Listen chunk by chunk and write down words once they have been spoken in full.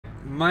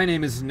My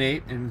name is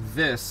Nate, and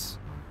this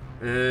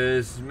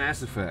is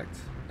Mass Effect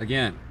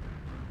again.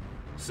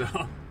 So,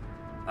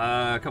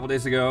 a couple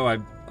days ago,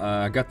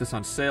 I got this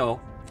on sale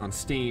on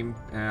Steam,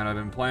 and I've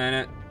been playing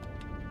it.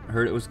 I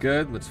heard it was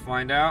good. Let's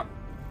find out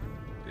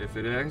if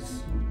it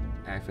is.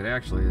 If it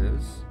actually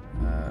is.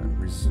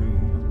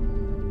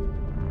 Resume.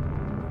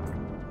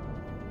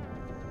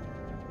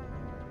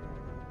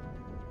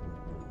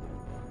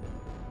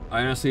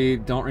 I honestly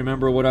don't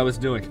remember what I was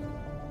doing.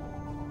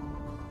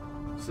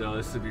 So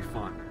this would be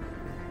fun.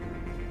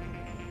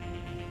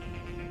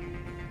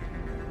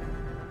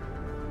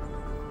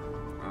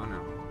 Oh no.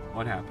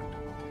 What happened?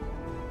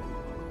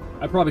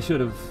 I probably should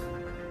have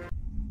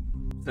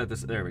set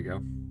this. There we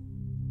go.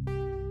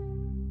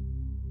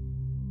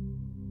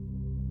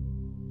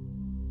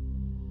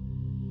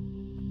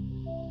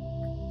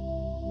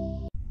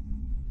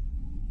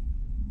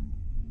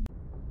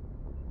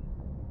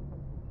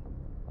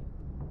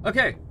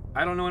 Okay.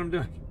 I don't know what I'm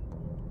doing.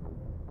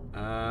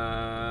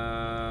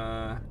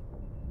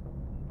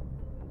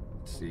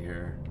 Let's see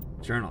here.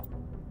 Journal.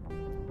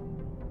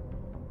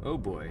 Oh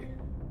boy.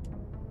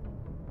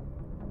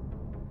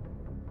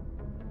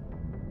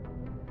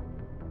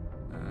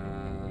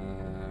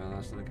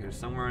 Let's look here.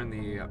 Somewhere in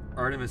the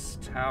Artemis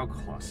Tau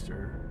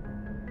cluster.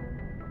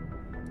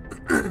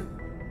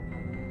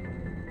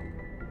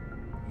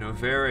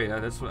 Noveria.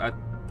 That's what I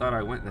thought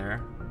I went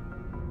there.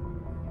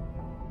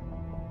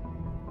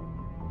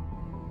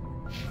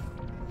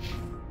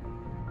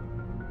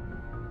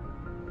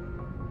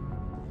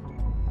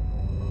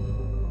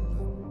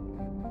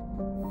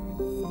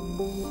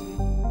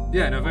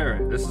 Yeah,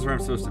 Noveria. This is where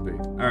I'm supposed to be.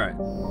 Alright.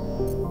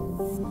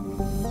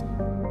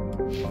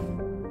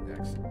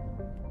 Exit.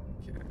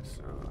 Okay,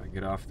 so I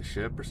get off the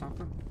ship or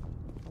something?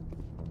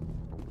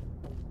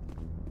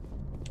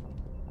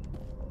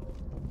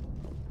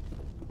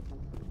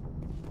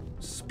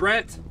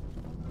 Sprint!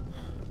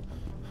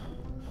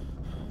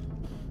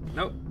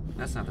 Nope,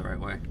 that's not the right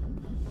way.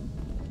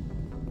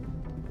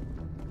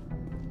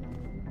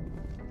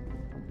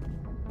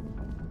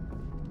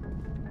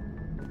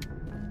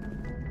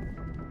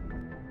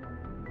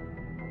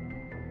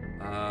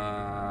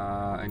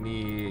 I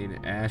need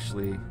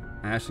Ashley.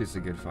 Ashley's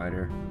a good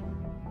fighter.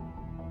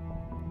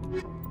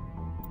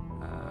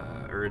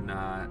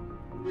 Erdnot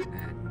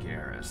and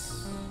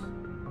Garrus.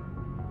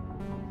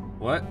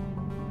 What?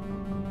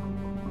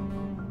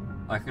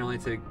 I can only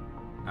take...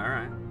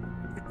 Alright.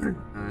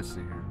 Let's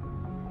see here.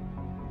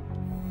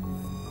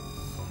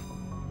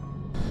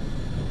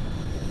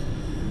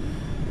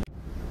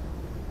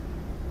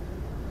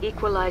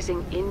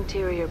 Equalizing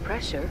interior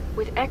pressure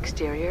with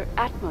exterior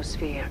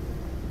atmosphere.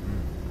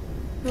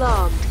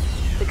 Logged.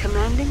 The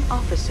commanding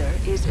officer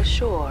is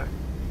ashore.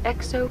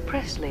 Exo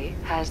Presley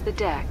has the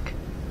deck.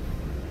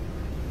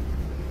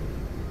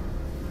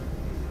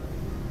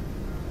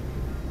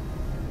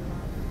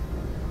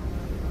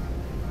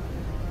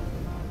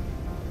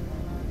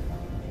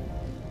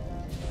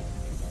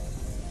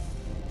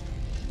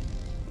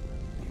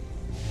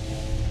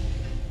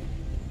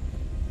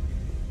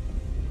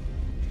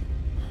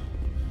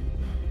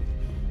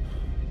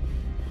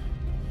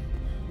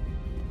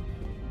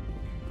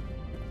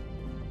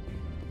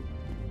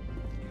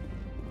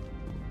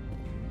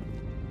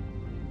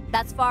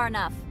 That's far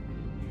enough.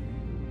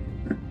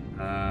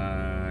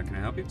 Can I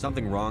help you?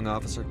 Something wrong,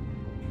 officer?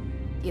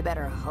 You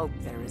better hope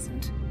there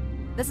isn't.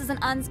 This is an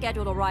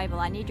unscheduled arrival.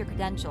 I need your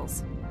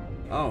credentials.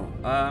 Oh,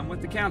 I'm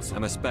with the council.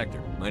 I'm a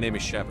Spectre. My name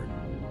is Shepard.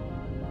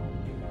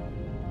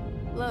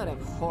 Load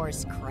of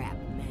horse crap,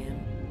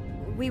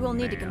 man. We will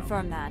need to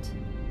confirm that.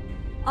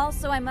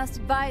 Also, I must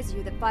advise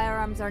you that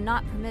firearms are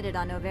not permitted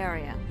on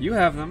Noveria. You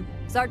have them.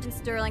 Sergeant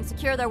Sterling,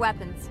 secure their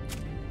weapons.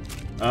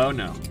 Oh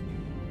no.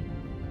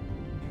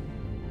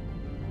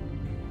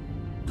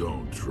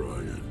 Don't try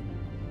it.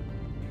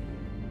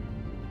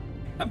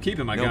 I'm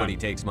keeping my gun. Nobody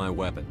takes my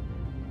weapon.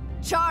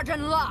 Charge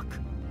and lock!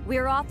 We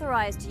are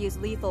authorized to use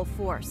lethal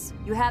force.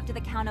 You have to the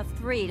count of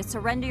 3 to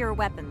surrender your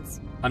weapons.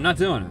 I'm not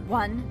doing it.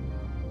 1,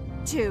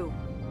 2,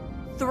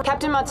 3.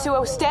 Captain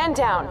Matsuo, stand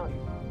down.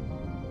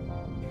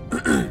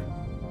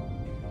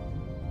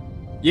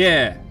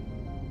 Yeah.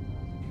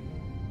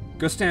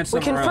 Go stand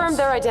We somewhere confirmed else.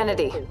 their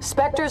identity.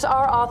 Spectres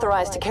are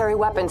authorized to carry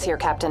weapons here,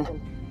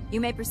 Captain. You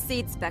may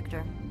proceed,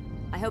 Spectre.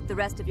 I hope the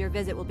rest of your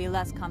visit will be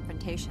less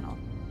confrontational.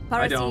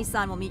 I don't.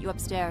 Parasiti-san will meet you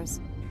upstairs.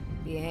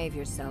 Behave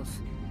yourself.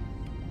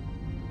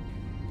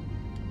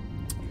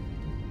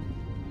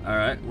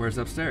 Alright, where's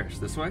upstairs?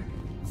 This way?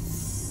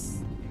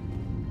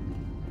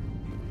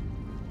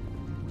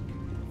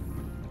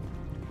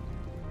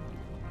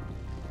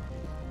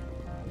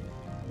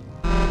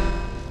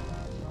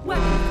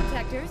 Weapons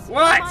detectors.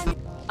 What?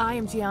 I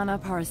am Gianna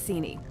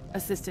Parasini,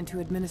 assistant to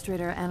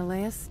Administrator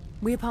Ananias.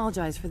 We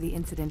apologize for the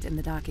incident in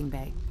the docking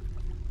bay.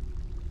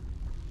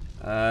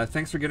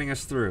 Thanks for getting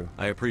us through.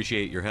 I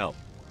appreciate your help.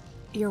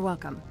 You're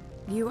welcome.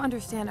 You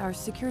understand our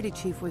security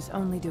chief was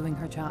only doing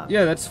her job.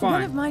 Yeah, that's fine.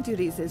 One of my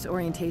duties is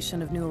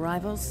orientation of new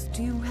arrivals.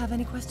 Do you have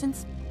any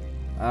questions?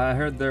 I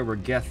heard there were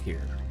Geth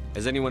here.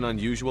 Has anyone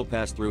unusual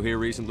passed through here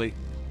recently?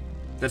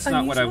 That's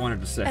not what I Unusual?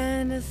 wanted to say.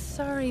 And a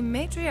sorry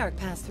matriarch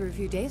passed through a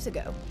few days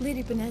ago.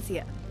 Lady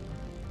Benezia.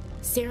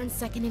 Saren's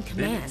second in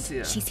command.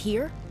 Benezia. She's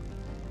here?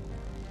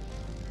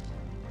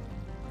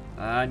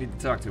 I need to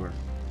talk to her.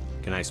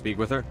 Can I speak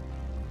with her?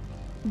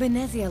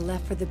 Benezia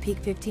left for the Peak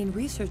 15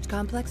 research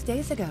complex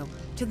days ago.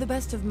 To the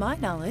best of my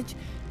knowledge,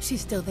 she's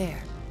still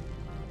there.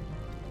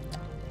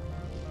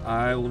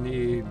 I will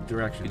need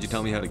directions. Could you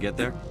tell me how to get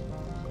there?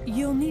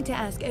 You'll need to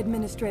ask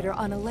Administrator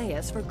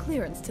Analeas for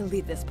clearance to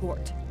leave this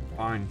port.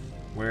 Fine.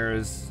 Where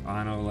is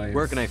Analeas?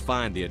 Where can I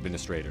find the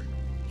administrator?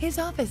 His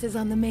office is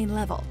on the main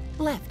level,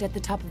 left at the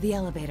top of the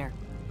elevator.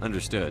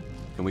 Understood.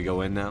 Can we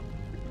go in now?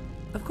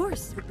 Of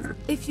course.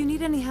 If you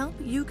need any help,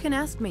 you can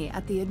ask me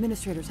at the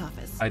Administrator's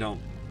office. I don't.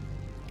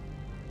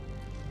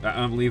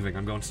 I'm leaving.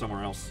 I'm going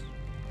somewhere else.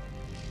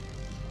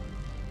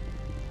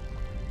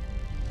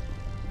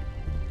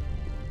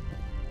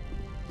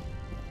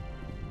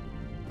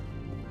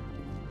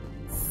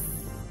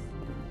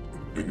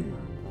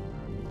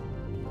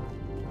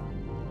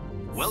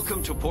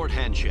 Welcome to Port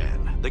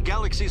Hanshan, the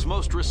galaxy's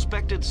most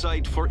respected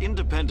site for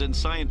independent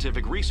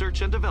scientific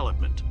research and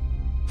development.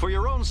 For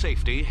your own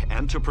safety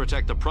and to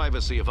protect the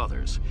privacy of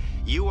others,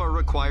 you are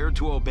required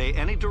to obey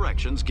any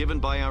directions given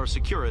by our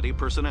security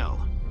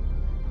personnel.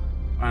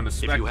 I'm a If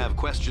Spectre. you have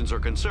questions or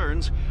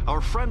concerns,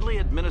 our friendly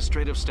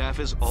administrative staff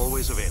is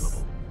always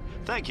available.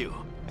 Thank you,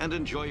 and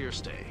enjoy your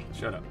stay.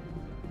 Shut up.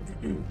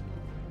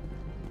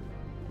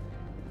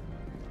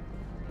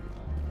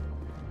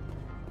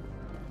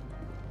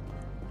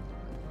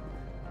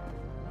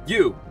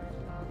 You!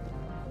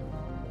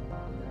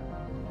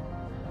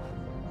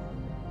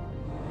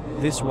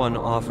 This one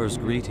offers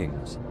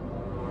greetings.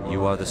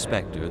 You are the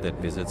Spectre that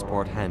visits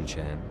Port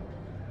Hanshan.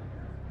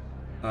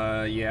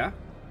 Yeah?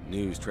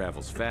 News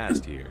travels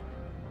fast here.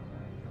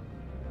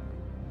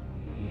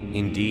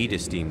 Indeed,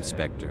 esteemed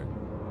Spectre.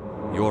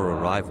 Your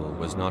arrival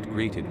was not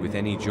greeted with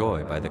any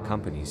joy by the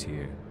companies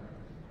here.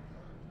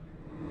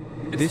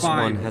 This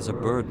fine. one has a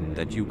burden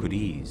that you could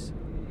ease.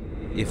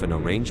 If an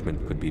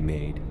arrangement could be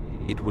made,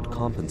 it would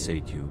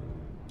compensate you.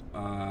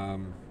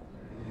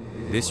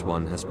 This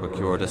one has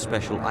procured a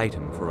special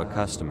item for a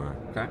customer.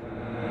 Okay.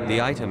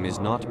 The item is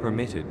not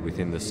permitted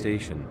within the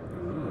station,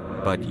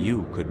 but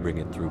you could bring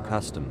it through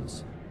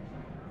customs.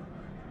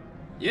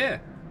 Yeah.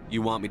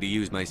 You want me to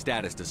use my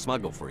status to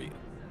smuggle for you?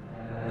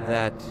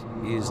 That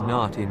is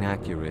not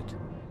inaccurate.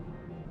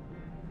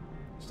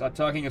 Stop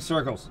talking in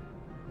circles.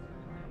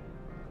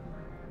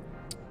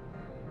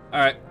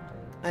 Alright.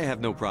 I have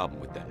no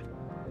problem with that.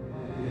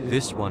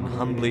 This one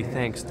humbly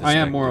thanks the I am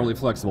Spectre. morally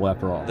flexible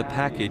after all. The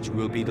package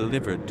will be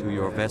delivered to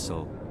your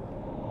vessel.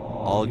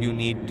 All you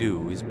need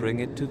do is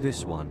bring it to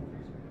this one.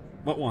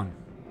 What one?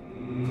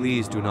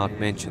 Please do not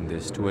mention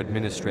this to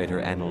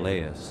Administrator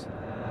Analeas.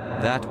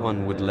 That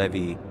one would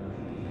levy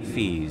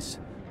fees.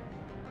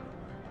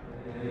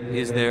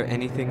 Is there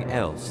anything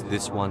else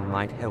this one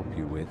might help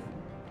you with?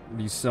 What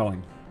are you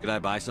selling? Could I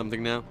buy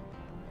something now?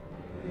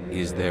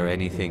 Is there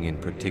anything in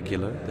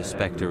particular the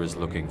Spectre is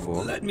looking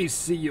for? Let me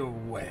see your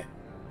wet.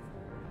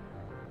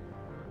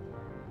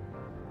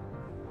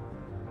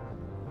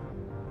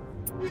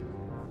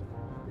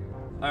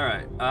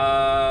 Alright,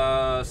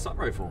 assault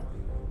rifle.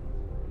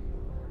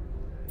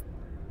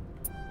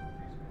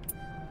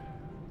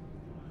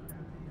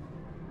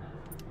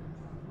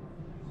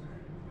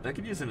 I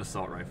could use an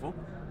assault rifle.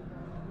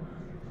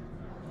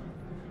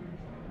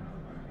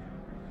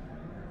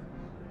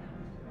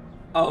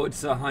 Oh,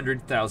 it's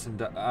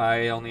 100,000.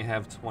 I only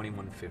have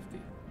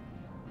 2150.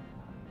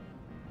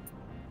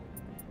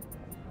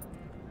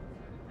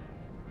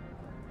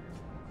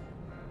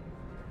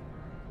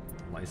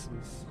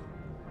 License.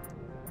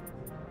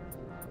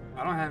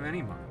 I don't have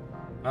any money.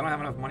 I don't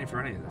have enough money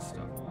for any of this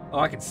stuff. Oh,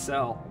 I can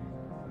sell.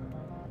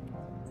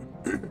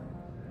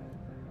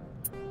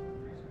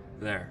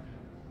 There.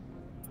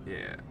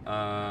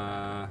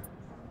 Yeah.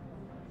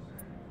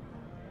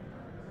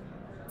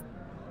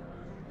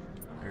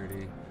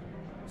 30.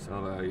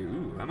 Sell value.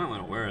 Ooh, I might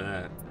want to wear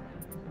that.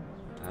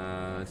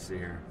 Let's see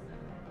here.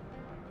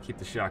 Keep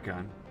the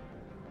shotgun.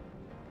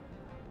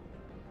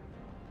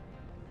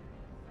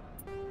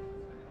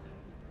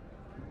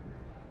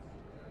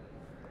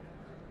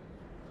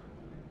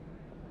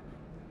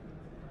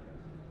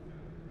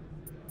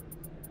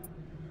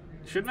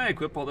 Shouldn't I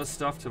equip all this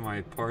stuff to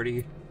my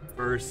party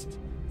first?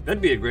 That'd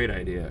be a great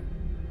idea.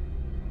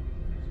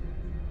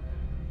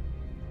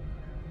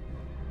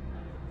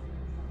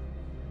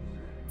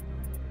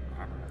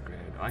 Armor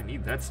upgrade. I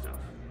need that stuff.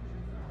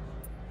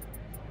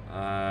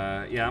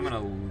 Yeah, I'm gonna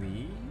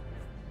leave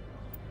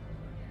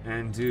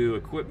and do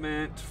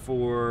equipment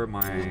for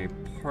my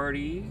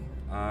party.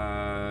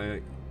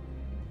 Let's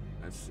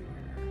see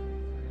here.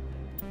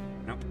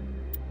 Nope.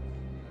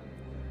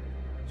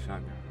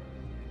 Shotgun.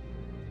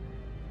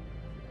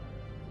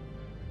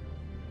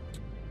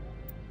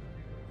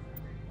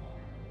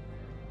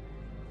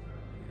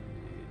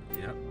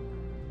 Yep.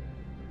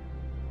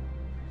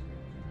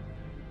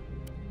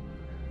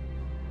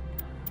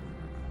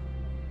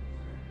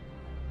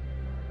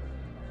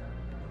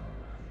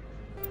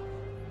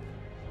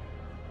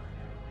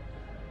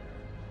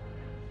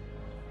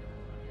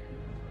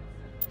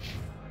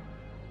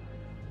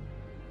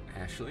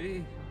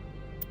 actually.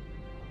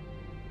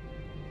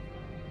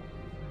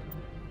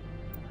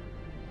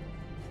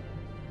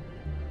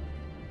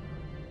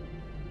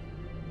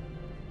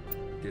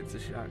 Gets a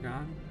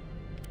shotgun.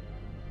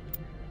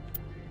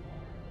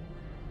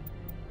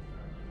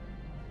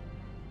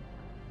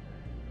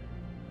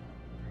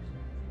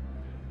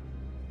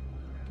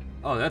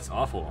 Oh, that's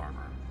awful armor.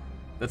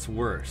 That's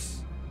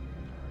worse.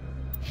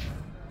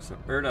 So,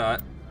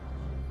 Erdot.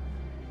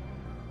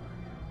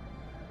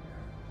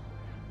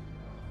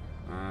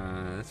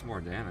 That's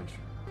more damage.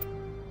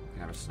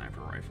 Got a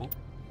sniper rifle.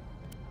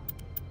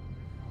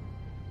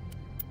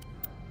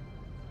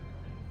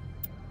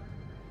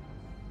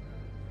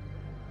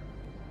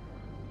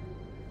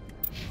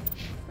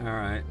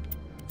 Alright.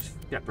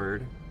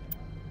 Shepherd.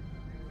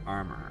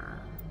 Armor.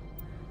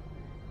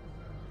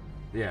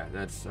 Yeah,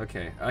 that's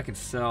okay. I can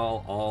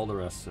sell all the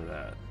rest of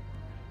that.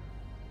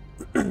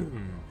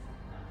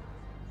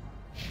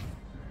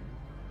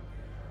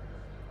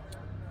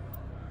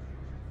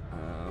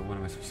 What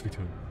am I supposed to be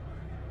doing?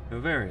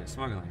 Novaria,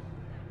 smuggling.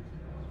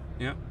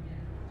 Yep.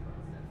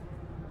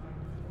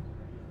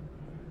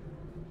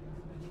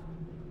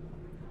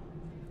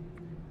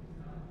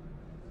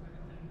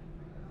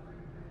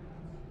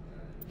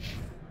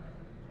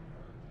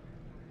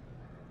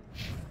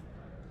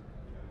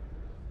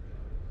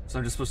 So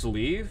I'm just supposed to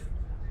leave?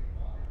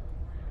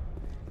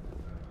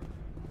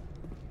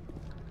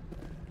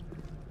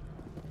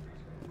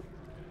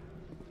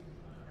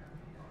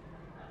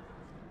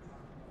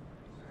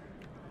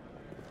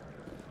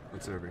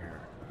 What's over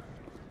here?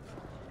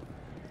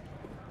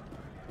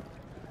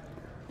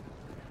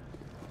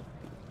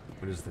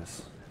 What is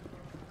this?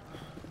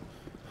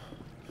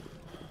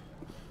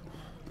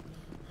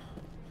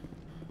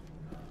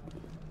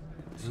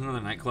 Is this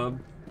another nightclub?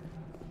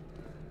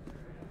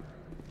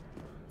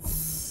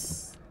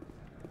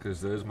 Because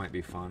those might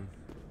be fun.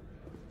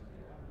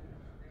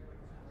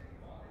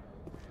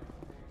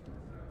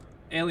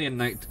 Alien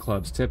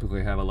nightclubs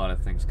typically have a lot of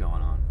things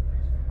going on.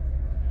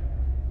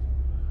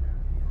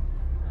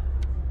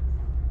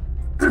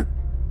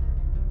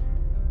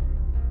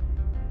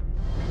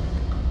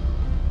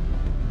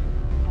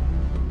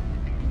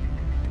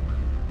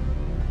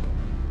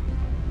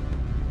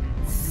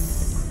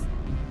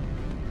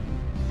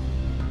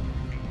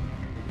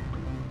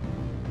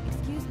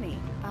 Excuse me,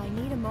 I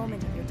need a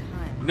moment of your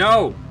time.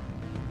 No!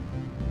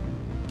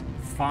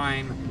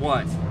 Fine,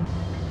 what?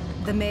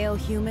 The male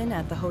human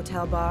at the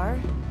hotel bar?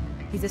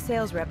 He's a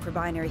sales rep for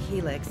Binary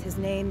Helix. His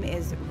name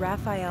is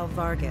Rafael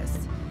Vargas.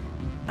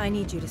 I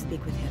need you to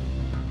speak with him.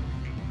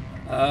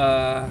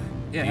 Yeah,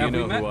 Do you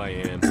know who I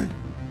am?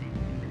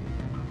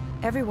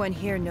 Everyone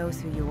here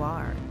knows who you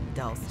are,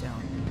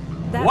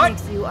 Dullstone. That What?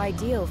 makes you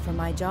ideal for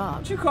my job.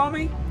 What'd you call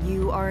me?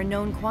 You are a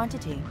known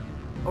quantity,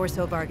 or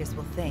so Vargas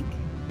will think.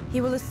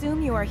 He will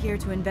assume you are here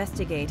to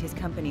investigate his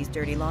company's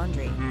dirty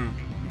laundry.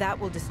 That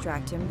will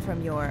distract him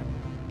from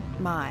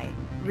my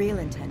real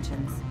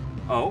intentions.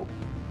 Oh?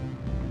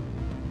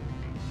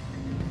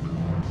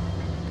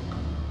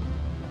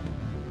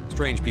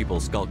 Strange people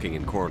skulking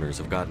in corners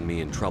have gotten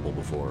me in trouble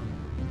before.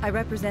 I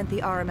represent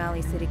the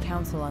Aramali City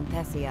Council on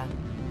Thessia.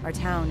 Our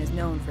town is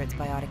known for its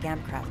biotic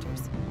amp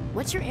crafters.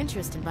 What's your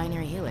interest in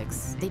Binary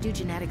Helix? They do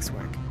genetics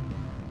work.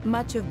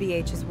 Much of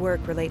BH's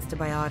work relates to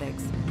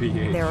biotics.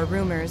 BH. There are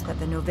rumors that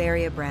the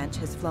Novaria branch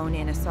has flown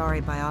in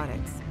Asari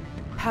biotics.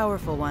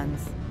 Powerful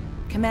ones.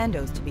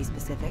 Commandos, to be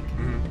specific.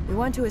 We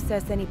want to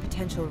assess any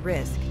potential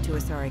risk to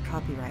Asari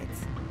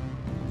copyrights.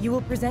 You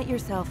will present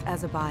yourself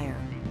as a buyer,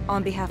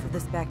 on behalf of the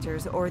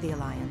Spectres or the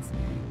Alliance.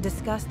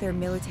 Discuss their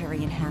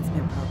military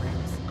enhancement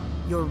programs.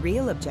 Your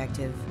real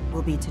objective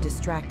will be to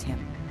distract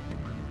him.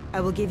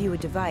 I will give you a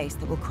device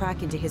that will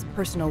crack into his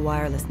personal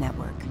wireless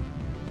network.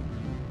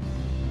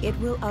 It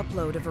will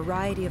upload a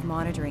variety of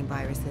monitoring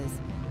viruses.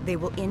 They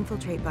will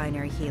infiltrate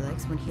Binary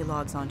Helix when he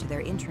logs onto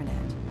their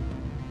intranet.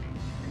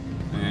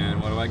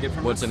 And what do I get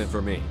from What's this? in it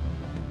for me?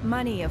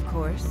 Money, of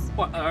course.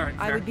 What? Alright,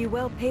 I fair. would be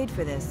well paid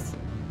for this.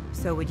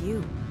 So would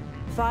you.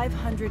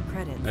 500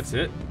 credits. That's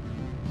it?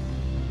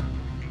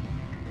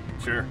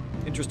 Sure.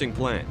 Interesting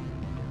plan.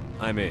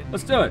 I'm in.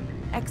 Let's do it.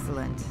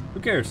 Excellent. Who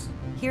cares?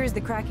 Here is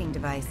the cracking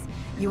device.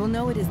 You will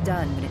know it is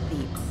done when it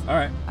beeps.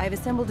 Alright. I have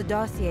assembled a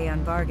dossier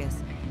on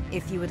Vargas.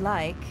 If you would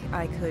like,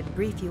 I could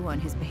brief you on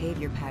his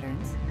behavior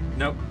patterns.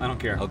 Nope, I don't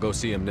care. I'll go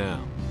see him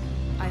now.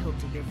 I hope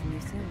to hear from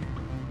you soon.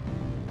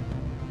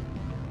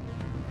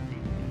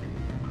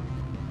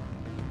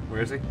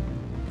 Where is he?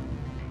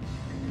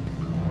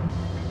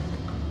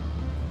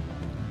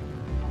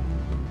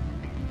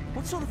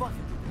 What sort of offer?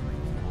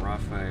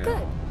 Raphael.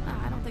 Good.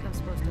 I don't think I'm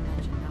supposed to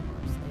mention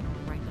numbers. They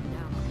don't write them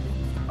down on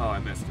things. Oh, I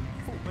missed it.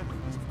 Full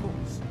benefits, of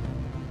course.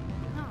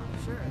 Oh,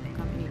 sure. The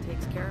company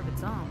takes care of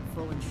its own.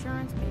 Full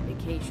insurance, paid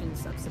vacation,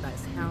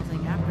 subsidized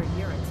housing. After a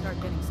year, I'd start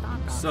getting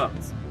stock Sup?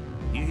 options.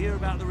 You hear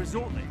about the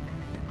resort then?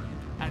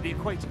 At the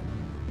equator.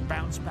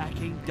 Bounce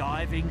backing,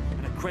 diving,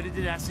 an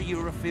accredited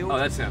Asura field. Oh,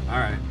 that's him.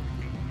 Alright.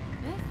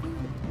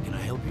 Can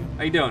I help you?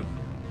 How you doing?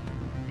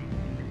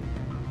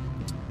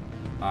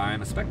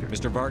 I'm a Spectre.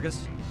 Mr.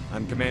 Vargas,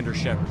 I'm Commander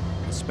Shepard,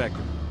 a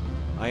Spectre.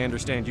 I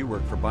understand you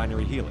work for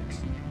Binary Helix.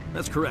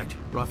 That's correct.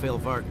 Rafael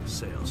Vargas,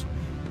 sales.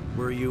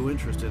 Were you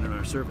interested in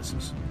our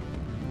services?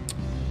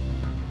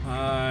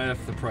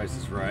 If the price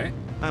is right.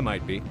 I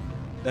might be.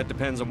 That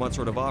depends on what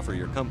sort of offer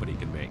your company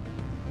can make.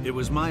 It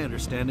was my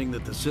understanding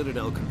that the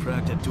Citadel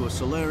contracted to a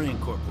Solarian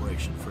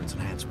corporation for its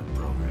enhancement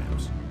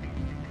programs.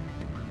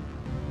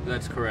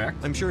 That's correct.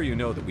 I'm sure you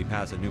know that we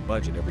pass a new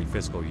budget every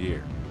fiscal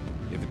year.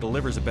 If it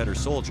delivers a better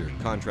soldier,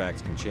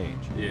 contracts can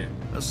change. Yeah.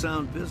 A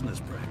sound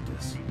business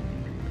practice.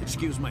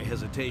 Excuse my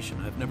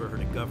hesitation, I've never heard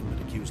a government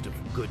accused of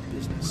good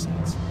business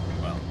sense.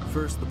 Well.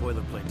 First, the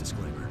boilerplate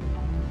disclaimer.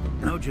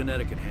 No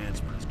genetic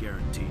enhancement is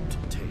guaranteed to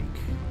take.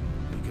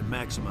 We can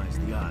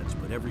maximize the odds,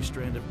 but every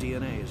strand of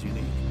DNA is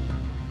unique.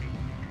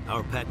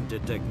 Our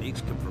patented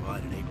techniques can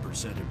provide an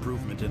 8%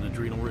 improvement in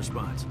adrenal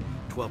response,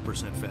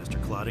 12% faster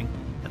clotting,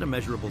 and a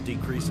measurable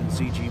decrease in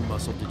CG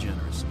muscle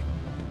degeneracy.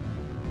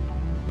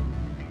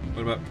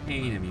 What about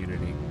pain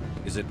immunity?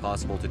 Is it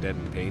possible to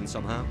deaden pain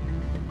somehow?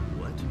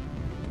 What?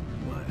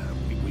 Why,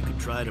 we could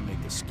try to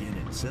make the skin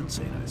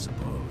insensate, I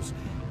suppose.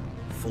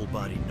 Full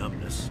body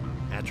numbness,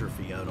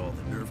 atrophy out all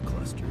the nerve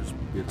clusters,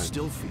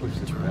 still feel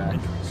internal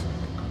injuries.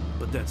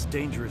 But that's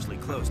dangerously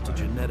close to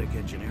genetic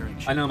engineering.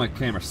 I know my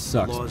camera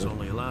sucks. The laws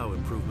only allow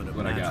improvement of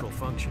natural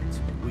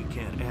functions. We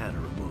can't add or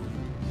remove.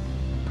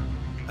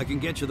 I can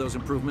get you those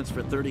improvements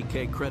for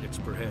 30K credits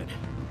per head.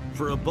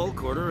 For a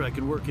bulk order, I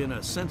can work in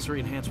a sensory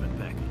enhancement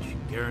package.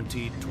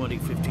 Guaranteed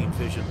 20/15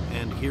 vision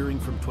and hearing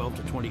from 12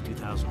 to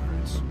 22,000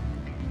 hertz.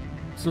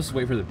 Supposed to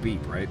wait for the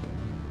beep, right?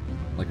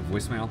 Like a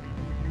voicemail?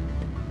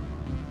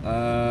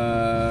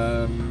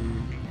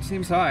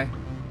 Seems high.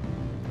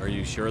 Are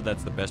you sure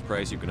that's the best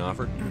price you can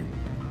offer?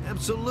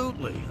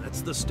 Absolutely.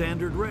 That's the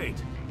standard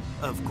rate.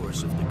 Of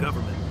course, if the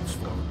government moves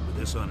forward with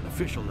this on an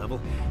official level,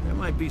 there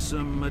might be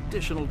some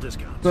additional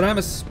discounts. But I'm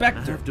a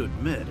Spectre. I have to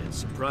admit, it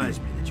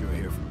surprised me that you're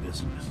here for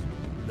business.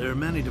 There are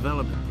many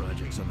development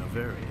projects on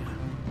Noveria,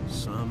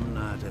 some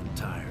not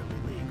entirely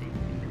legal.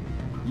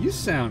 You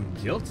sound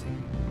guilty.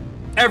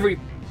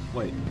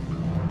 Wait.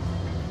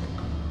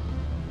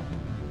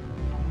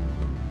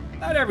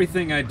 Not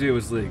everything I do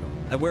is legal.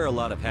 I wear a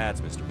lot of hats,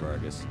 Mr.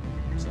 Vargas.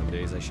 Some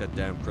days I shut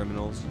down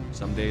criminals,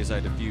 some days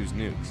I defuse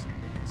nukes.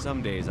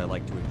 Some days I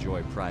like to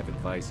enjoy private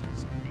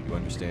vices. You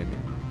understand me?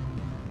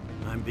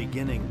 I'm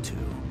beginning to.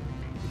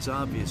 It's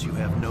obvious you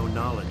have no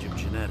knowledge of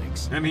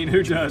genetics. I mean,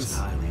 who does? It's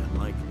highly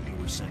unlikely you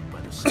were sent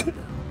by the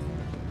Citadel.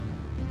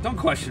 Don't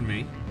question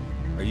me.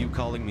 Are you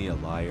calling me a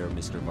liar,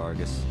 Mr.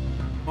 Vargas?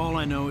 All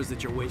I know is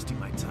that you're wasting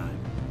my time.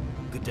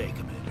 Good day,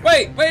 Commander.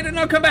 Wait,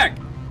 no, come back!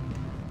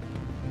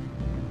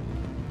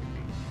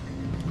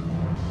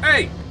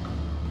 Hey!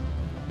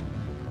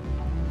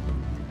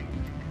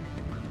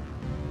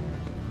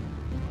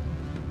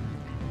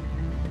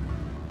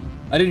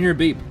 I didn't hear a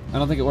beep. I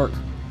don't think it worked.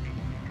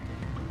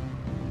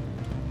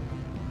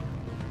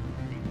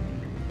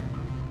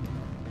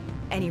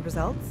 Any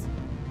results?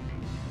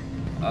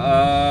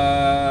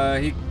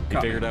 He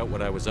figured out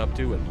what I was up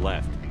to and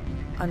left.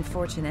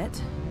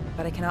 Unfortunate,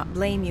 but I cannot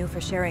blame you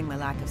for sharing my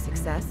lack of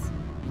success.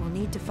 We'll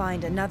need to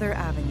find another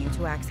avenue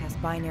to access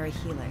Binary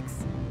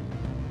Helix.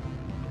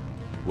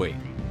 Wait,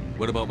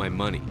 what about my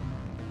money?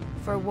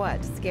 For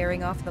what?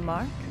 Scaring off the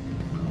mark?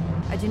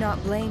 I do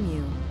not blame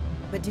you,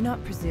 but do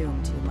not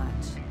presume too much.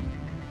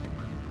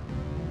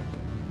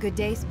 Good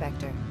day,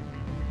 Spectre.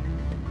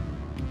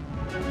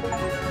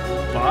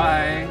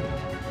 Bye.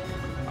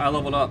 I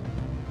leveled up.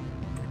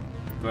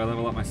 Do I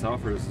level up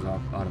myself, or is this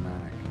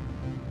automatic?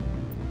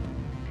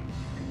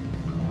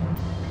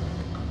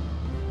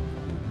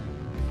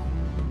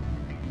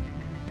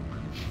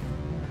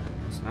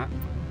 It's not.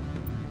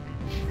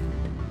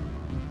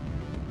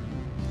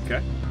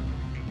 Okay.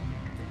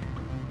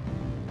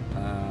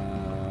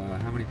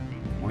 How many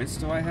points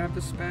do I have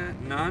to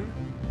spend? None?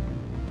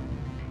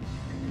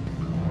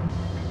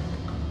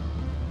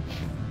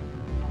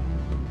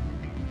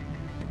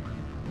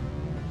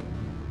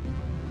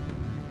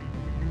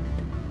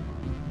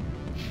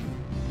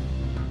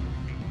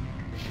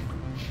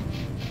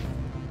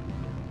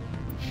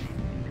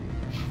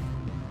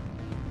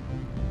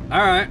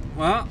 Alright,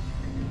 well.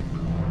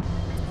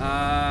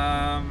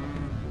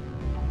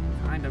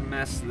 Kinda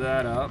messed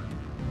that up.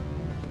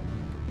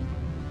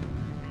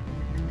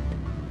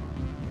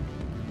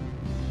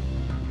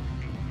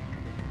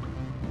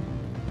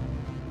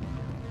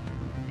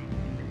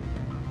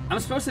 I'm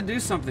supposed to do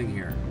something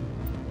here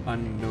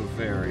on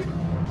Noveria,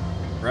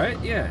 right?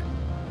 Yeah.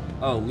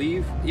 Oh,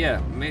 leave? Yeah,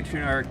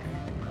 Matriarch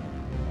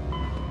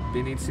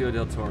Benicio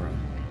del Toro.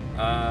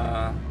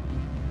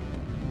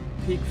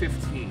 Peak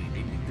 15.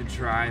 You need to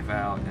drive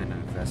out and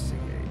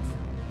investigate.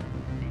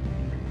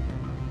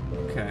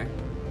 Okay.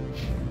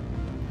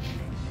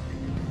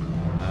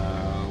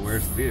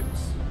 Where's the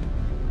vehicles?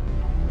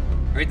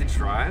 Right, the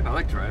drive? I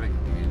like driving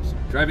games.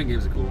 Driving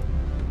games are cool.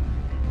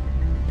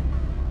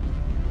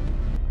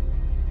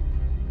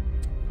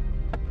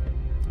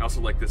 I also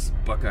like this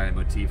Buckeye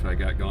motif I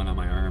got going on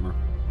my armor.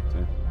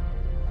 So.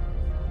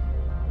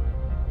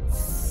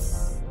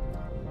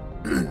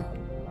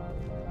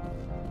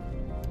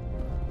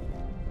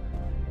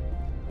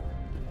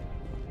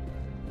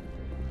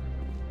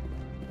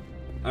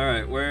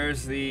 Alright,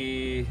 where's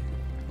the...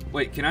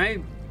 Wait, can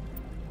I...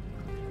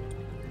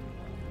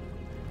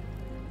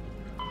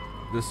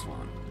 This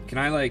one. Can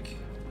I, like...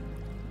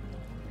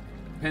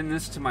 pin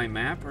this to my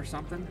map or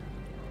something?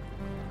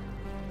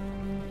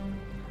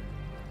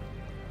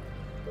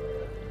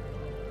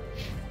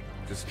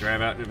 Just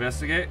drive out and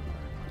investigate?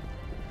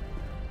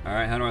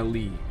 Alright, how do I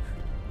leave?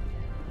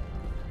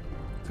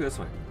 Let's go this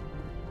way.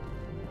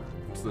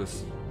 What's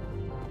this?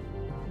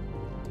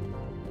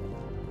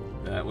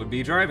 That would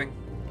be driving.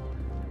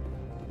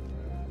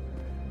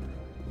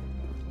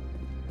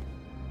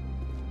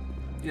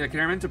 Yeah,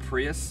 can I rent a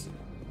Prius?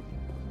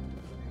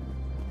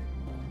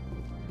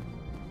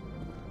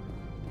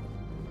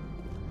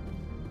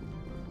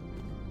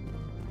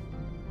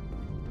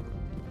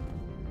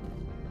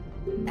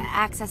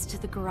 Access to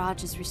the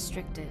garage is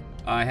restricted.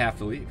 I have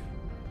to leave.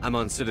 I'm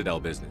on Citadel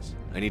business.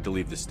 I need to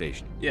leave the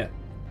station. Yeah.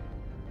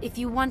 If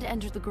you want to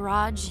enter the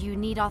garage, you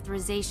need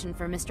authorization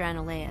for Mr.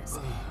 Analeas.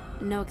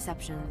 No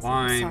exceptions.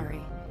 Fine.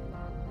 Sorry.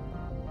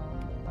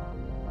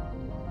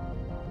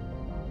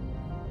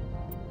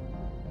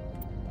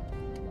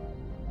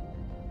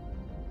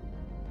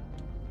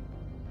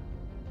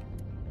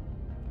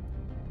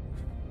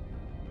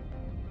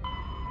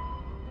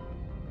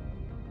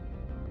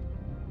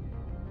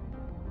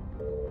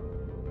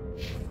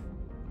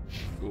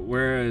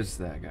 Where is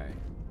that guy?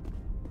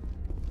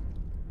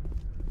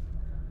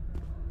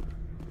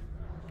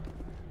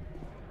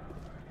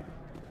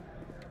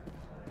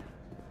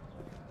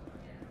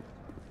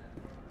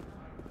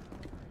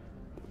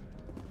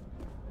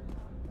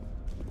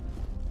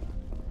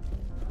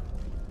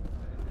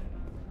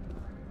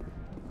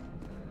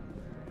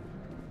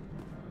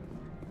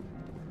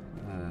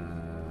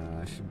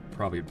 I should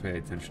probably pay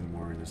attention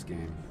more in this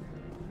game.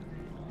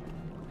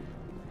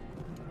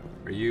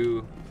 Are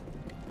you...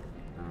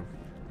 No.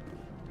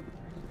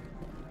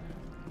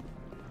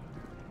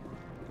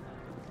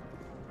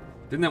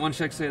 Didn't that one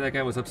chick say that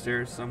guy was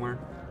upstairs somewhere?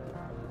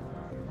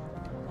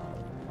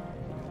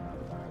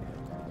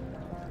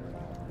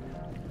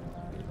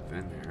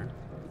 Been there.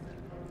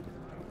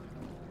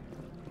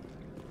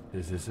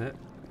 Is this it?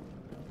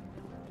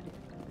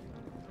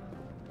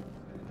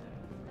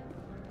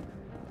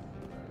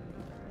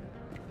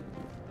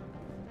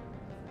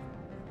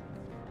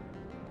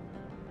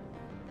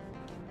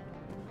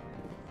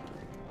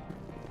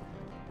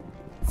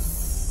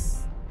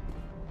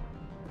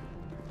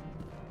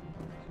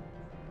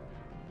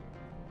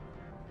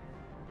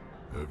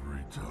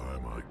 Every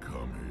time I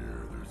come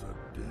here, there's a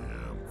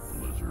damn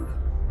blizzard.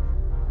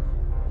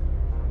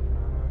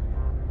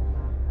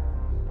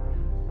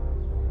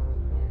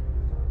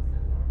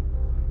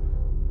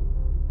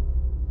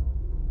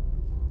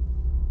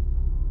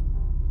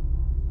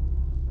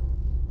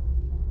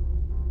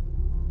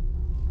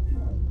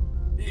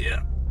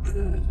 Yeah.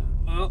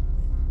 Well,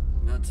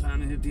 about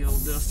time to hit the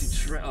old dusty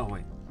trail. Oh,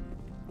 wait.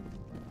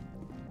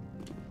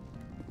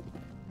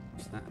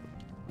 What's that?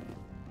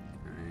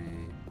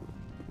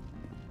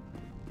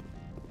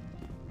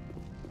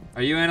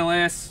 Are you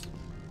Analeas?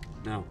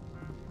 No.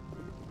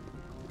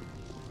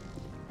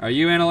 Are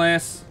you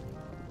Analeas?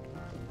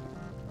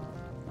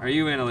 Are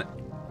you Analeas?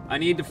 I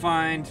need to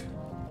find...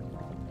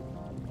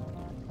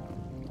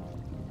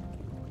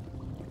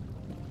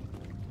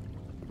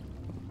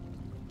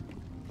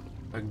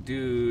 a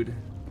dude.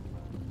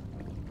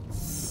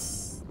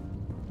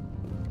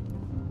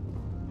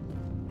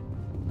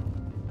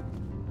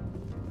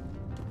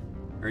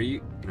 Are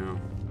you... No.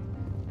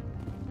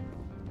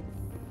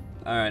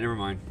 Alright, never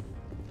mind.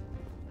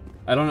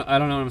 I don't know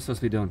what I'm supposed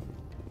to be doing.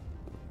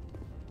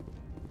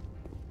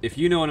 If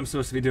you know what I'm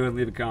supposed to be doing,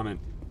 leave a comment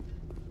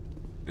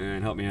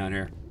and help me out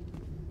here.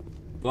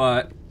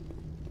 But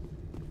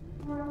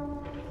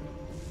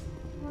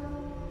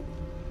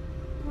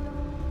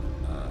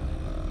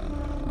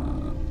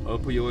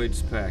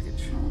opioids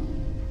package.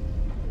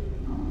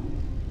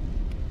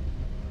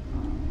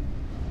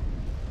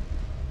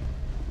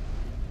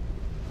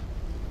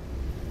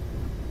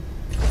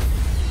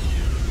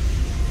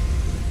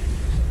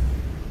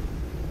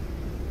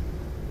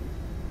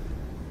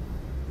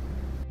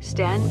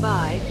 Stand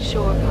by,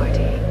 shore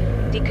party.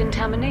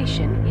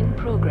 Decontamination in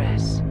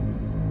progress.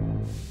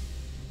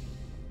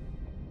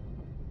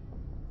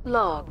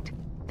 Logged.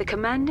 The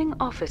commanding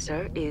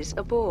officer is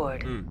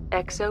aboard.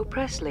 XO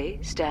Presley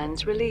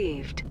stands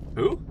relieved.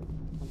 Who?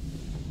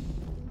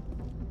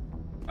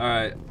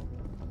 Alright.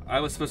 I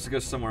was supposed to go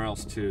somewhere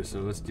else too,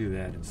 so let's do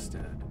that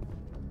instead.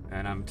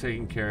 And I'm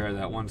taking care of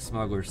that one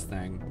smuggler's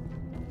thing.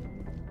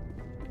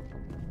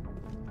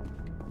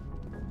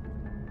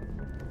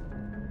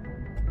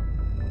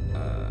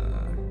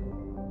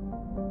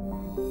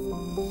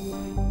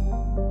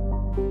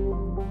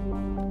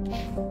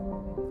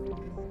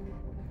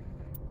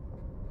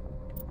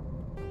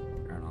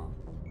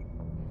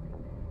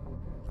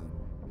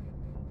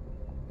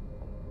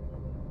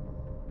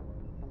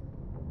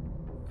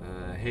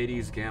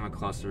 Hades Gamma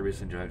Cluster,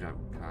 recent drive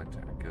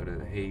contact. Go to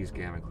the Hades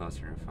Gamma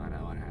Cluster and find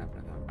out what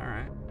happened to them.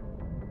 Alright.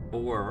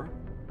 Or...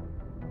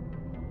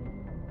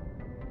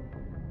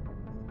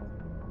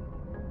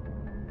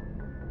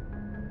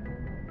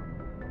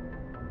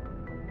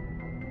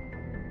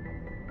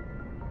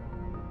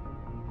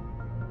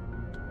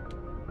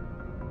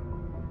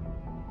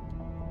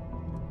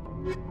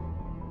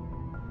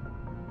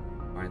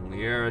 Find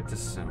Liara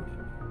Tassoni.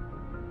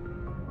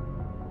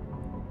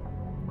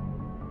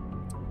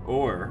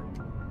 Or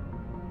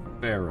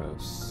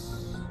Pharos.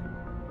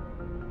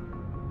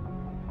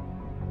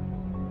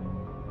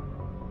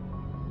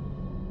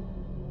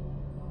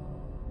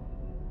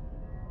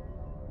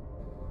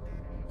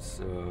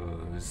 So,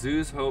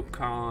 Zoo's Hope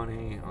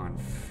Colony on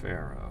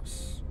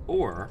Pharos.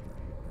 Or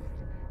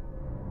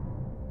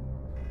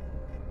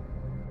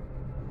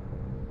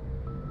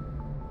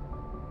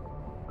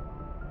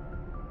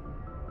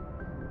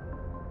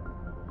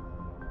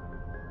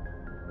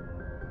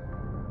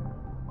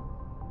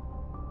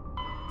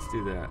let's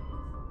do that.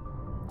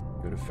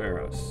 Go to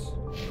Pharos.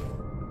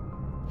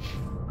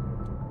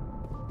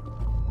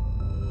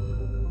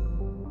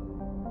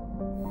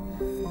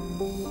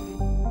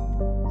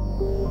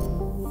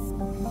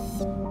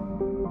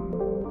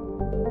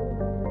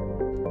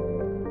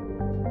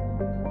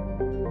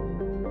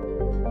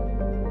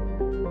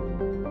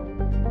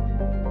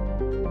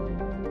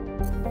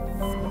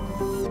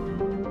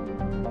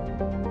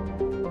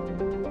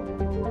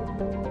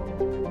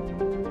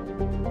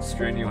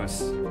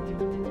 Strenuous.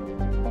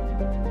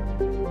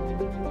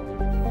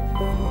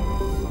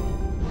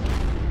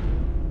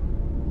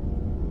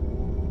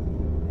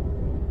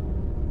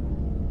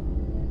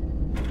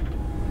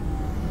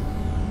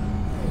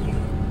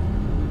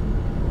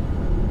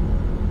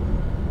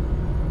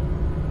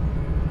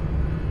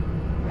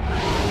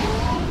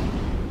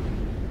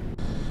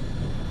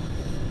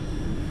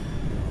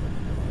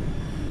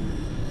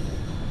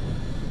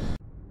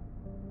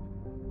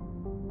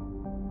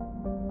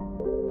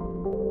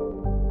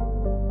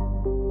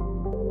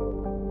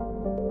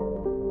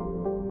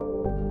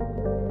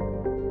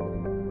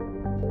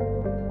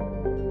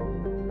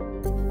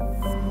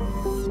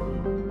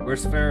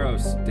 Where's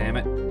Pharos? Damn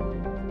it.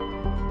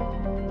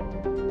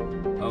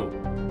 Oh,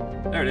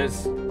 there it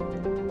is.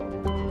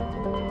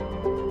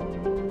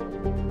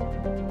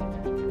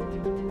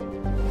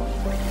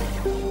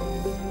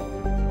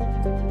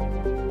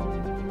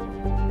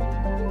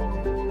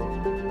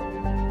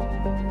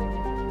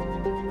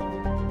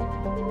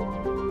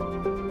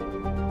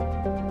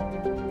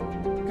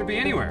 Could be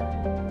anywhere.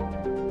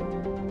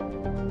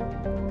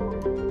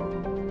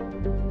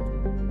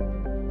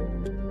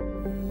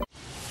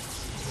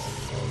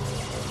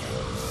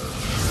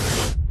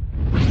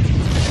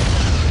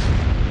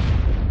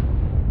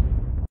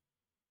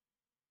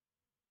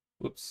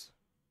 Whoops.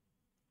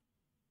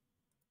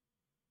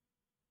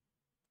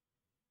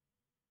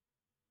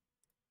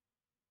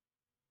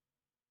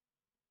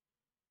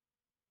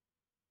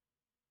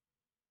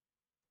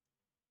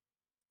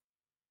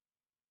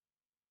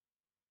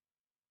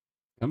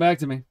 Come back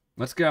to me.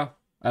 Let's go.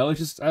 I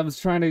was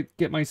trying to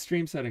get my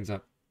stream settings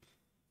up.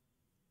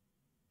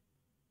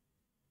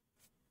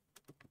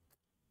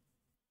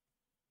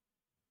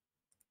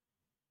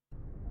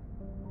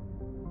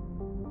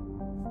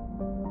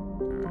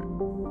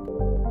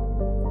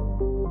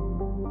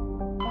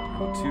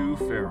 To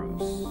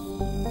Pharos.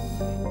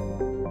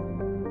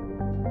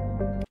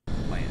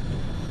 Land.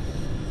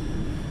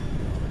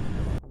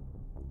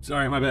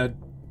 Sorry, my bad.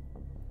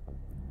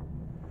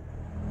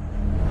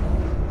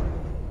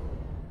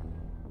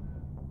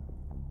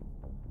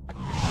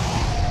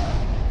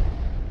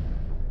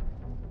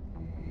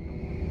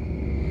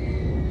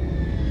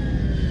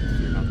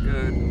 Not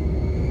good.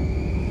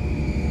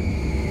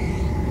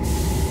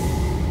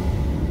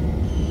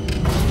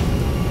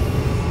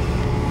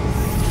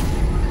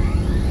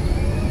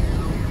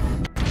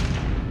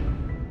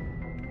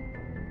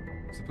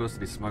 Supposed to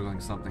be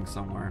smuggling something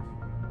somewhere.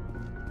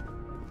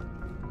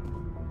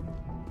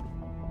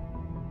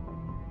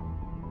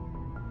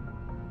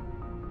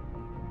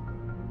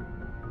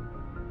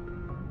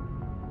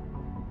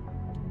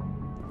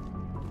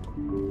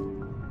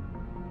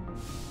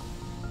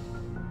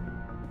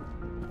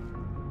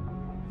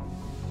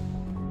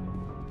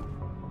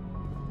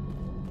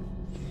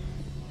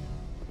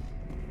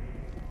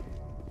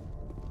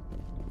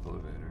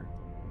 Elevator.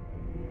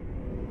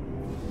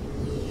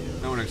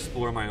 I want to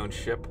explore my own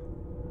ship.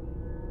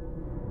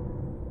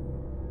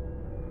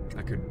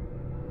 That could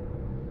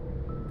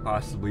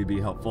possibly be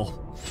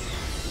helpful.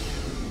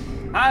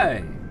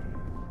 Hi!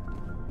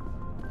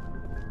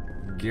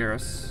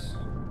 Garrus.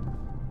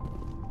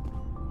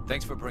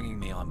 Thanks for bringing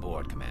me on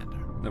board, Commander.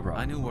 No problem.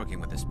 I knew working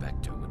with the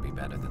Spectre would be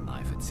better than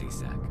life at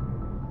CSEC.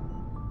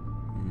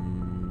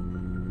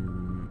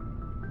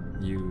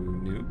 You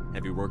knew?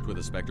 Have you worked with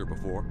a Spectre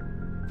before?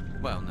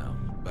 Well, no,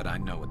 but I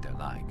know what they're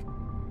like.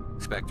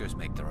 Spectres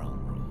make their own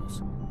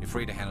rules. You're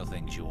free to handle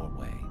things your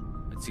way.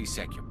 At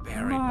CSEC, you're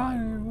buried by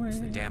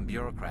rules. The damn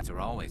bureaucrats are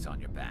always on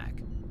your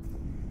back.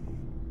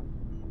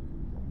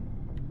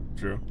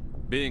 True.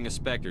 Being a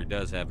Spectre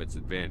does have its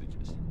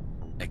advantages.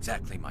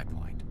 Exactly my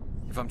point.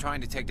 If I'm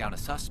trying to take down a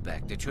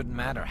suspect, it shouldn't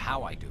matter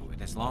how I do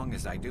it, as long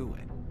as I do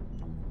it.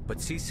 But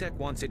CSEC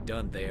wants it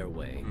done their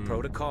way.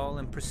 Protocol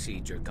and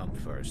procedure come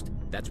first.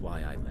 That's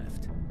why I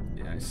left.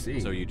 Yeah, I see.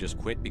 So you just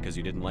quit because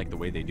you didn't like the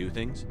way they do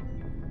things?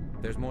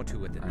 There's more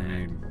to it than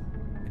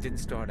that. It didn't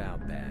start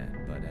out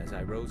bad, but as I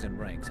I rose in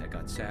ranks, I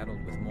got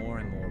saddled with more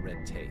and more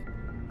red tape.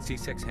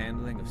 C-Sec's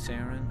handling of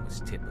Saren was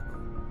typical.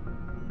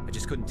 I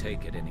just couldn't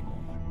take it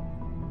anymore.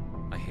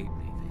 I hate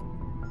leaving.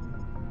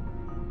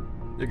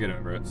 You'll get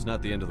over it. It's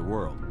not the end of the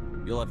world.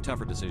 You'll have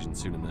tougher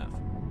decisions soon enough.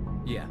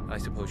 Yeah, I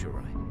suppose you're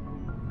right.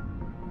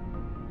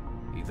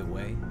 Either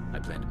way, I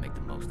plan to make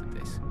the most of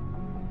this.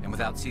 And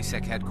without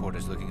C-Sec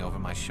headquarters looking over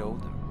my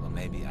shoulder, well,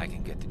 maybe I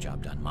can get the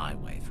job done my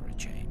way for a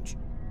change.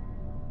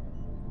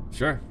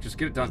 Sure, just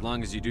get it done. As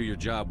long as you do your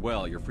job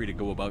well, you're free to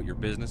go about your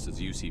business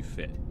as you see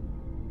fit.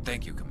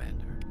 Thank you,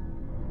 Commander.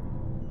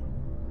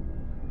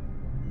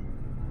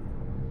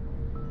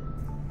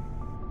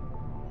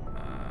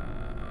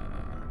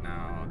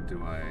 Now,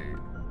 do I...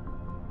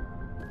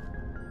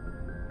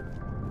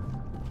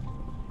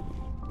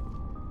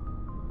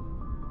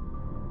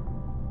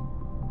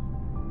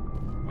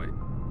 Wait.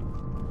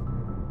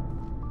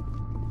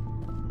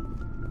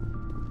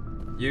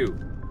 You.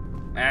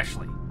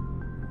 Ashley.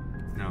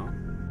 No.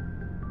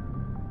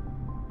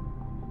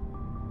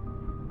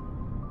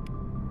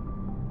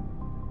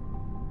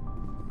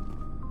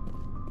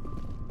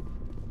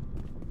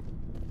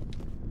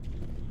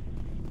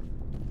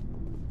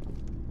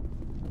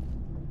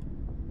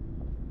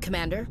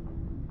 Commander?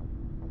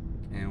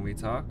 Can we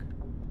talk?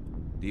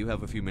 Do you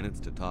have a few minutes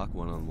to talk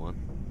one-on-one?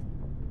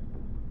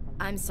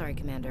 I'm sorry,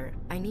 Commander.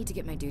 I need to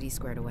get my duty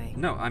squared away.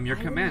 No, I'm your I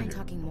wouldn't commander. mind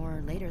talking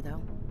more later,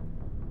 though.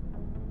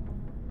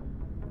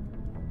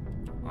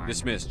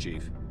 Dismissed,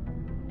 Chief.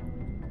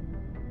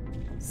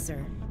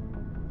 Sir.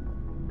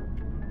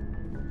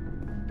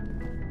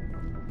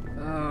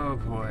 Oh,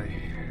 boy.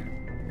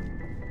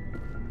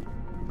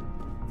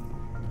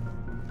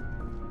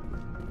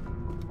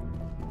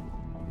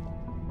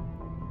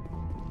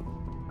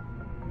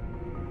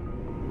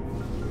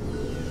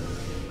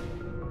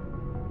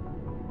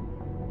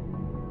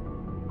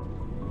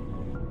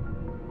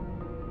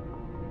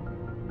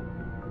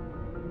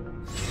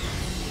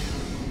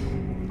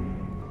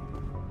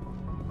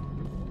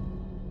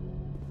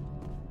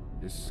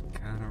 Just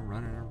kind of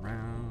running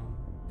around,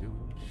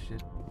 doing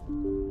shit.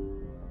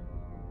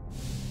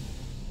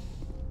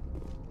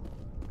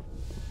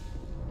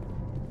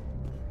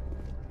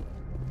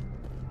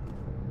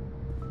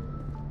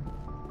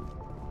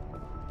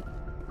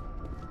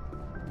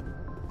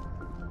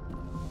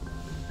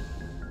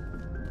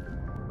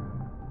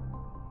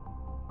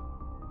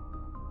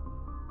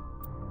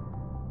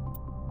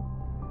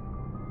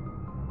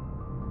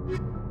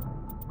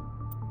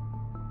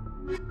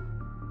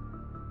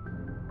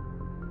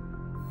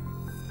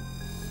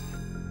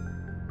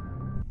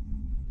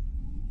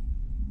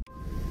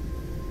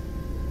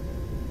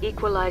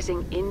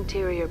 Equalizing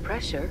interior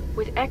pressure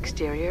with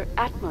exterior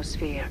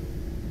atmosphere.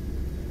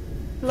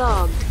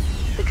 Logged.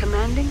 The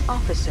commanding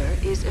officer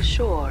is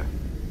ashore.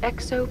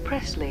 XO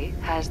Presley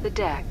has the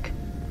deck.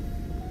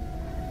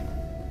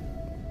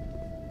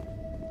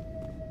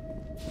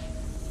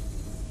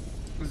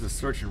 This is a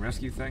search and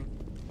rescue thing?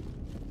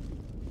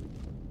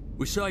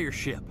 We saw your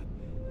ship.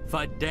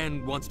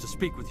 Fidan wants to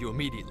speak with you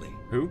immediately.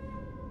 Who?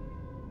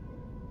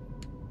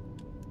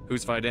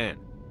 Who's Fidan?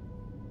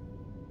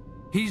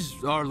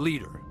 He's our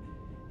leader.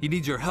 He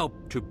needs your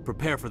help to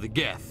prepare for the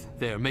Geth.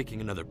 They're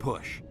making another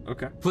push.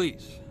 Okay.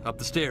 Please, up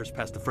the stairs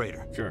past the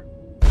freighter. Sure.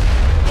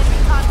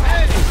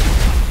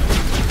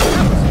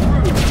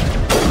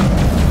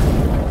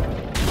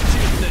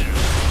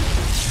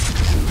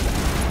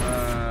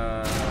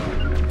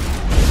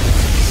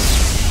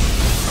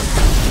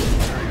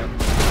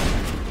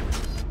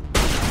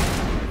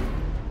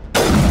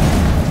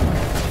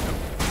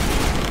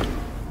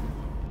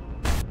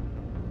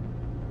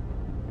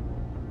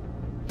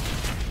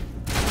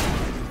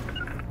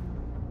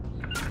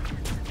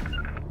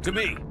 To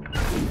me.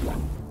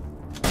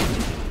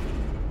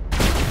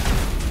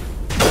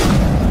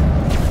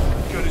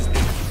 Good as new.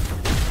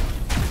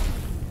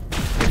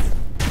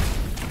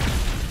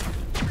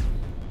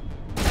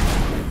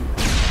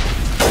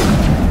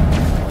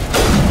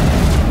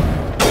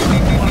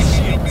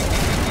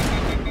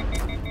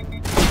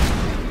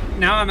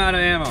 Now I'm out of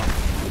ammo.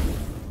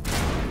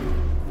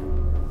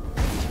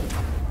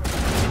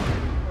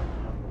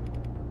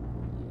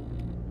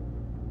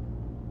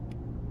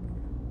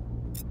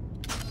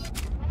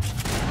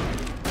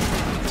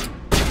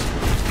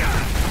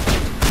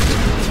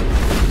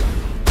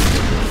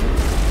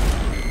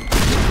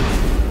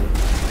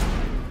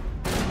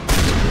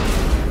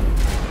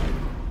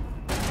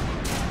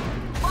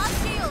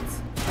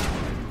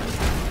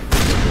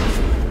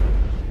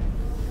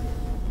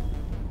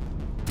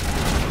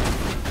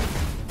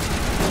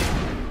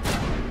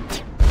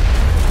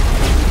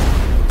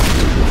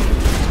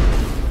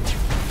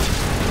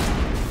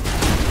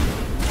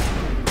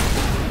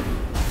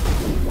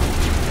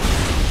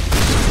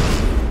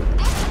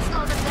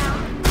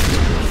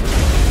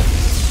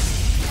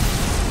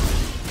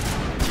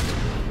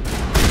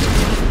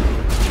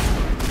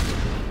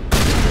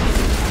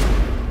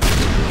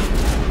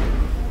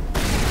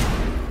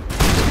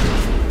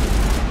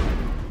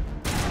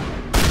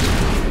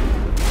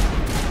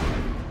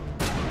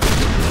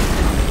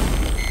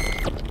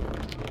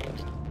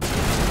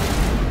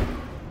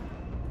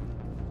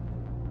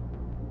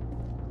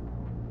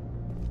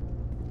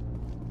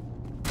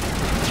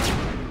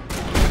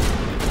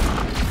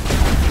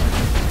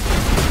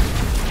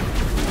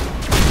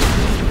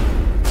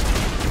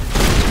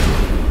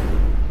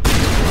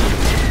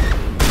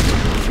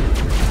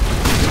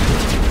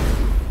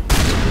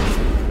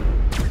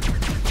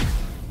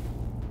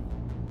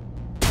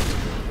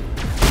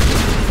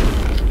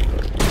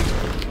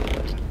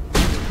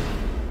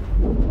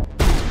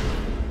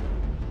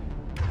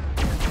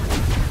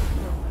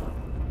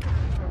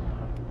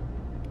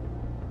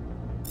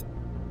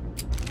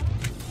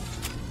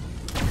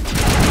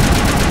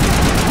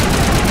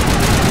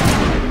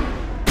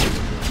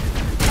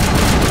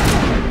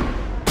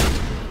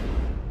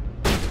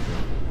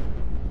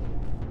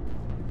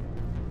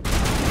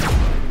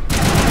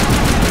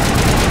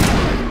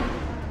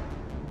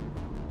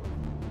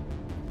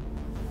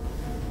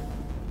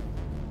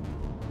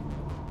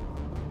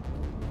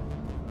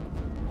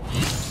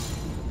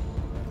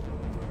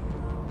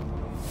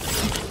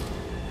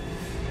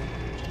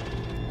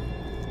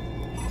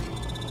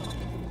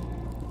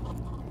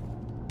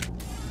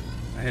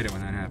 I hate it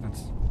when that happens.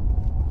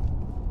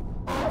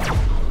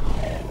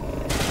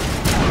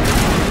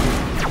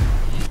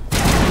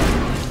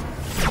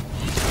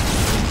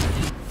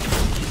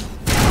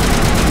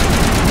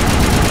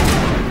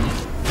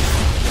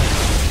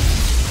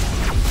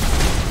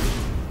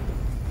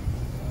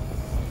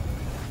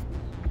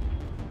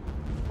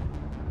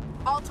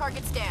 All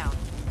targets down.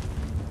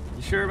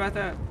 You sure about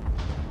that?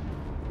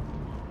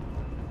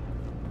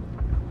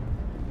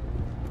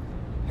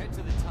 Head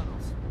to the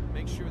tunnels.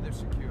 Make sure they're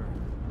secure.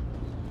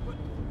 But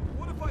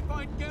what if I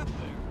find Geth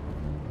there?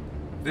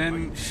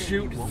 Then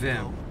shoot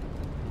them.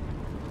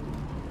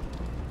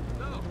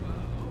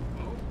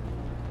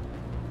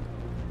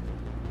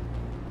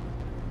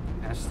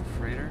 Past the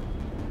freighter?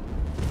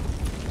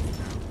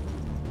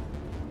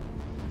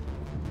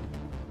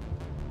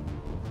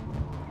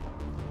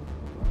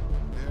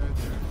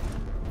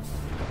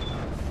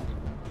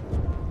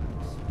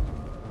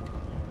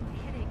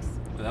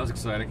 Oh, that was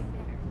exciting.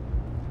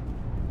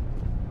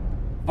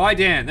 Bye,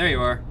 Dan. There you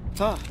are.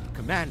 Oh,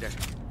 Commander.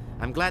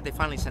 I'm glad they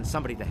finally sent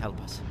somebody to help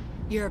us.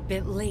 You're a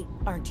bit late,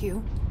 aren't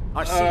you?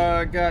 Got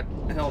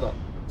held up.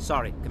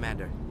 Sorry,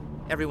 Commander.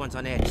 Everyone's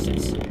on edge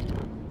since...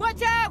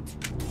 Watch out!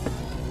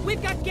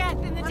 We've got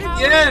Geth in the tower!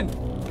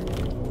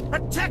 Again!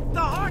 Protect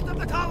the heart of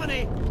the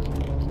colony!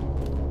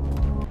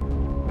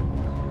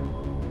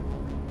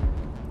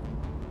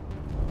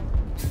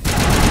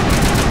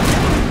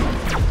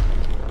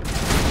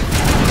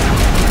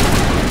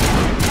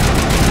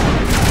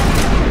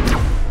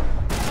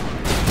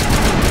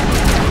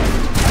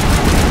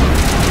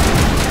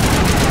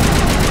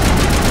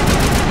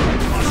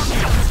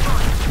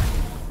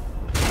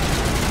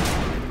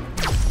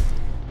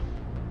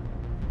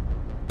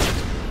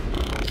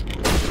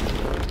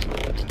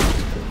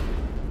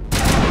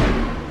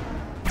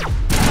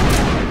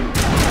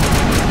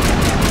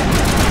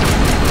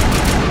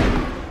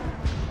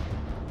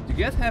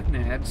 Have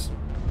nads.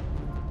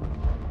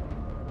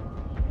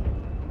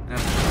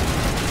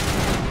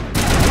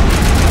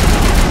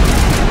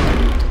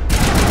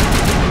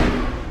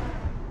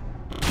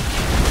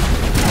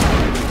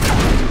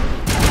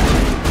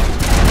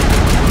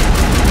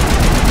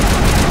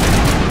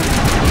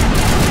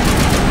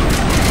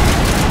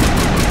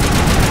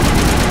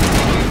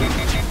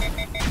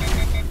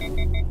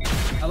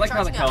 I like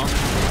how the column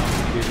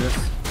do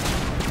this.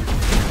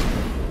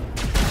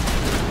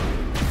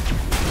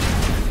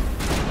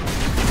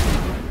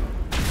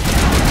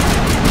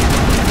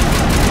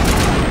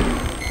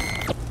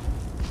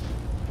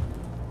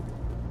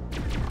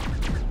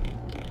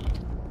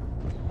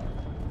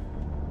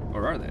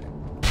 Or are they?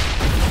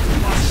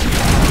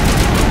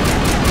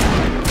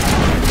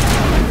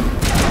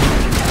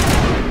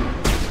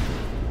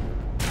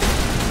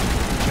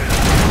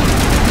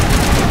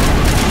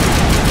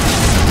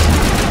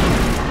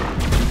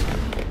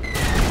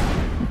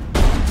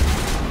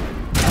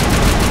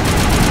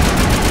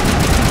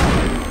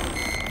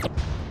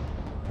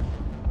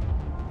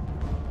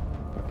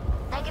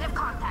 Negative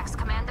contacts,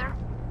 Commander.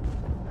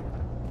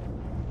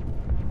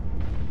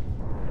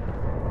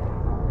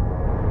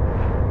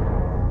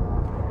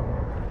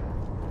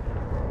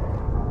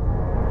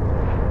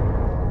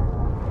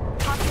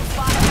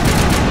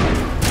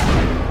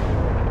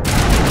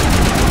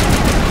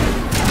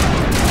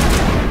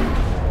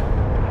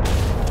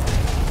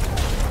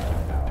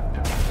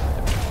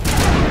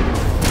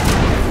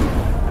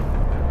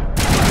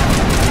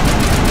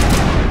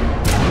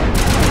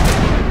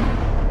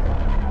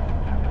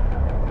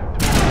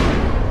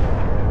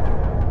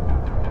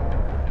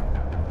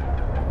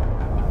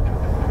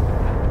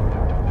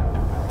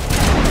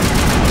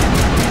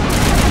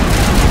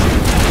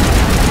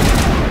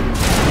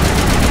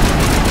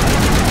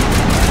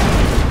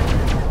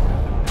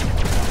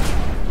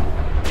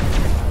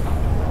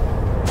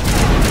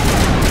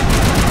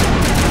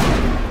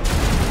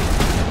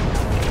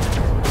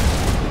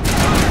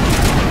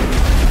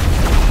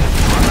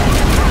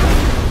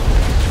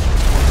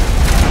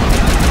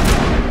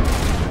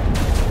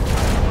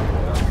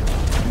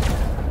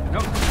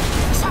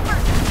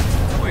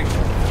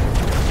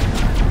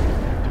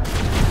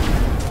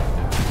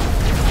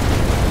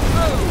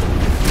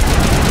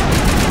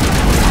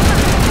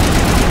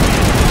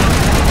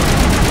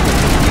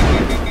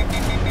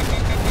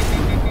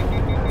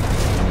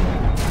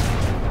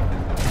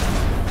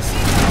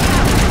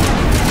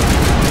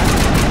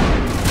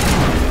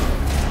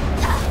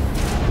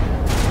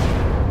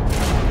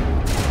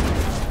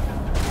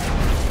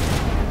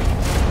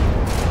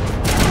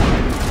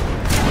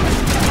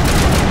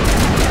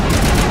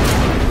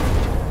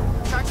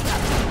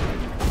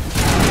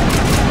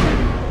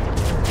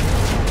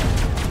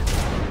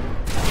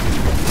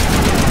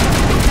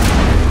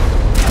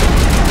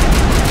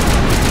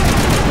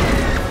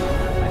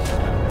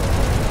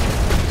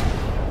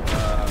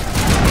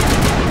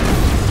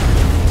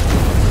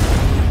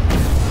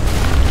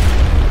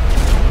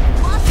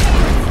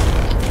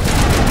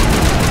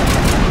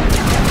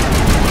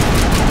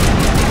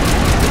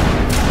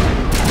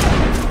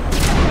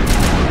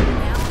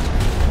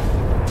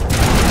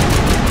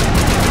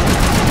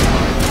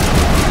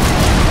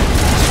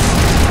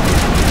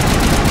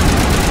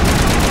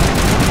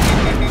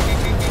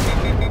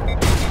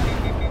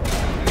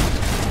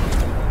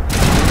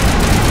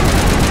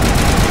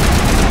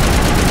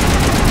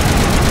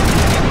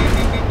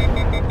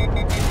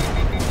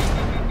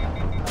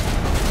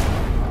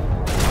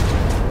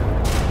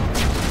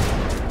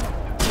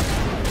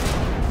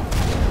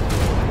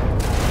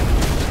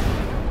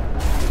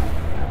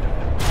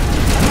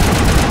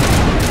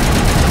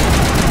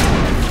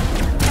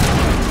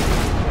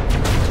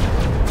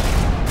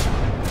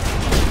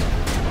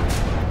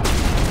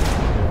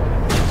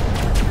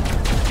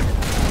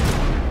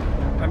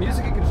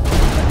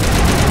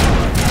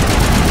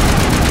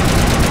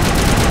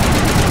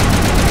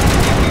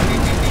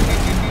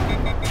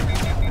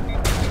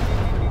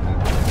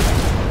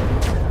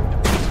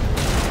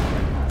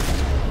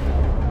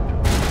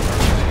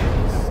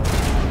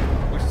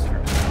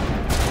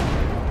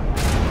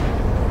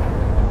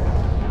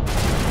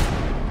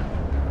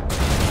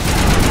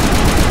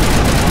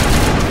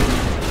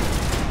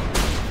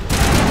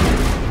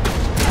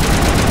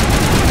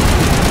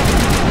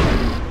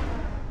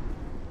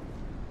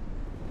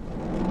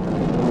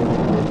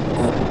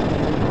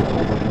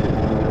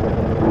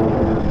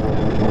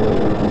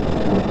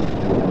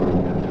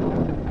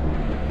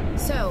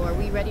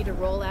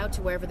 out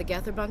to wherever the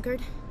Geth are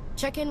bunkered?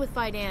 Check in with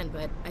Fidan,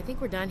 but I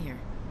think we're done here.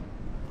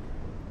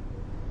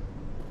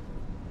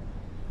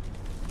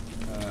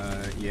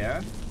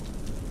 Yeah?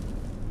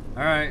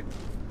 Alright.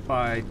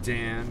 Bye,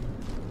 Dan.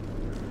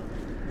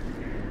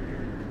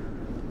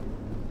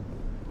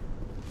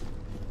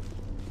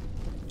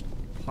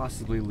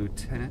 Possibly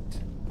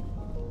Lieutenant.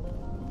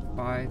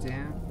 Bye,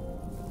 Dan.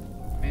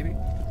 Maybe?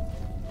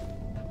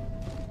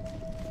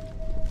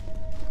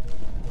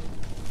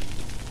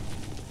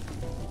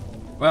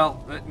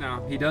 Well,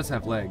 no, he does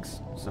have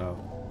legs, so...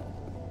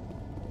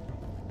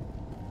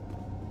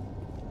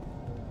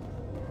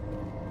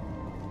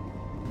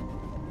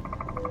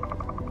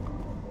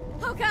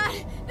 Oh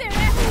god! They're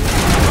everywhere!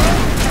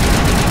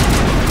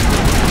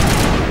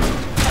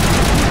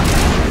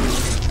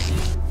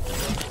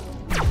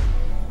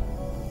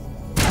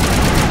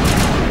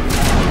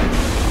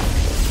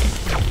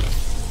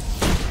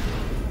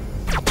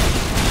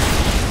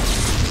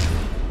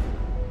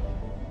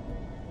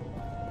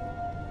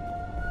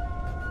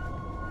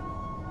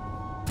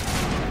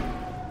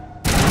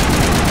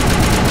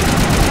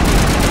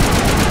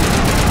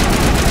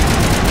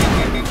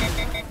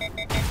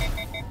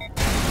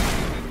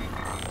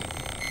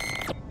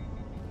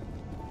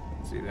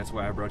 That's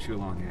why I brought you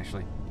along,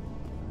 Ashley.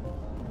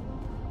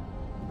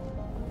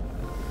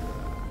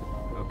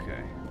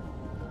 Okay.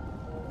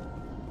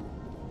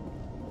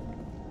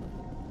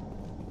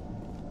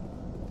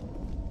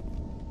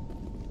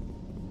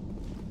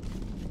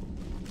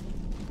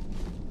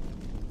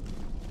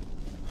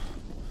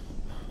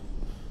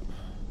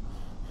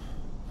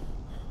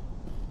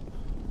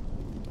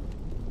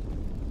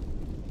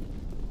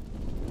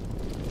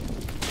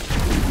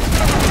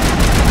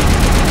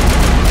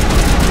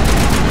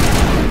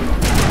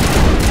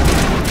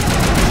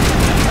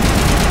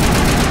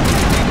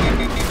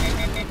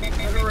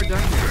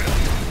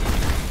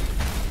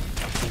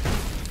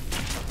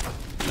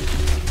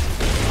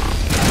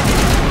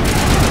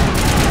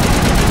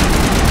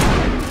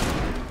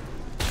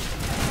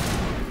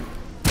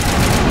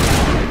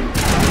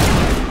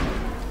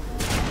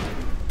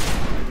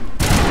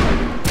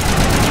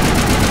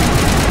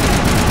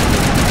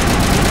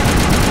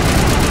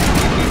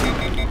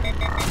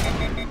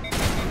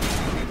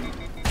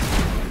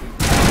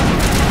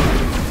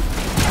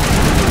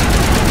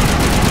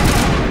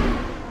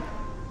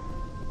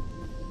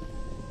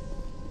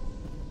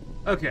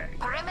 Okay.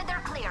 Perimeter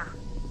clear.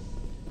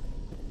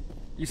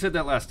 You said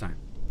that last time.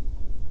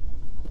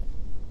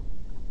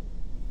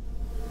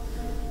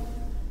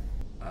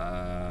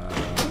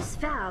 This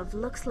valve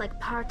looks like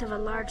part of a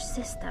large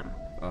system.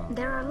 Oh.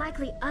 There are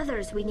likely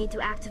others we need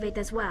to activate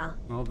as well.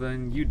 Well,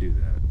 then you do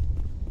that.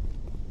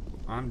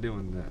 I'm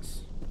doing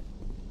this.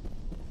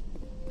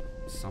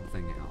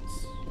 Something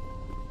else.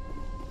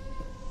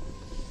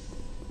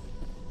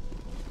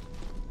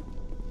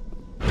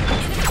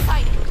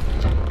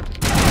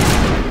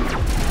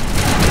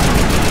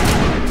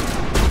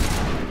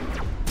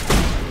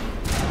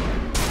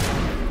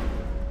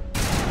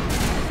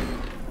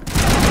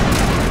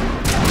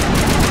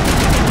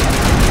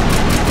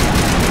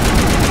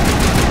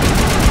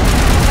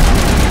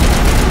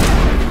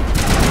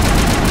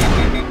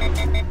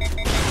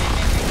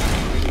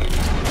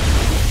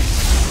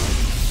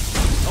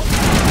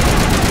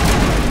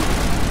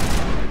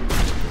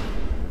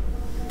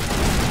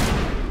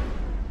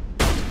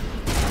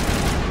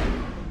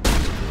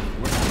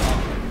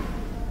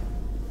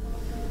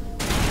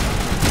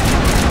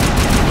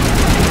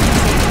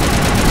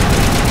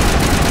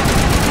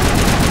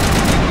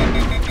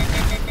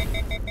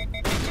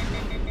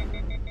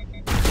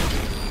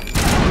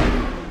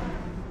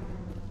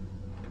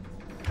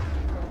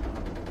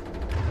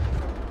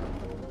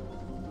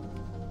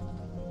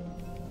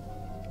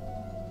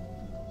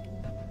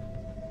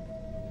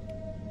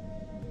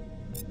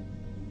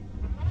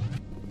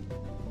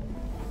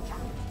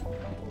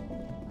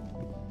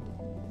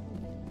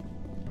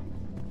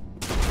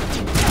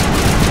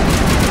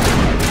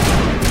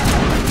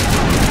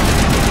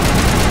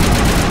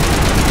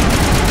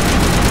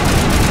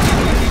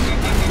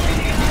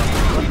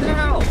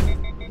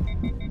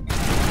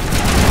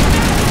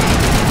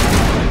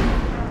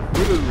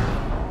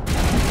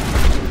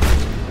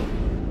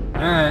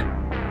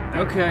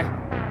 Okay.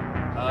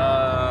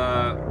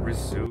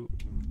 Resume.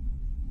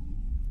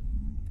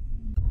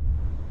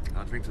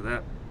 I'll drink to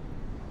that.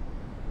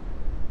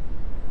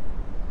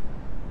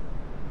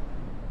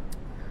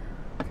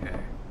 Okay.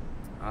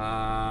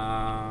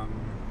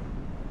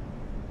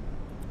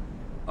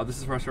 Oh, this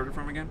is where I started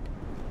from again?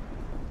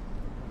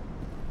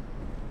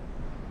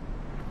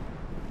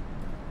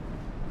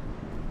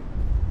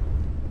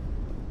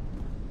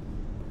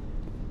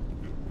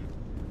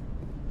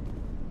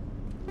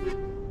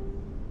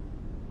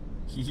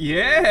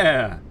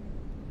 Yeah!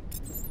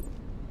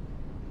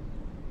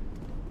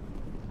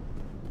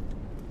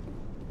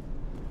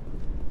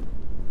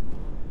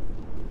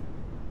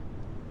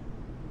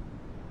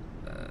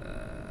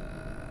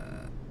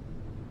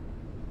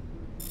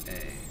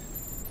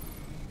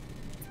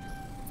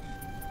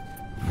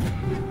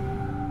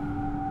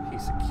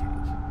 Piece of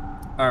cake.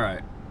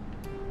 Alright.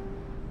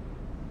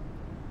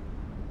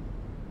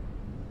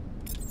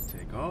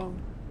 Take all.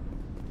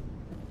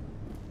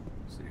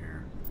 Let's see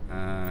here.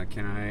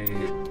 Can I...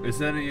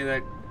 Is any of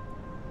that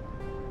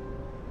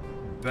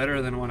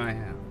better than what I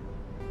have?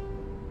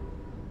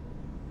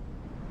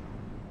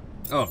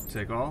 Oh,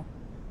 take all?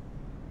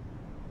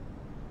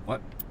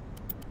 What?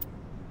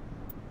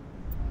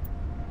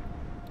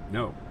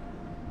 No.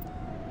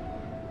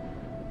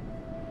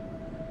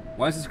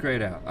 Why is this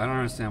grayed out? I don't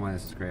understand why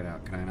this is grayed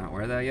out. Can I not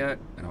wear that yet?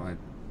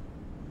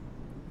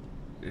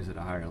 Is it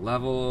a higher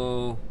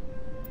level?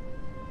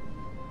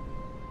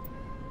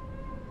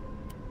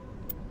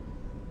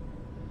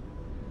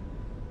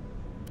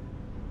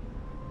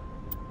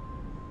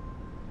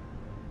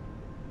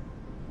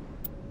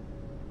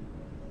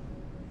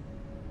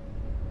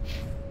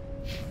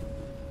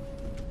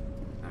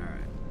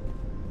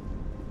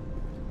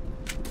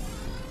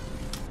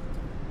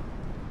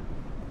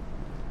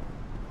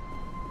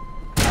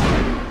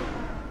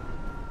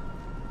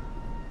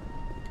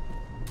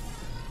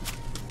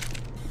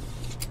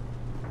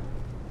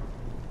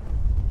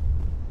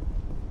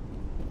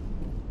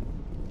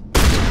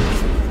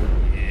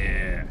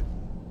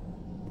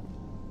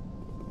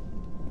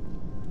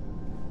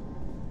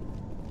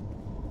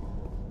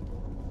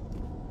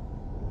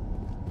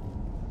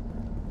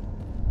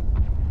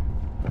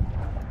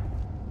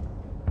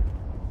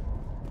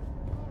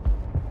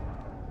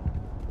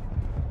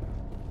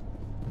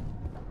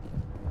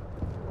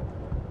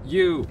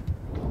 You.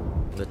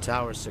 The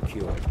tower's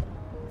secured.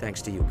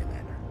 Thanks to you,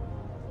 Commander.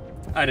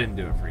 I didn't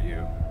do it for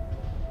you.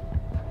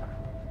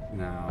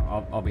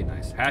 No, I'll be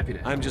nice. Happy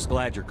to. I'm just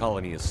glad your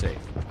colony is safe.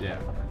 Yeah.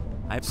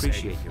 I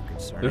appreciate your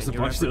concern. There's a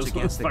bunch of those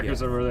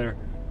motherfuckers over there.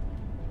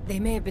 They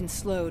may have been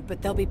slowed,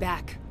 but they'll be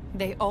back.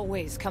 They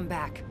always come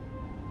back.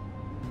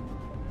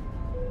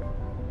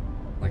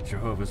 Like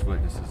Jehovah's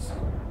Witnesses.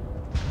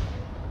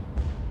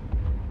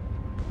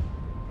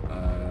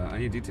 I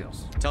need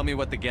details. Tell me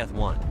what the Geth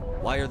want.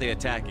 Why are they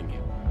attacking you?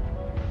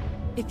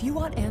 If you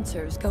want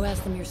answers, go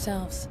ask them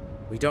yourselves.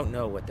 We don't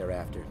know what they're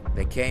after.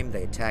 They came,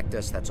 they attacked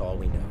us, that's all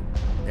we know.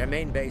 Their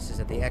main base is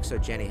at the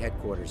ExoGeni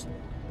headquarters.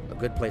 A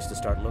good place to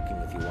start looking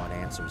if you want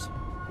answers.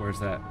 Where's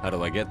that? How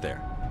do I get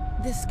there?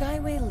 The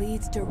Skyway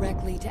leads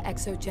directly to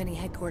ExoGeni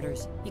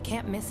headquarters. You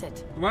can't miss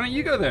it. Why don't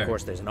you go there? Of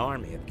course, there's an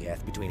army of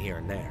Geth between here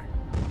and there.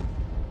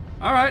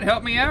 Alright,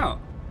 help me out.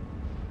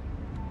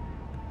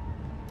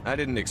 I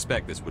didn't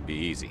expect this would be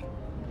easy.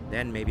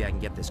 Then maybe I can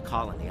get this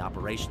colony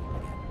operational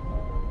again.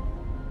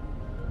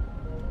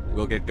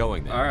 We'll get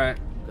going then. Alright.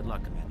 Good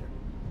luck, Commander.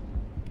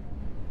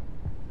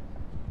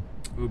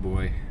 Oh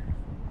boy.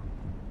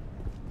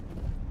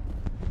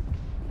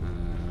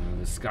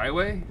 The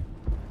Skyway?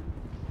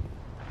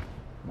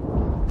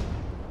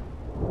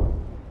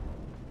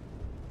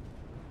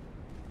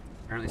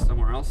 Apparently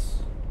somewhere else.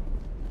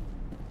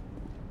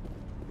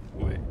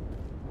 Wait.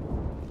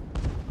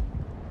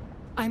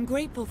 I'm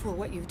grateful for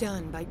what you've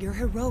done, but your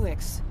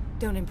heroics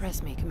don't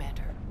impress me,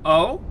 Commander.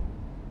 Oh?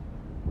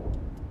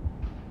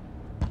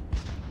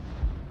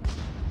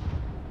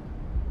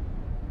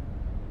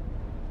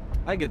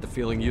 I get the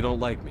feeling you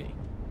don't like me.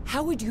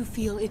 How would you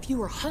feel if you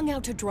were hung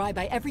out to dry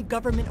by every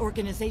government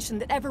organization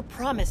that ever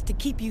promised to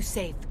keep you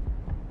safe?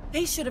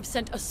 They should have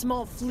sent a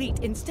small fleet.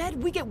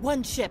 Instead, we get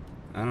one ship.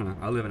 I don't know.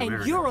 I live in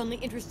America. And you're only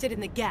interested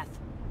in the Geth.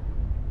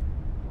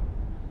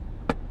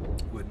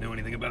 Wouldn't know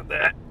anything about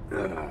that.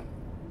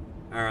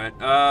 Alright,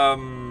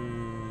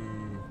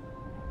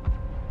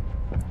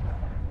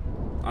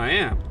 I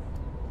am.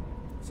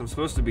 So I'm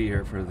supposed to be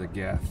here for the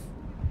Geth.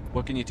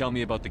 What can you tell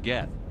me about the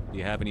Geth? Do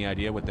you have any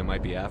idea what they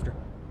might be after?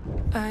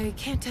 I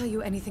can't tell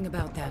you anything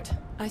about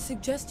that. I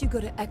suggest you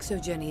go to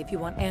ExoGeni if you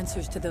want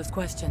answers to those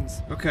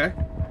questions. Okay.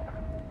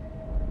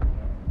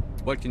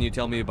 What can you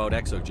tell me about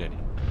ExoGeni?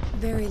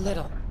 Very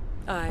little.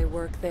 I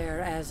work there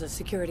as a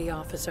security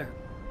officer.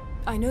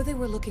 I know they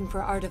were looking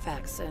for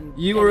artifacts and...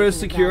 You were a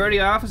security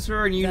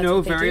officer and you That's know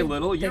what they very did.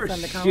 little? You're a They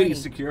fund the colony. shitty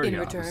security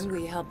officer. In return,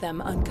 we help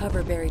them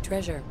uncover buried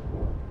treasure.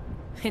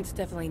 It's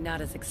definitely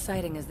not as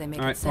exciting as they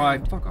make it sound.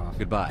 Alright, fuck off.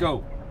 Goodbye.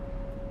 Go.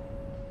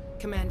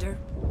 Commander.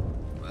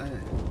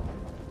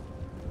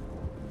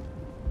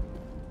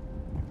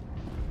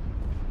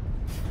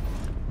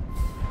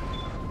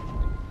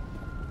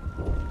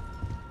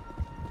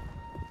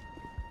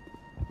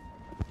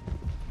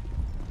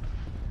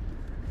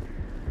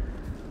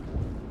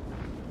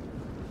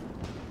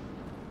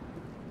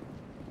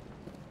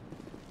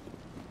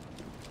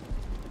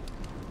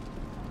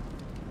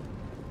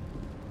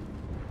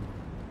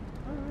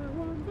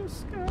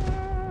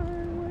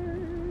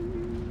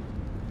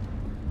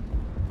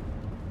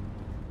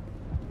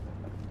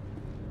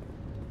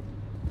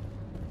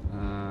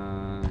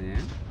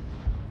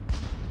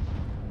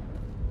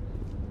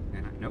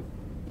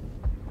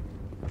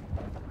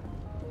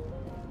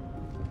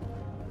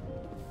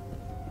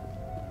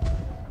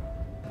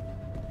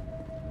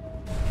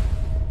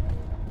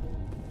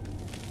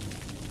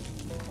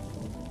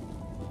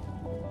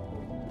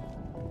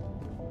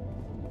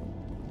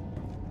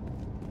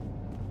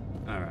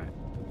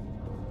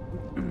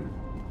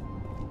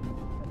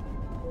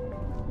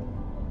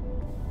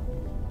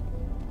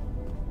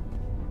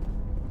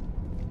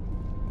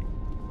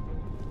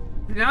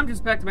 Now I'm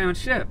just back to my own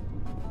ship.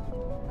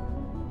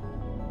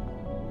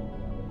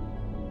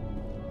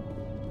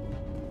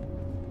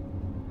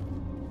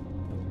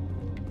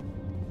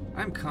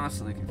 I'm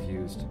constantly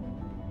confused.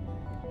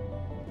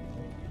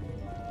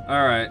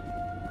 Alright.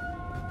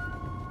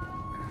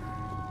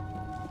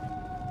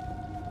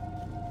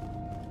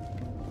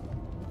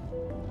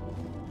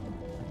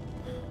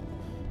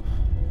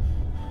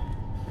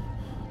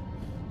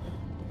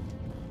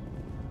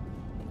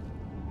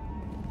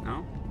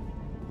 No?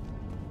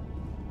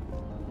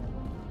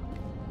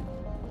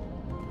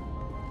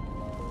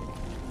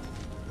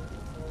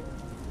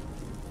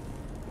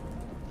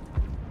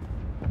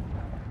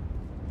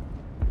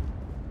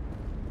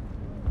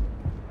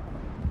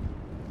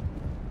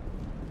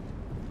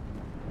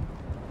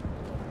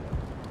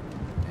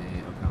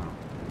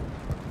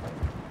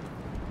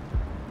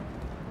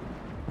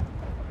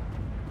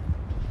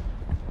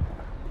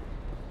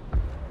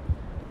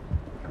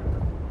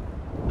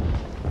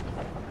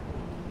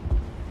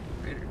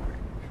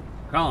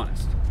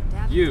 Colonist,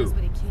 you. Does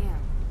what he can.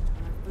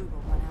 Our food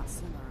will run out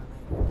sooner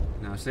or later.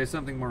 Now say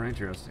something more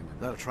interesting.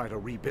 They'll try to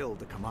rebuild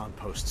the command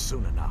post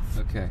soon enough.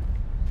 Okay.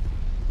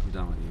 I'm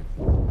done with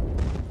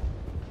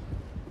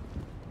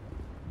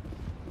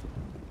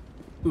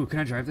you. Ooh, can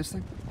I drive this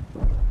thing?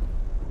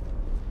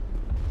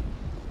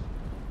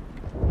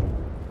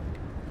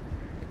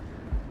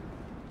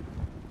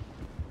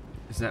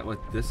 Is that what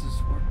this is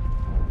for?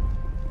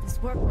 This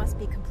work must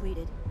be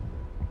completed.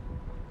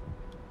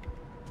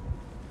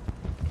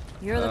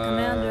 You're the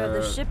commander of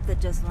the ship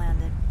that just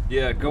landed.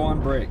 Yeah, go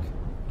on break.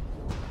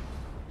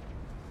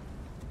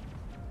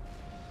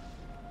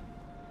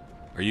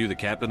 Are you the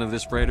captain of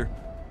this freighter?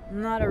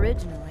 Not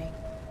originally.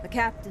 The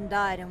captain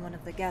died in one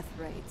of the Geth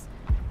raids.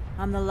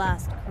 I'm the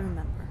last crew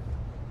member.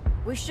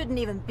 We shouldn't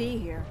even be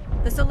here.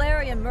 The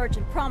Solarian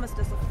merchant promised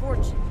us a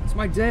fortune. It's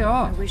my day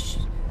off. I wish...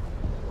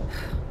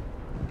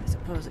 I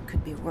suppose it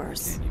could be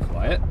worse. Can you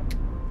fly it?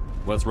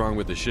 What's wrong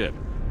with the ship?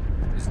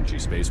 Isn't she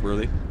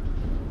spaceworthy?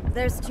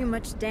 There's too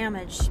much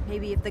damage.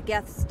 Maybe if the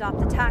Geth stopped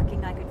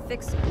attacking, I could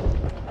fix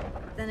her.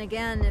 Then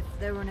again, if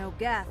there were no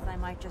Geth, I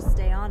might just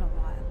stay on a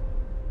while.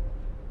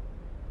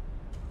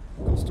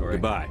 Cool story.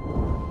 Goodbye.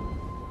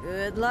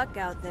 Good luck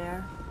out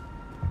there.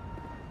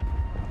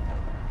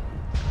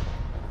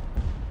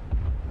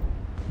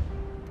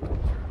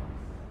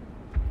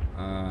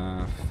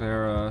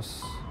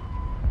 Pharos.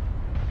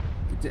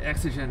 Get to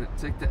Exogen.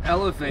 Take the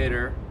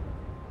elevator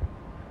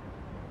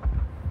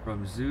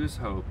from Zoo's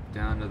Hope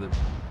down to the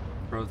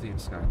Prothean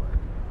Skyway.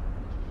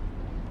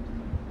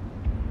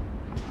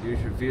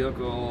 Use your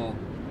vehicle.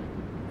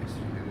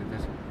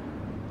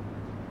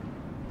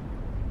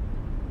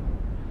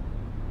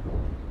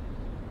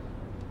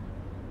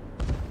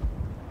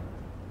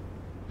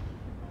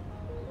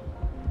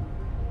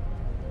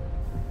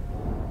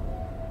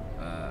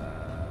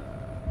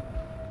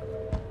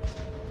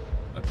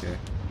 Okay.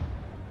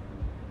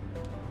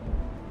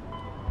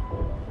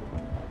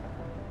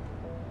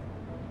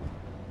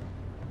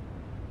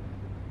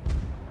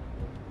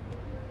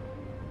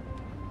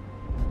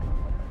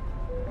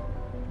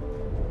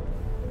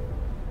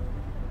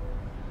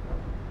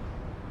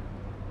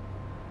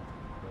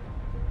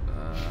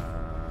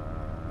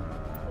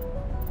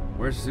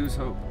 Where's Zoo's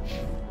Hope?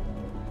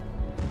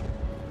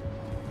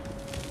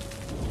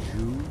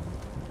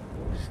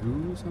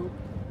 Zoo's Hope?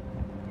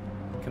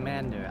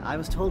 Commander, I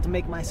was told to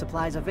make my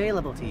supplies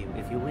available to you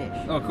if you wish.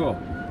 Oh, cool.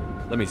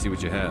 Let me see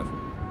what you have.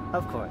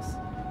 Of course.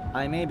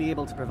 I may be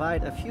able to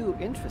provide a few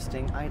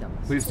interesting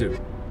items. Please do.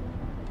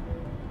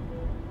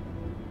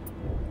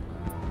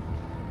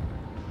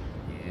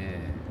 Yeah.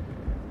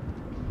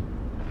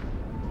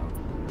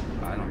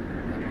 Oh, I don't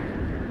know that one.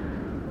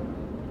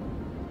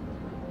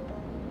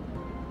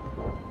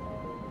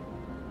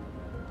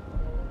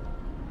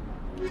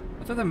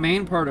 I thought the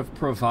main part of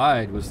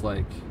provide was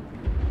like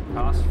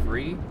cost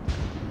free.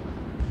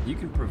 You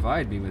can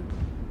provide me with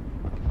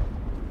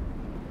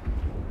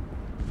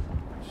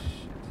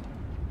shit.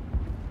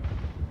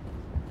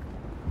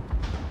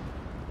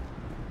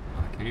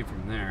 I came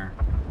from there.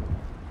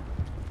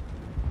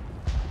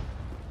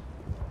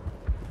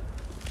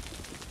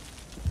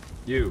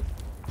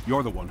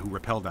 You're the one who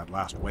repelled that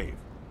last wave.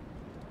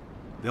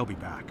 They'll be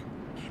back.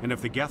 And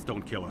if the Geth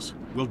don't kill us,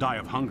 we'll die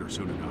of hunger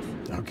soon enough.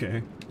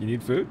 Okay. You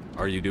need food?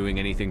 Are you doing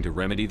anything to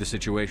remedy the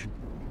situation?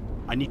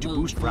 I need to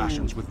boost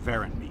rations with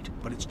Varen meat,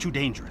 but it's too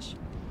dangerous.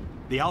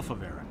 The Alpha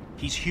Varen,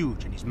 he's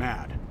huge and he's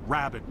mad.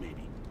 Rabid,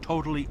 maybe.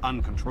 Totally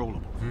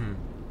uncontrollable.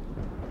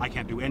 I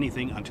can't do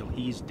anything until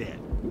he's dead.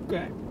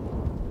 Okay.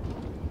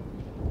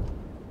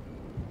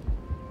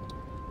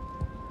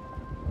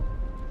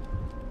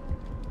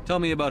 Tell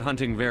me about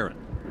hunting Varen.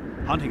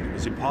 Hunting them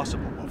is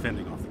impossible while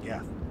fending off the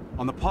Geth.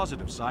 On the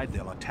positive side,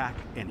 they'll attack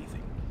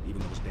anything,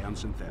 even those damn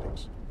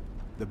synthetics.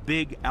 The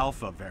big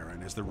Alpha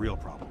Varen is the real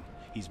problem.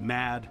 He's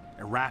mad,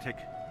 erratic,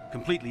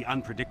 completely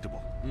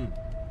unpredictable.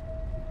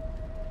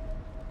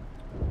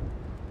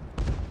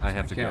 I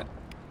have to go.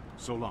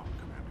 So long,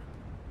 Commander.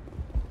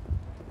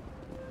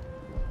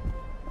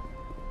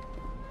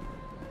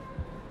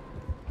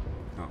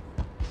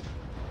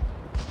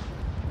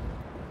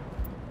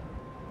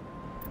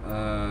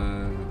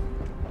 No.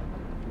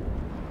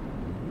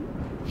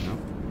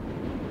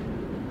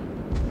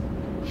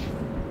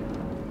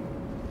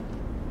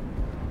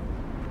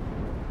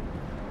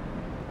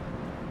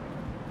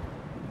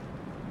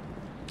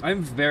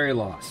 I'm very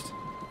lost.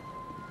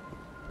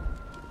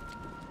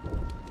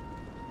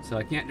 So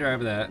I can't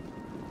drive that.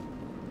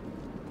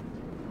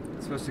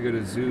 I'm supposed to go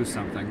to zoo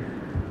something.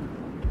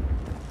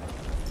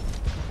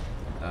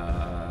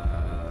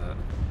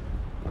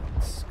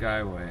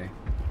 Skyway.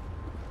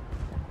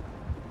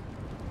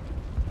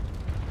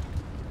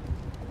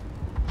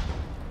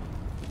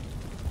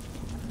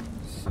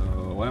 So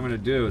what I'm gonna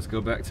do is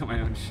go back to my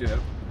own ship.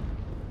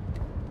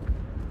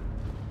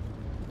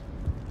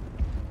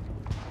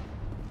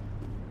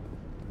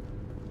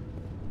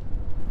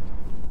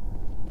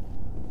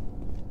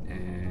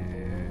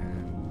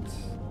 And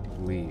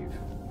leave.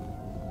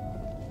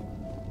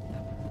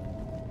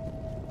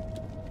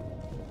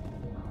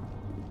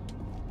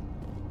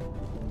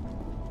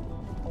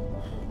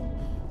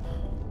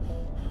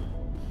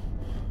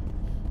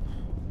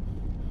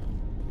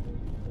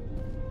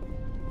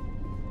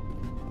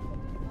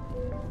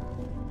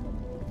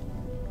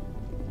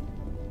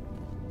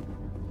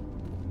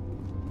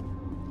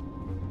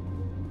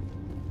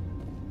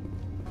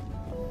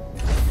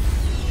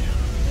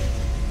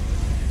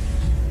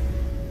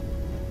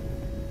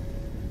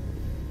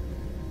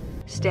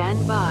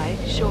 Stand by,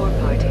 shore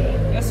party.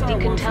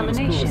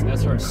 Decontamination in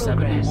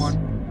progress.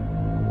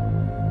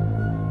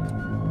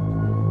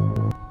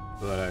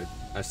 But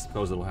I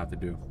suppose it'll have to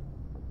do.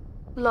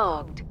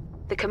 Logged.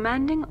 The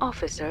commanding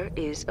officer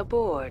is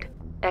aboard.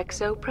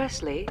 XO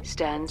Presley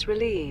stands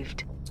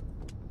relieved.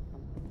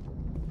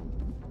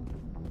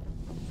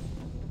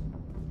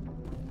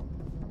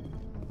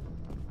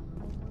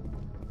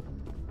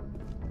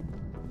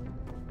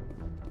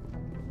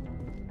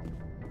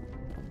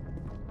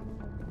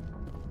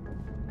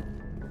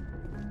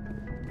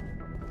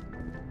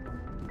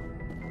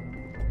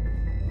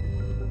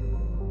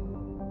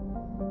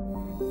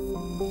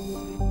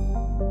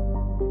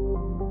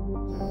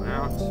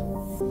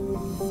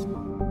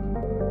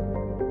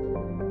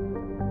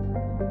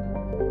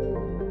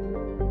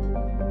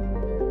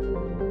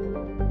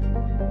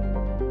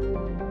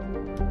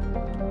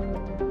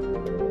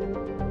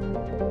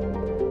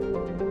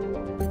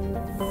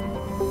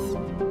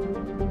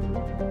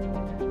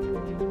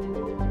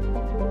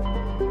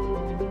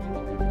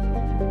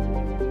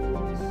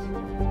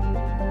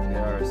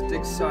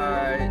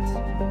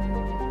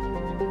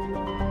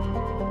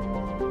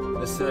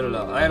 The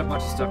Citadel. I had a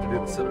bunch of stuff to do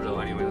at the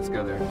Citadel anyway. Let's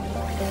go there.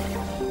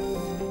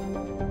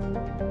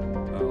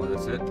 Oh,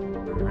 that's it?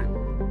 Alright.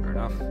 Fair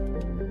enough.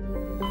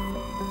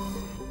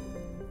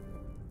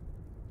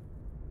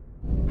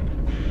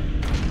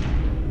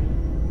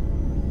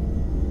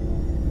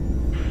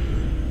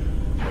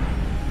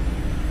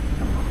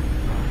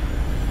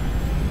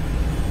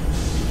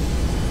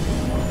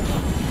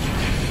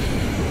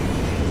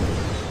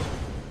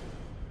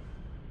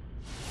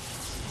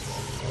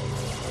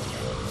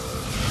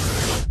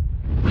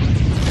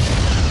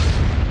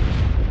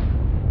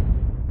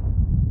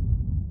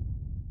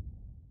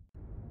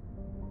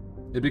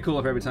 It'd be cool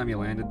if every time you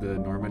landed the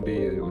Normandy,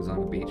 it was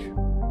on a beach.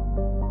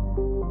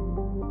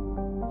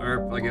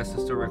 Or, I guess,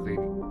 historically,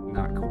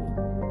 not cool.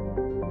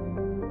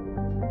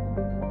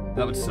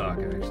 That would suck,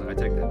 actually. I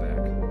take that back.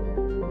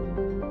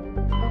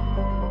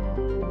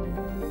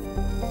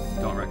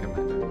 Don't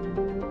recommend it.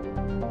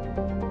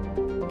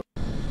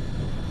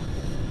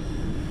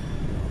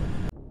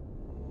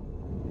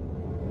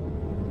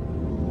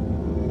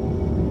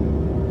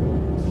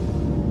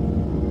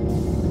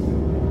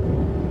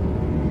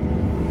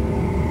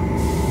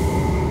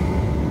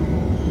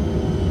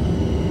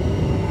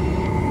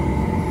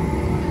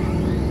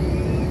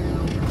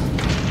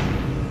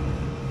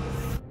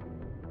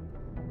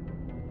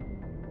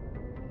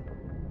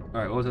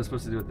 Alright, what was I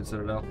supposed to do with the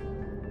Citadel?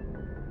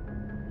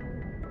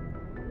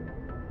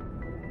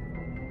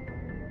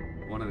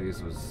 One of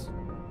these was...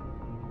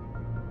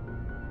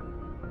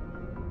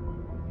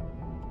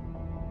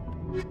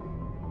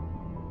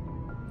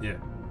 Yeah.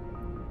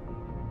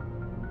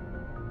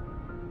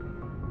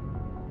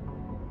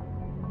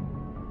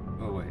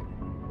 Oh, wait.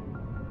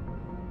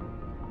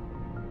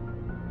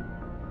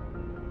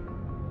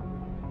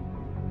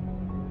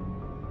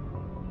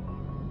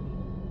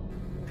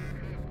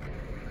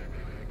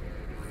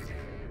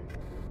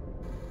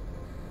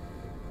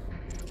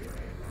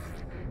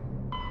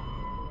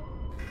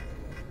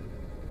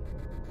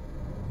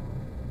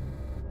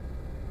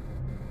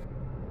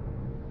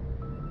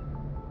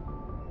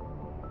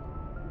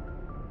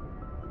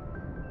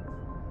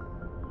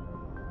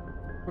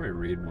 Probably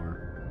read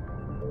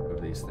more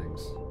of these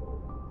things.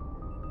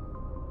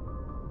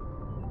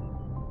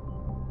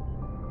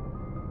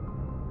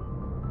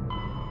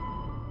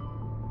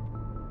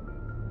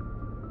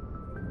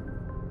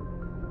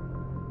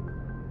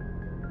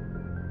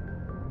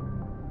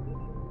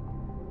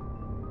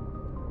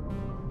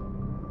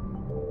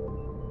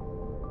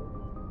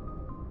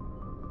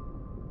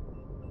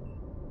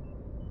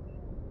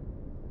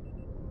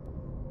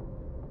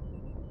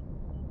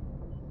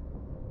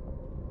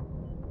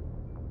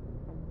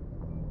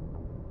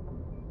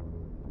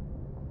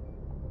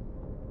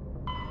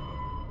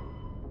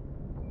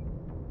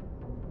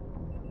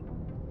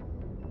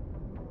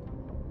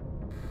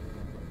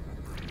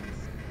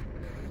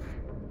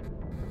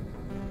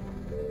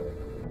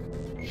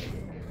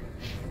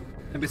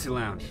 Embassy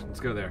Lounge. Let's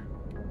go there.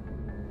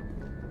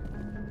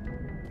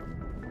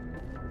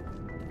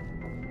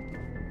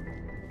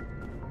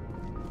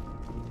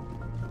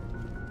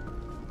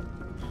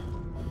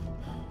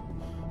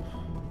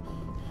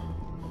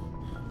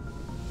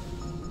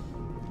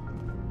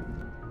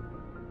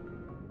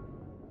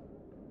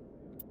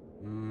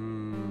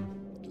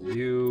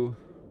 You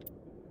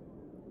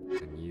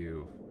and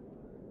you.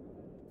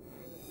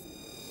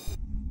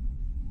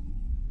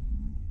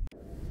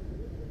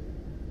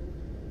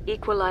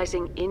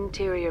 Equalizing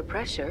interior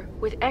pressure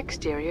with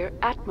exterior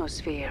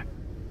atmosphere.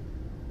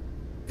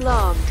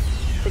 Logged.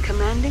 The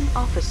commanding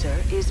officer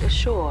is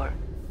ashore.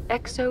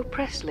 XO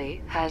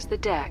Presley has the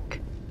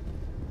deck.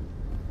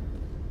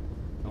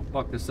 Don't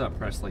fuck this up,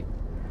 Presley.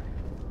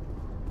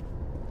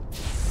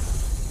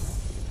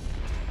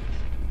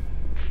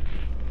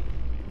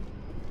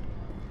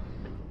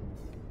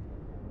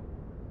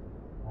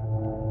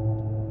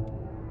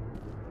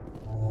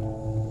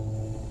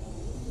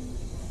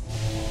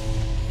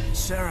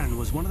 Saren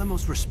was one of the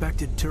most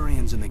respected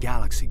Turians in the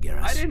galaxy,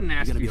 Garrus. I didn't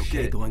ask you gonna you be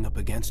okay shit. going up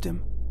against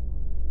him?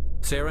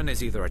 Saren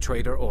is either a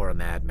traitor or a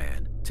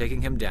madman.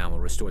 Taking him down will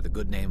restore the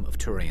good name of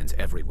Turians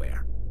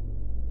everywhere.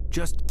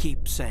 Just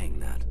keep saying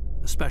that,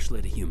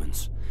 especially to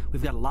humans.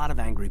 We've got a lot of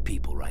angry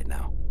people right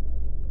now.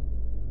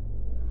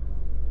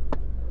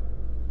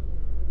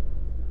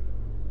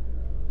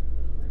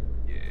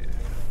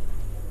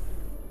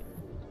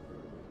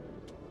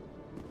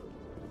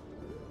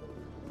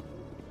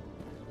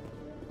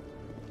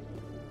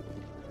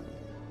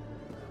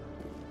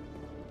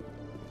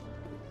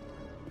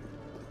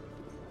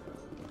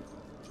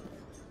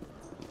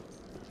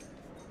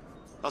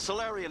 A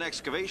Solarian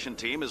excavation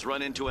team has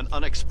run into an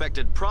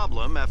unexpected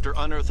problem after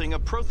unearthing a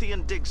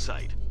Prothean dig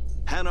site.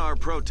 Hanar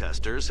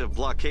protesters have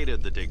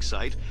blockaded the dig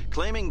site,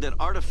 claiming that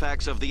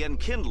artifacts of the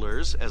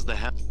Enkindlers, as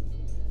the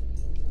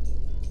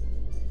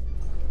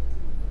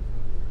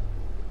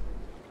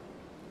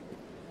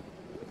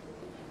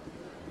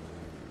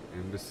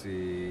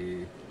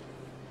Embassy...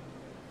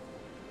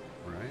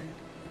 right?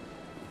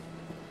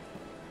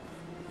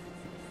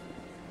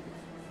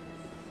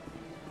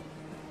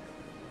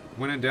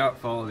 When in doubt,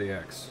 follow the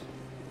X.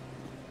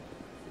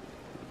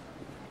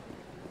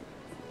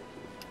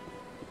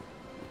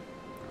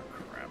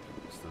 Oh crap,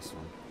 it's this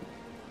one.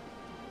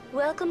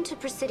 Welcome to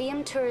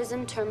Presidium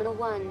Tourism Terminal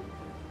 1.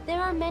 There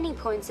are many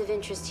points of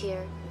interest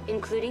here,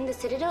 including the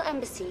Citadel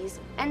embassies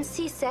and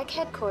CSEC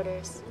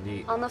headquarters.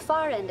 Neat. On the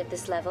far end of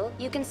this level,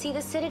 you can see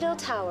the Citadel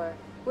Tower,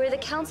 where the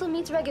Council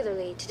meets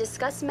regularly to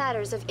discuss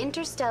matters of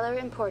interstellar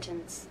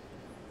importance.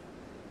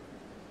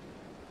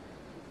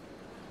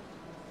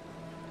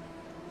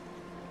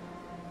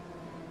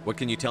 What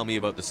can you tell me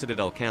about the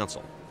Citadel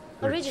Council?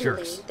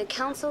 Originally, the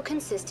Council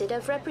consisted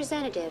of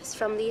representatives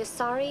from the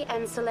Asari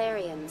and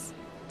Solarians,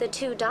 the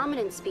two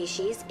dominant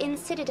species in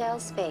Citadel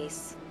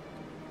space.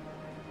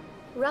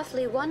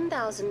 Roughly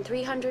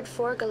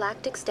 1,304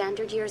 galactic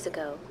standard years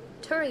ago,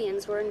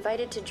 Turians were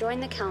invited to join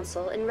the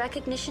Council in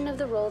recognition of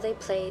the role they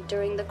played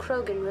during the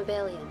Krogan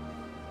Rebellion.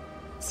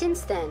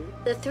 Since then,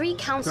 the three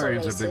Council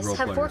races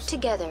have worked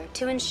together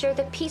to ensure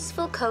the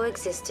peaceful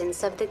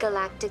coexistence of the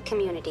galactic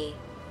community,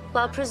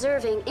 while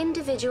preserving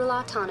individual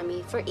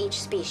autonomy for each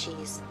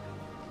species.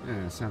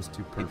 Yeah, it sounds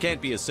too perfect. It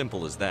can't be as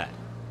simple as that.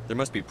 There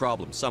must be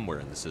problems somewhere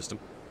in the system.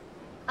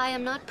 I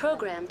am not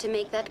programmed to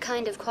make that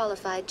kind of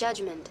qualified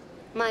judgment.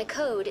 My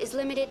code is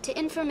limited to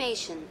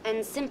information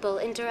and simple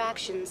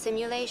interaction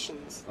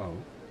simulations. Oh.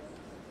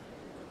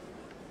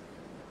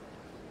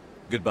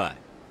 Goodbye.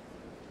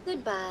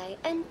 Goodbye,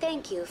 and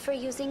thank you for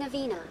using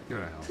Avina.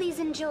 Please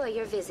enjoy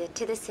your visit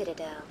to the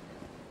Citadel.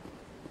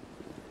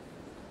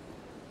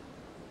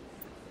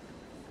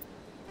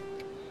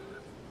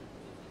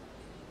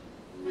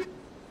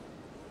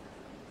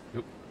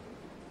 Nope.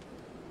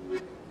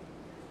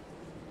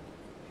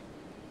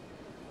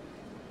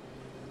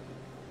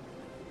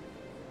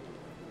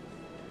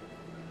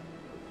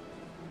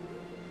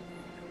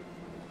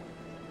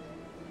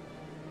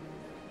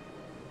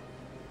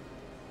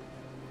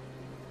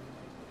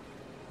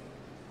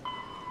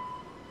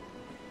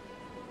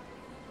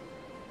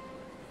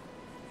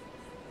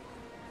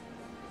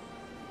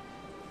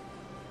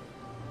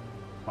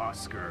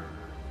 Oscar.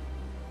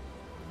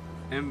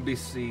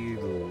 Embassy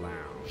Lounge.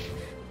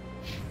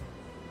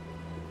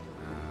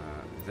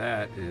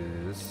 That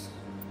is...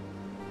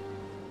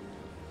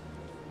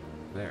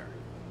 there.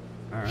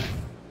 Alright.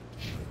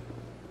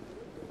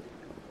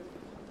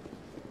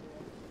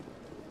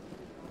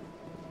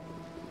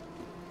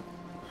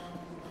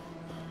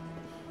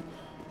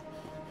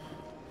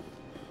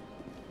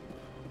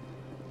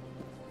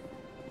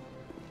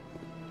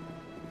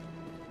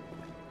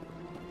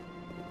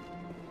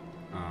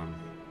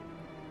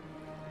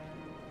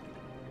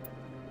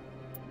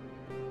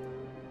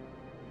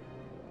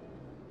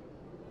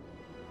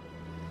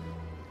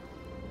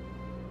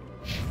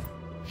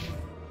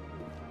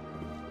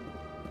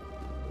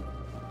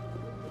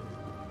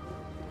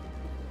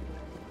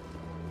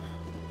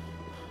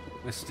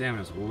 My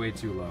stamina's way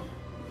too low.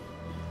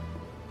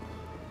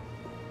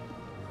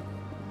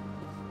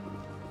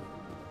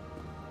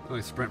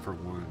 Only sprint for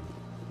 1,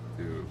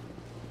 2,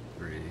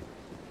 3,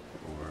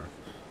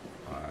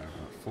 4,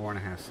 5,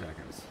 4.5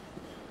 seconds.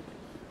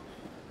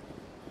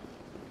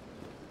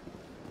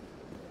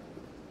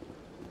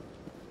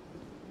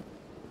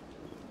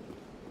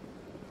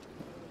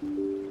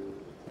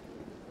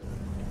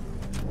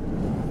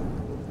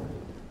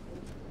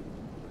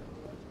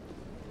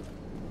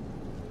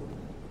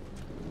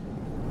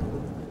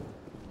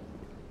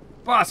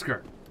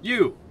 Bosker,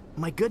 you!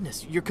 My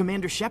goodness, you're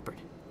Commander Shepard.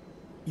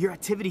 Your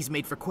activities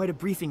made for quite a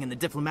briefing in the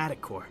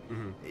Diplomatic Corps.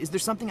 Is there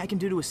something I can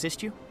do to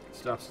assist you?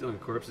 Stop stealing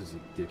corpses,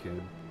 you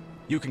dickhead.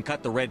 You can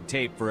cut the red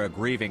tape for a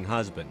grieving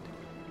husband.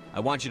 I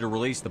want you to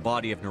release the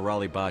body of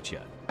Nirali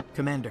Bhatia.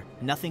 Commander,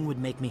 nothing would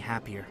make me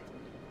happier.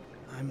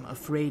 I'm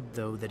afraid,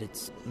 though, that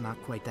it's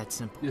not quite that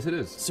simple. Yes, it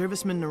is.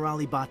 Serviceman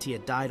Nirali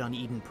Bhatia died on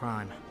Eden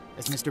Prime,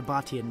 as Mr.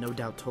 Bhatia no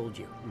doubt told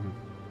you.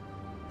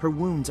 Her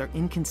wounds are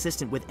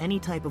inconsistent with any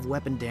type of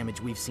weapon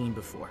damage we've seen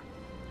before.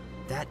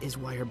 That is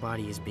why her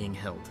body is being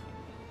held.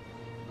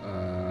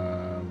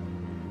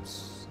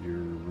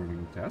 You're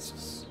running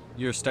tests?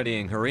 You're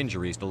studying her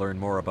injuries to learn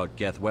more about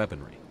Geth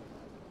weaponry.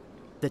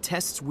 The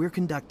tests we're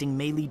conducting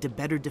may lead to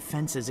better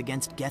defenses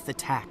against Geth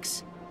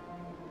attacks.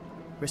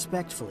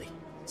 Respectfully,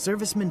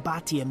 Serviceman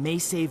Bhatia may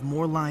save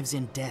more lives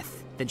in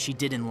death than she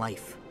did in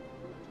life.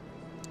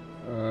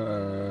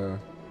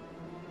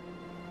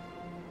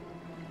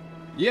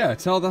 Yeah,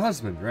 tell the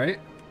husband, right?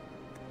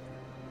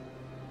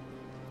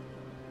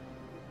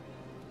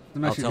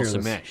 I'll tell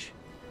Samesh.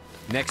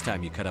 Next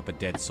time you cut up a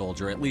dead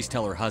soldier, at least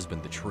tell her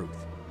husband the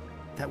truth.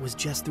 That was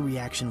just the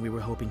reaction we were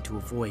hoping to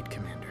avoid,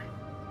 Commander.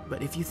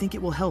 But if you think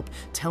it will help,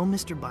 tell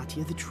Mr.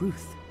 Bhatia the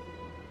truth.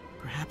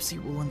 Perhaps he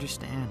will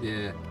understand.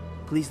 Yeah.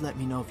 Please let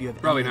me know if you have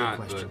Probably any other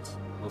not, questions.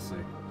 But we'll see.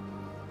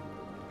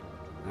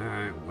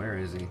 Alright, where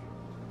is he?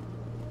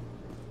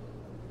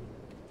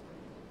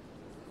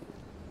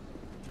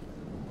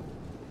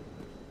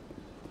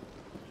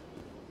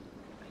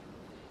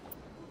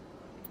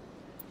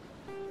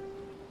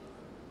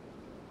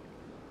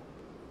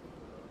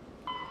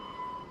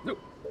 Nope.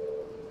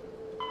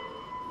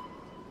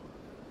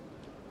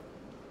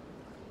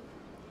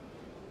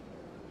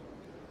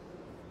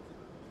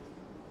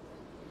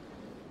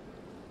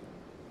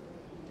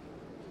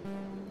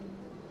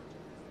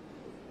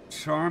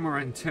 Charm or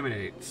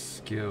intimidate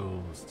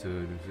skills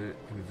to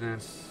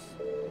convince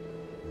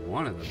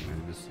one of them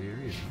in this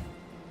series.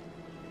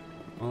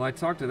 Well, I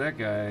talked to that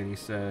guy and he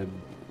said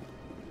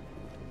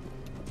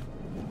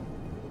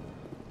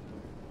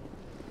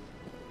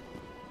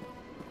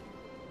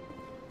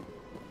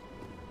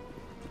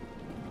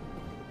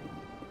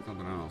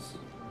something else.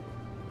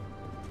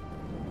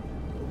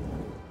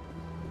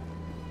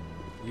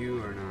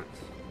 You are not.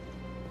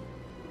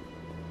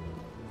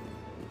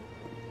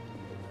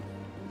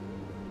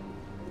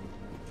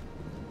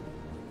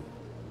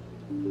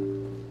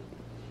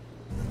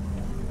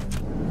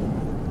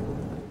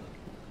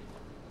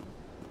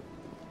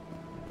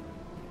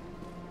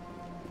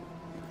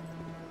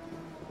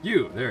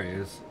 You, there he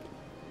is.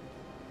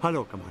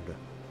 Hello, Commander.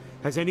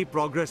 Has any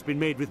progress been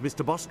made with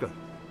Mr. Bosker?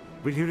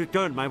 Will he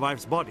return my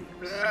wife's body?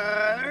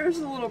 There's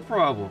a little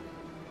problem.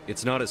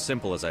 It's not as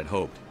simple as I'd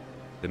hoped.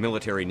 The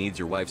military needs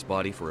your wife's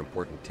body for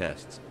important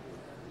tests.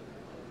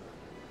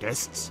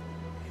 Tests?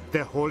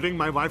 They're holding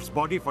my wife's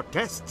body for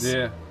tests?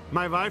 Yeah.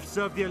 My wife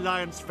served the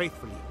Alliance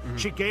faithfully.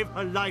 She gave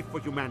her life for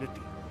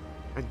humanity.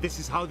 And this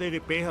is how they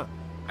repay her.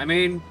 I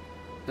mean,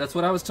 that's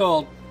what I was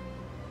told.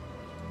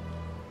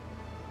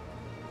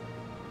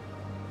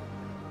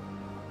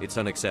 It's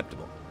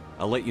unacceptable.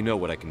 I'll let you know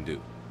what I can do.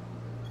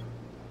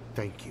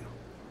 Thank you.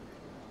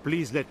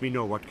 Please let me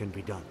know what can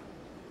be done.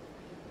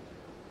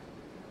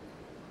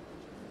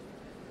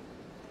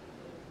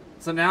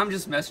 So now I'm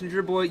just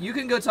messenger boy. You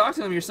can go talk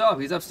to him yourself.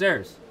 He's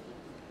upstairs.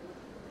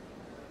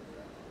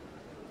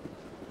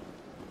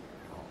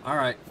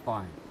 Alright,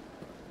 fine.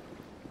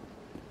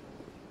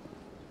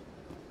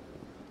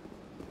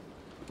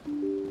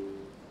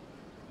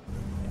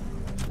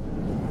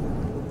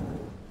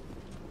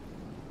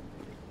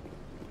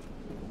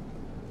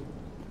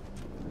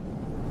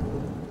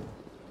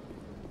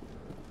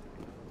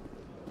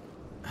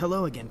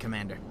 Hello again,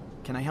 Commander.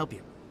 Can I help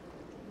you?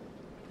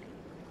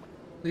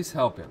 Please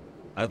help him.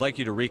 I'd like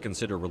you to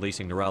reconsider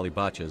releasing Nirali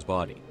Bhacha's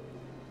body.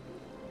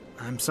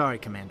 I'm sorry,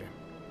 Commander.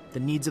 The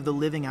needs of the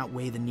living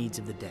outweigh the needs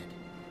of the dead.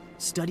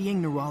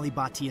 Studying Nirali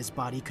Bhatia's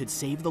body could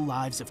save the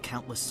lives of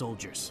countless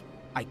soldiers.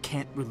 I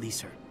can't release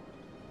her.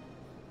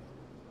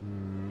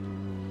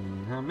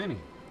 How many?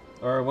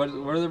 Or what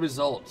are the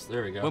results?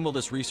 There we go. When will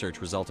this research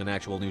result in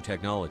actual new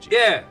technology?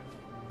 Yeah!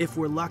 If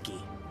we're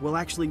lucky, we'll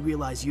actually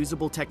realize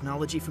usable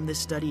technology from this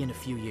study in a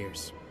few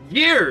years.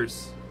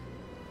 Years?!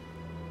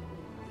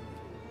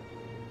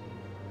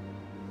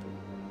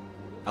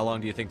 How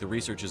long do you think the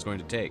research is going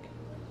to take?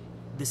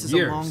 This is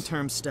a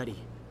long-term study.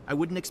 I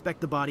wouldn't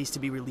expect the bodies to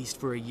be released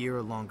for a year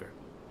or longer.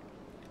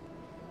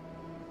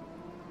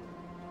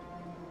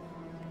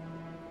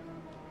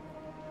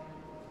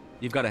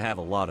 You've got to have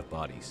a lot of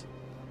bodies.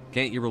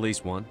 Can't you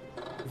release one?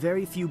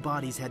 Very few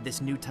bodies had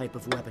this new type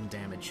of weapon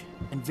damage,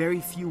 and very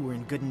few were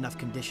in good enough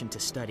condition to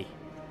study.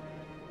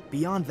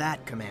 Beyond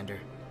that, Commander,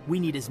 we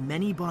need as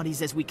many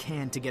bodies as we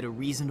can to get a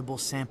reasonable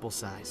sample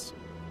size.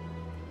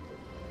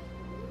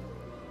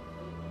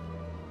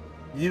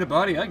 You need a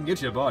body? I can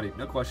get you a body.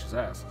 No questions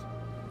asked.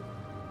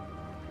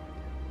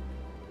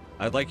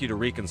 I'd like you to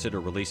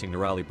reconsider releasing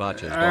Nirali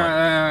Batia's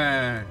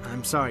body.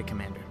 I'm sorry,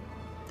 Commander.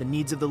 The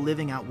needs of the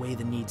living outweigh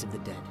the needs of the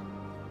dead.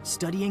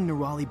 Studying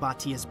Nirali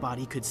Batia's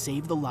body could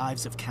save the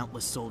lives of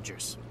countless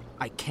soldiers.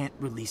 I can't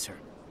release her.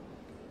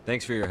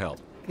 Thanks for your help.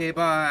 Okay,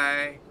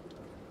 bye.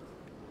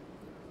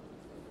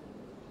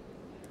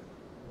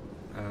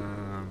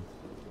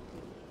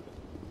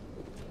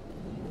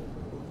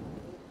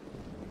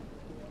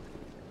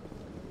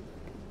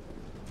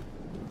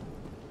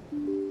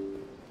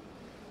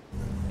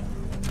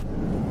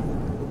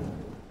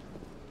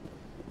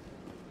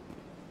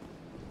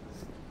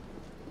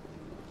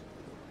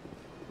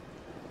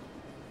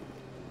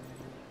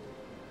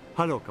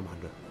 Hello,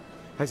 Commander.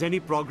 Has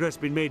any progress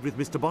been made with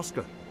Mr.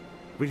 Bosker?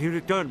 Will he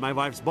return my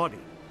wife's body?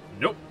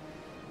 Nope.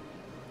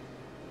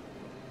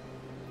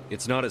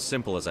 It's not as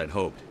simple as I'd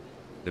hoped.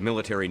 The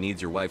military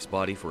needs your wife's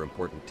body for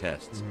important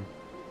tests.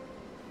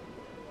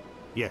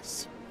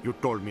 Yes, you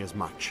told me as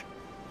much.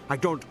 I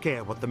don't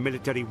care what the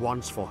military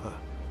wants for her.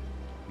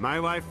 My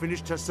wife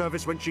finished her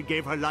service when she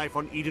gave her life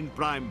on Eden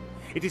Prime.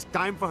 It is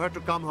time for her to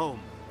come home.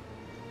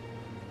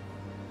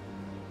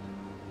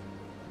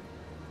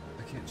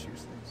 I can't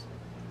choose things.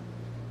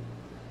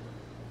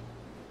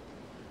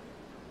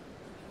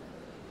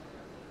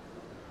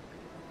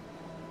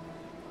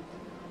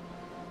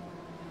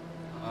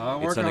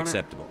 It's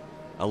unacceptable.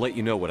 I'll let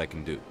you know what I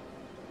can do.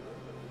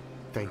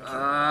 Thank you.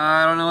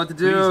 I don't know what to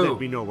do. Please let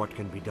me know what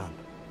can be done.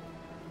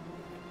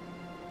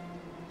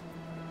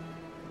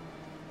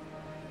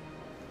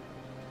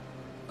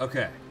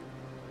 Okay.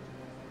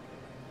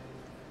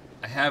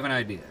 I have an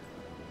idea.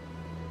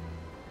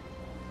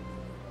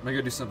 I'm gonna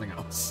go do something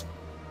else.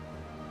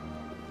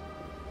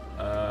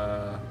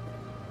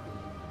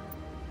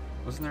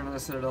 Wasn't there another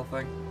Citadel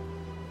thing?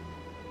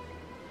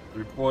 The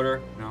reporter?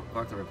 No,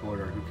 fuck the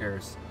reporter. Who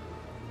cares?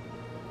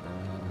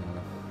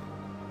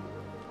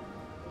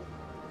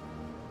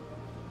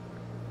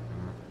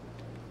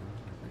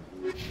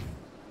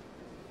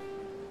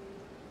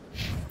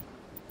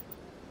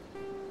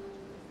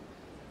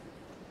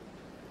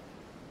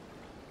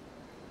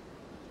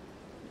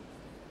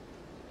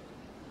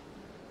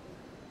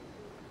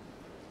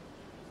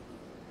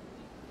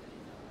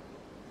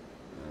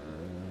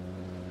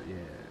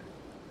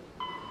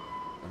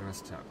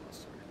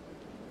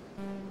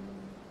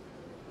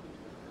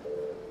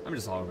 I'm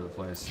just all over the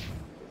place.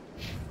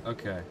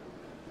 Okay.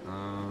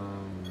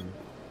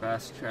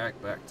 Fast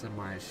track back to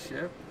my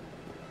ship.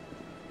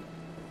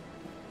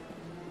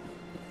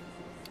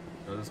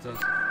 Oh, this does?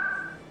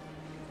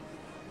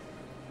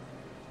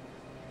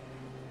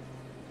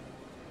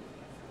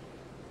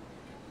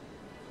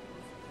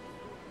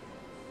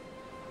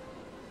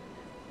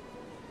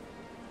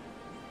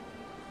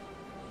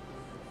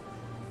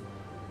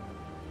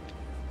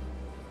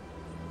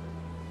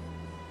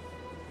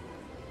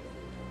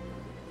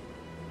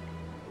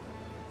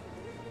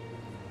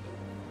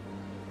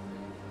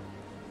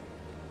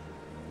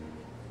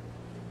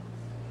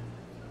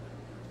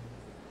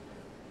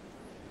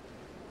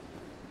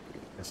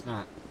 It's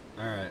not.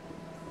 Alright.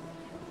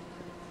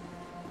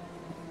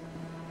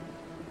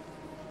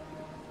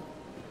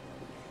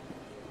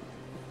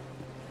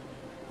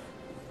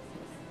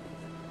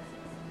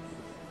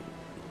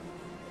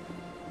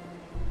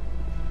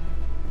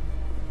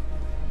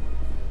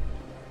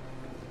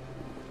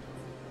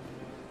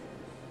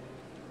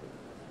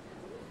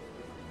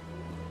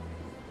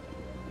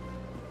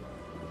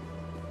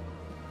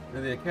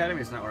 No, the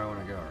academy is not where I want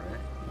to go, right?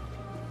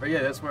 Or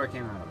yeah, that's where I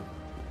came out of.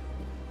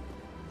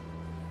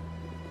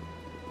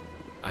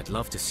 I'd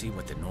love to see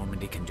what the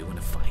Normandy can do in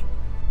a fight.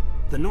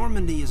 The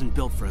Normandy isn't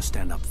built for a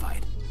stand-up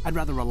fight. I'd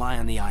rather rely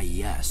on the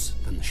IES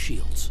than the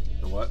shields.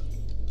 The what?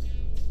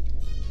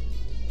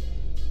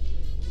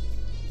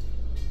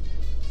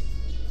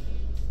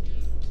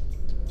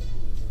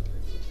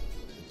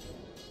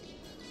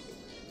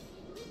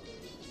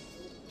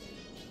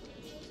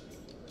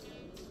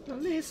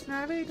 Feliz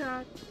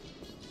Navidad.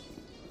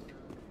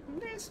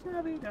 Feliz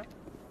Navidad.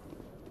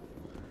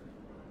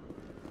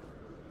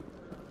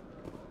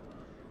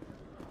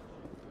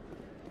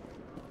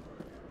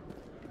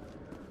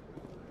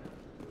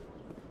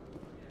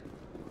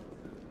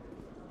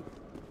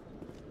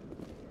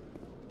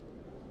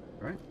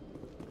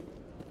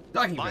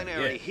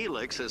 Binary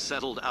Helix has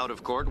settled out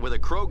of court with a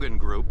Krogan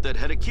group that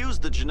had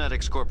accused the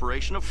Genetics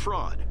Corporation of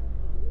fraud.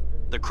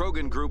 The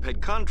Krogan group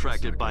had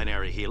contracted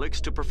Binary Helix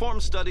to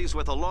perform studies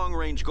with a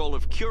long-range goal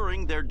of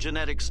curing their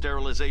genetic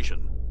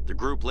sterilization. The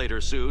group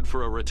later sued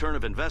for a return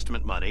of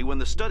investment money when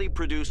the study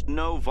produced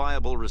no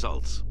viable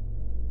results.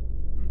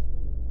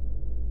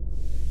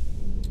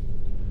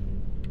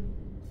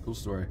 Cool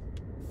story.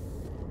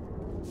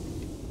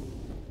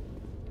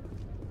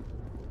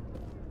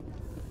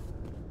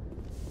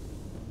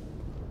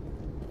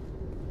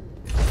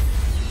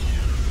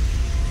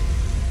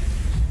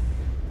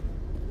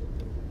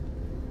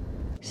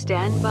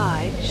 Stand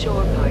by,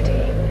 shore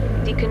party.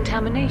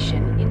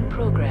 Decontamination in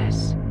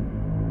progress.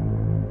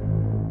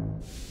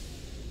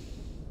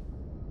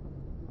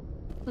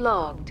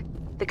 Logged.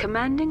 The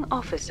commanding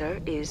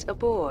officer is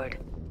aboard.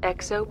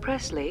 XO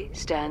Presley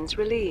stands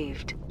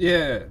relieved.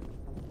 Yeah.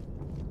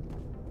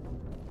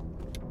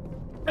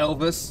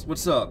 Elvis,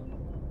 what's up?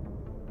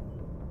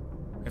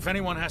 If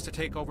anyone has to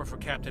take over for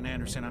Captain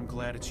Anderson, I'm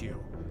glad it's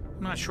you.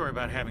 I'm not sure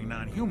about having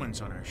non-humans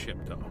on our ship,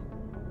 though.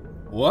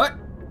 What?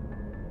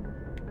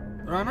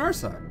 They're on our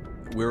side.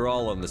 We're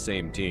all on the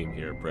same team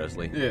here,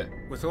 Presley. Yeah.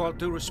 With all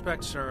due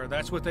respect, sir,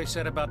 that's what they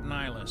said about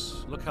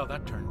Nihilus. Look how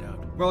that turned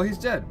out. Well, he's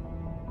dead.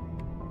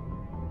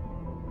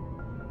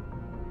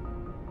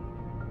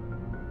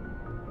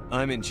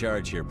 I'm in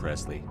charge here,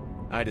 Presley.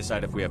 I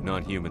decide if we have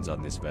non-humans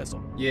on this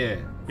vessel.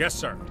 Yeah. Yes,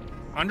 sir.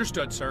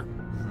 Understood, sir.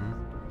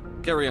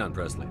 Carry on,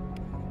 Presley.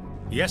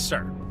 Yes,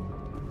 sir.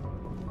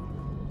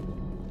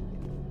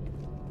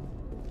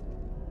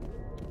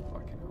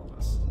 Fucking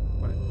Elvis.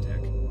 What a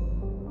dick.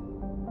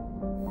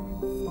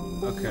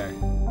 Okay.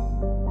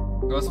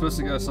 I was supposed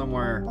to go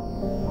somewhere.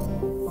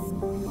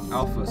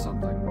 Alpha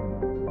something.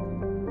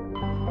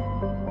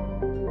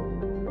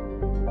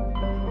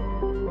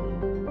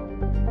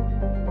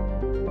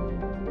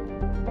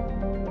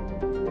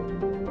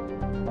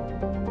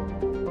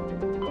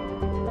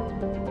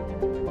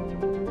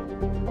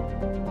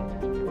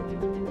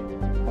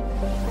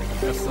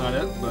 That's not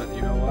it, but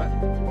you know what?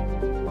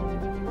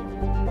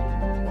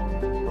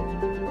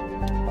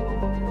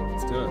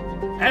 Let's do it.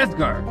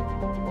 Asgard!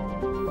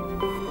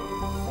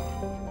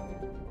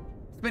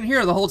 It's been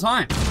here the whole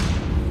time.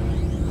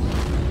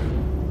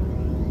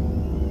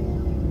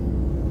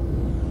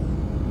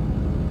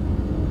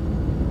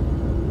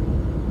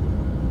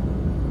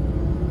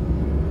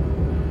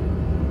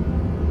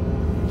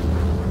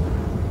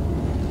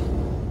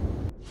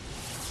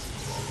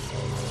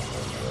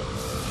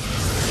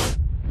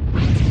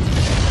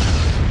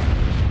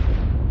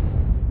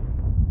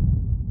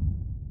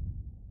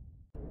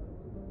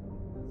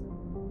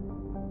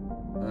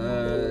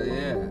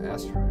 Yeah,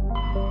 asteroid.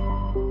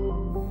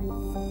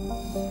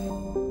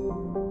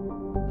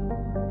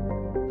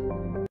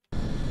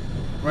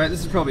 Right,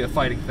 this is probably a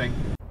fighting thing.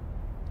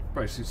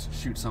 Probably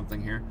shoot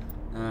something here.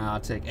 I'll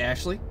take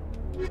Ashley.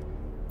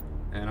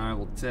 And I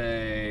will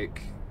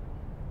take...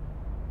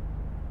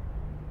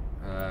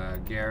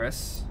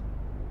 Garrus.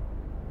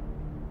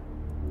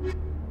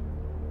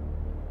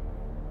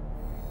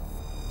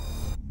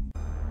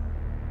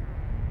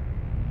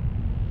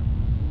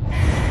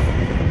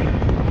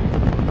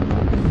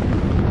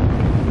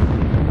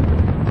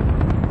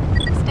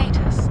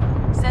 Status.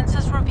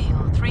 Sensors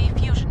reveal 3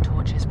 fusion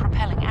torches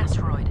propelling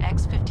asteroid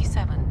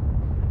X-57.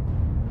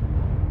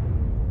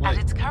 At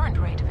its current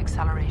rate of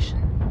acceleration,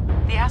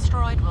 the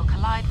asteroid will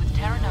collide with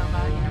Terra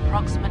Nova in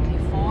approximately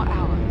 4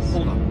 hours.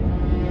 Hold on.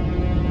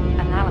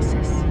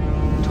 Analysis.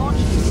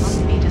 Torches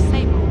must be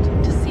disabled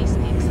to cease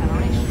the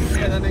acceleration.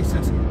 Yeah, that makes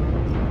sense.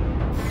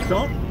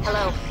 Don't?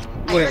 Hello.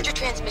 I Wait. heard your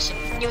transmission.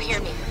 Can you hear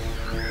me?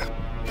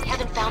 You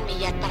haven't found me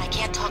yet, but I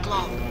can't talk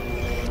long.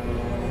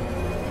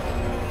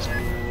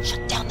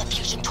 Shut down the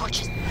fusion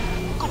torches.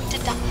 I'm going to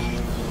die.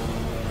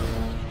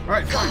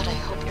 Alright, God, I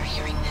hope you're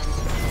hearing this.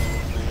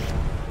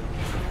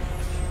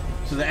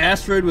 So the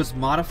asteroid was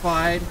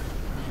modified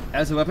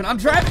as a weapon. I'm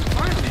driving!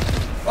 Finally!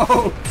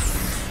 Oh!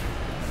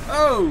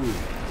 Oh!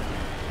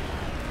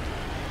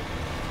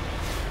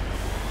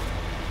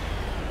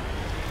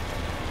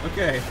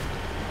 Okay.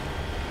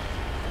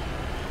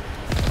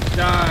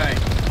 Die!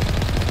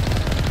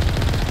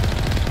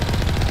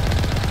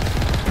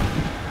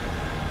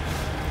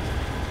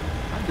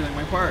 I'm doing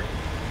my part.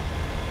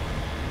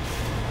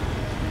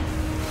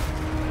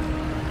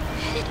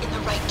 Headed in the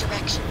right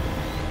direction.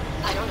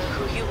 I don't know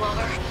who you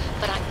are,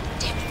 but I'm...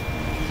 Damn it.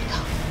 Go.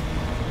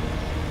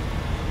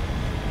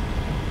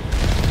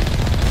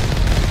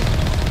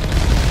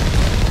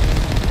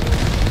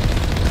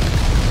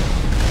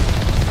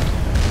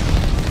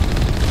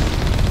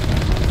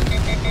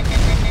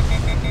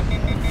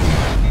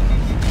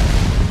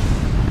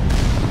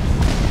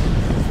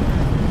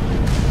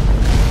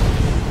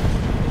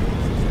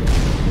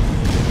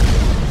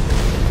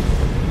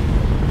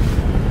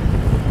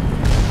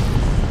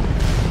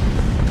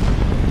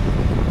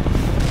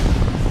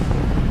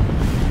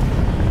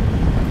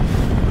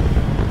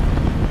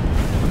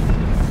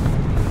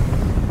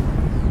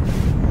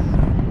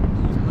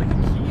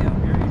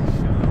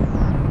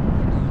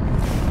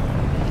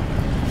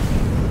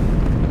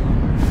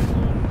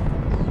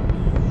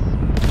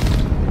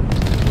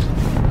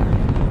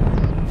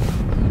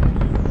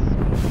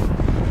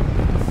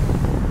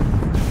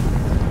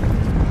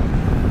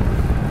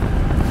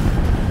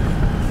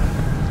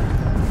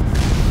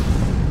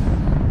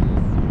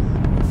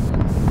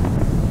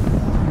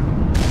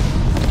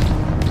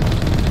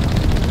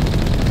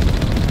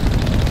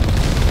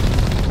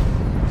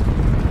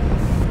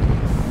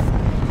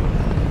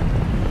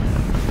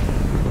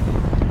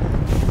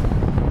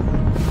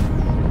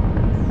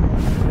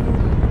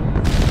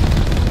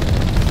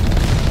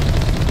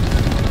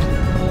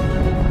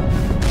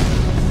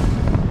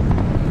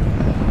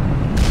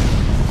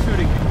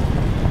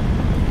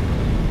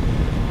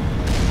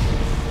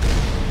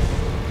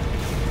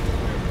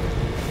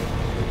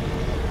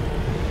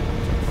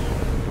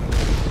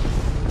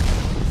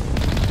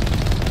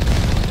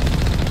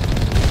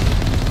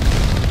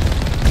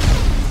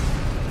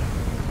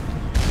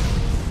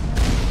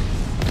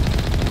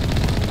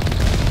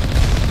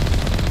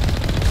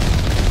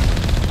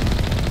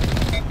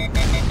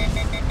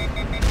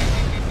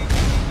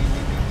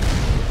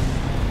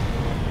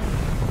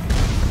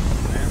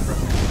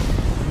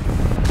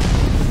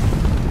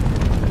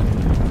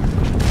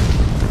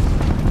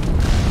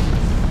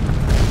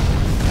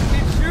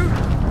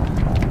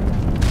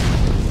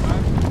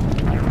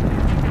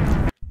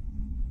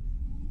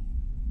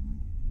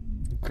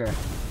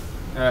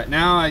 Alright,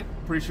 now I'm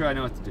pretty sure I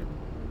know what to do.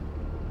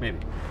 Maybe.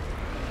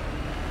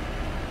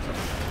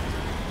 Something.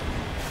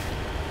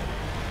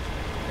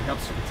 It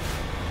helps you.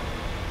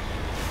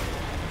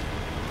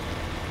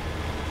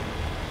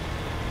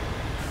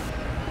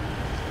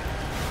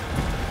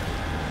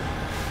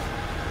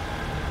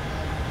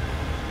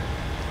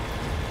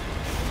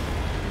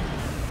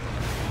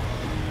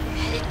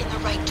 Headed in the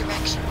right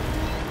direction.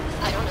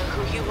 I don't know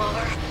who you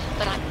are,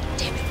 but I'm...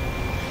 Damn it.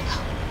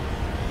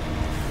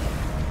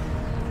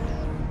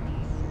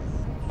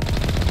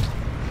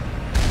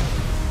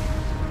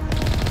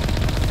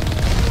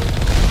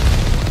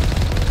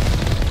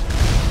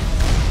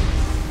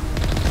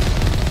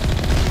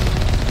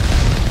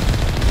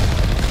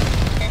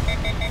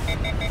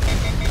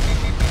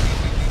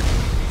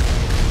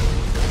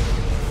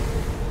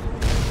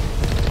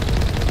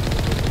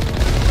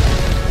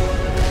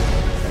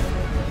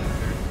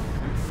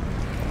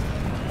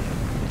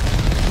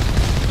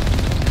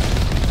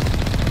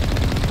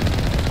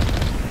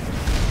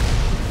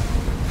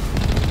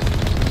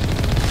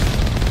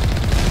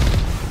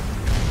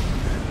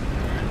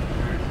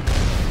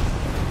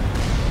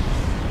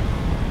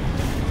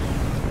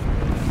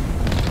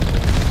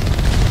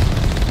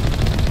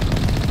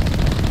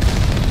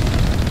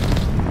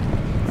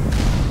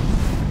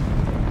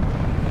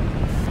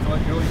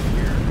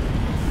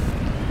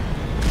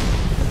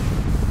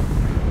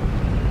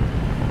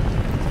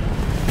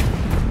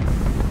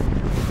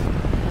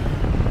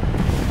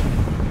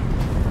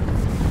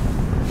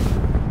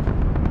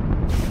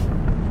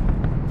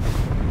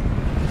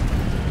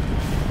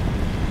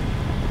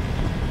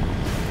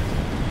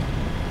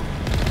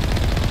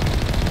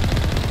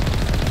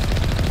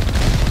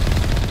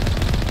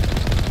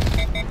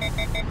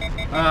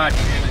 Ah,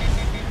 damn it.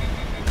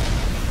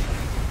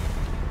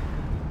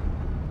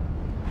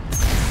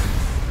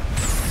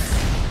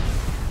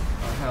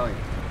 Oh, hell yeah.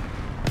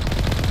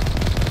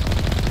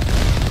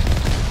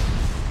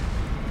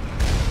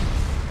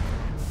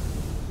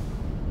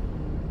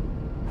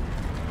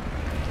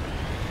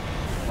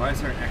 Why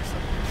is there an X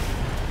up here?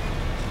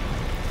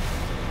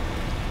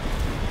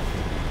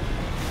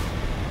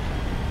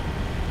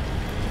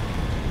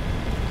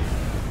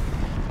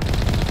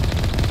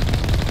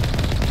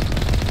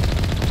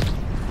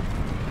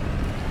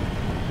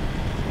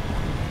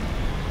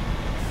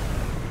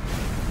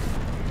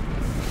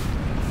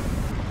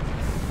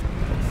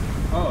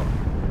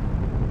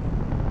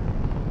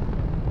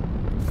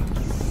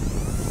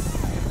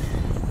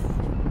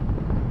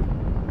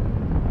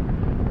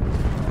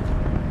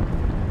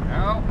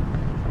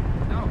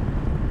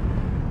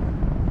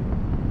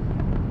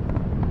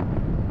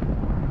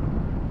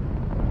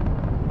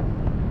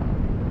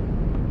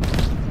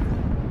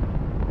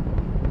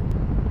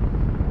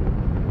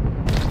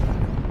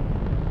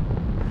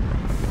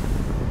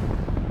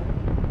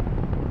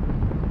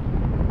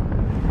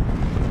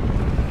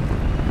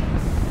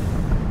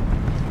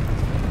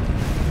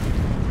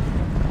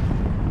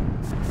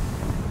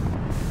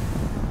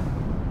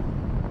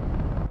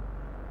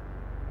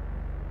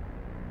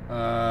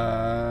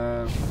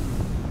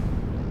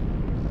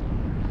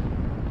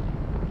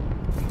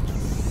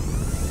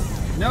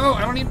 No,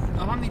 I don't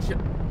need shit.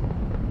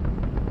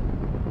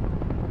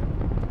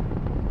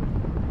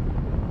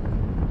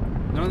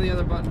 None of the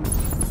other buttons.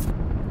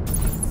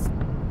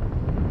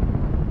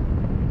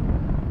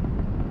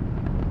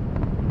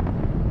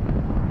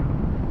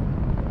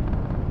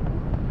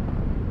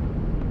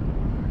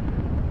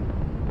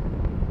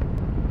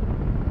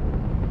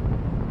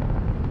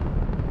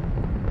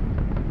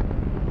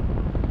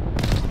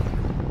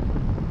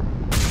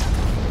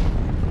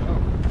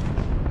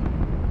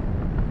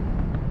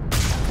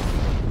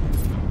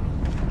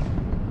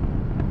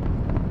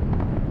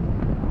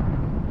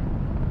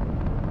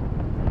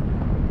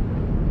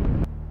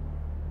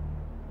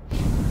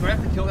 Do I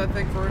have to kill that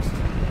thing first?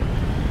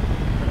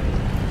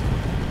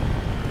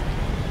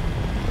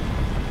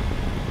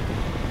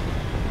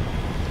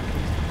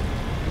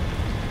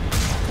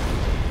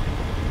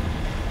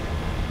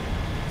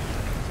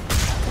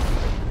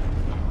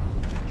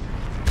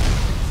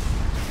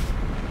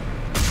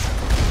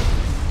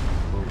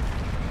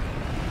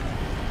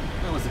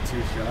 That was a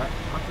two-shot.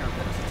 I'll count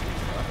that as a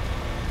two-shot.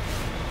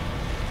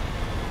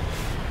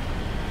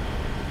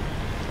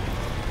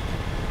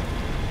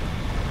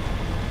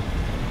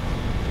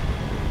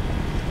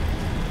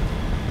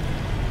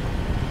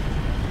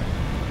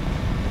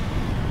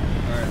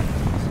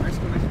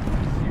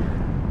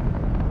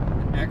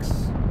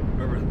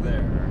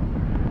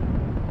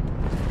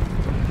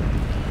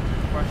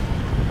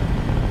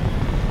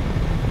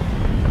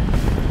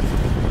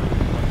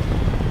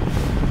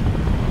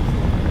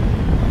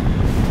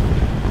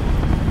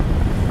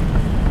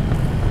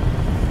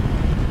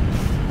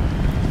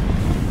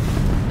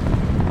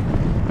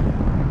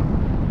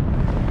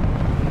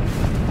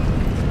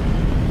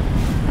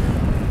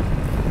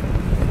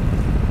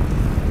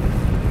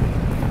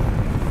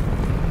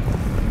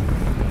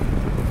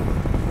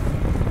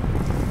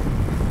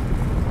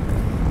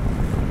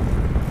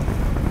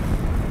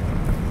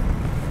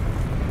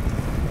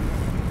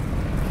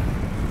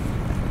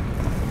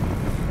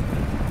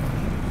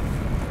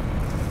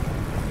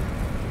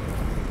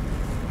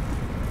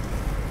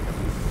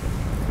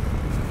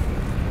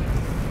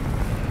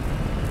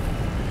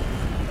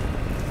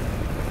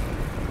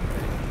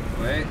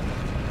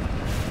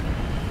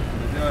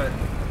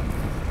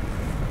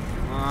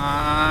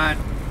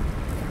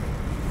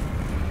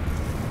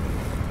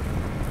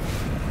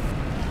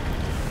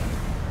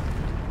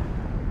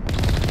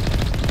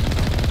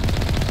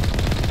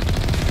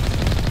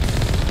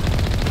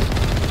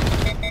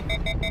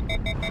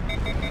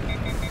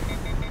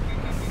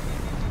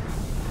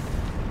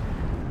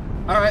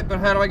 Alright, but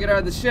how do I get out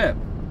of the ship?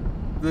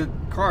 The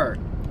car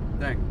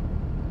thing.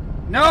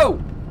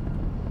 No!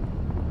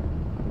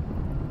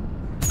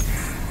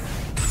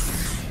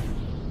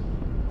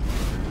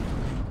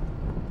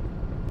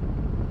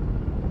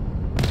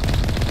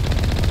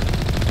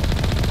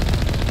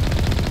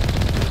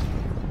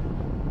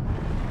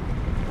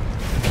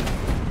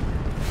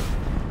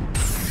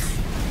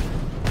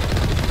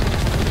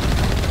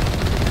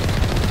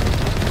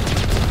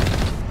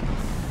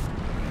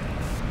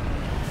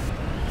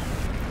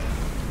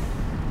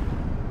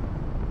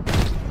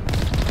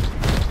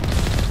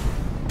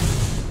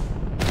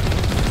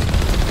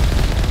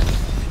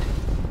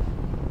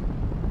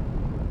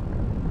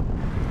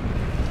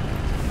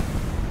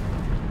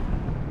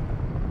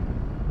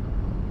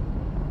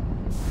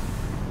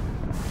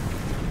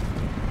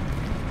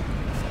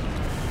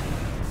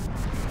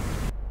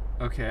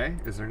 Okay,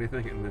 is there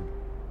anything in the...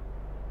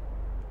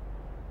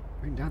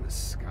 Bring down the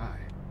sky.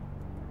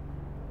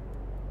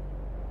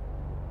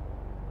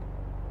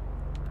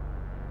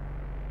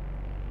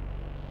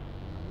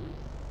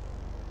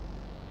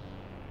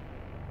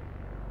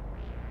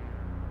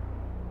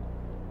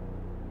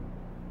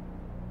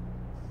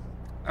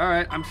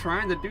 Alright, I'm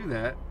trying to do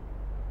that.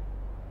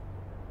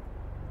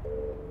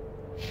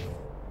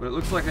 But it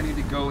looks like I need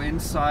to go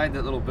inside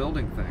that little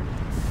building thing.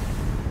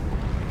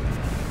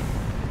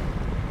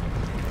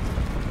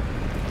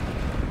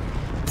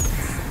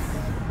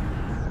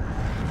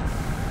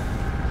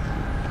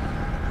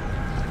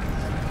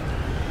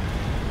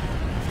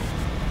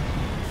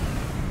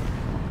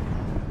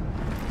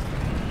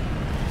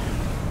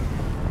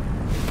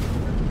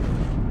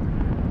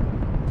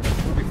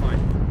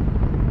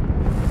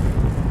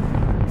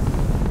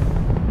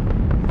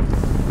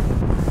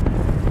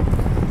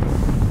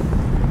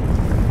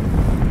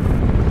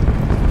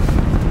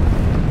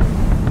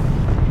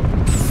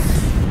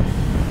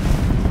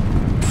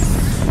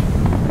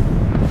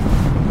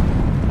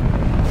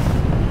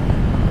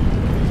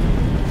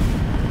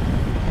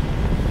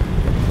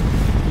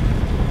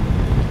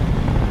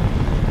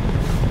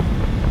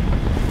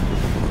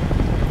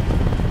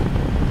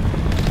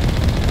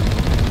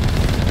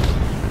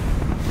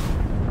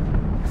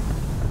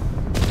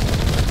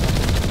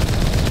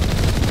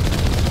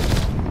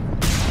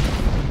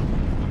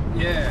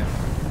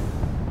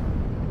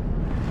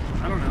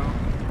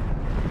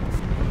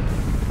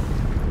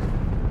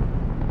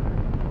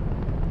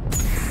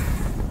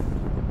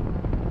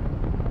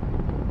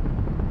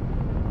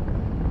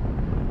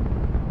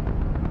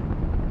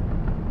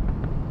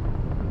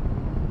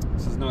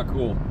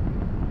 Cool.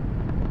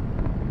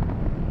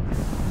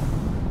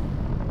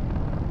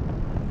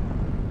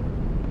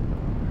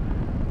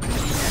 I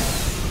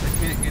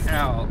can't get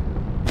out.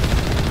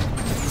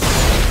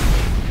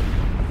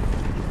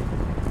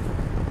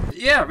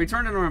 Yeah,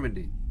 return to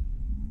Normandy.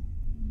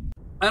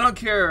 I don't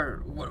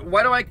care.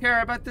 Why do I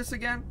care about this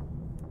again?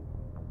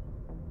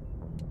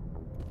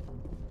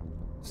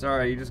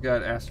 Sorry, you just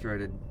got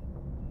asteroided.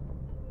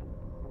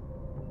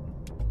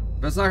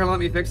 If it's not gonna let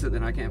me fix it,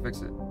 then I can't fix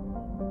it.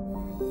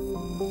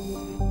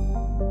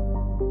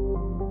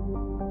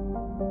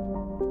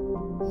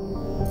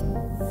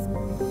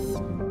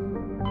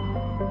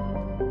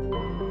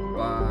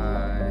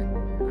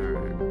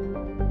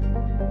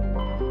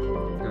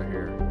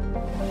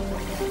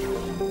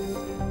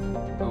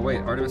 Wait,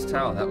 Artemis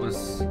Tau, that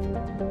was...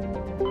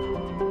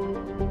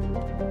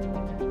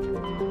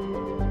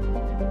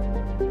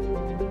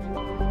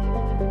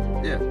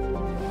 Yeah.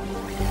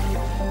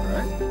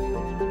 Right?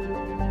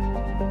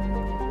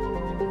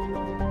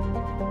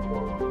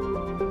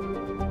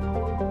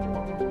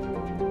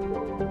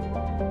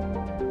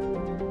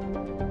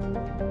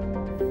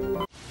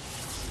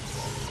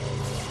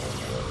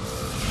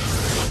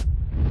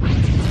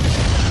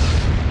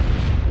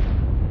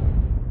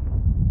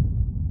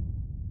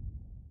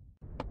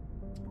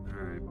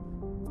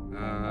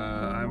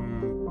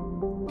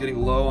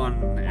 Getting low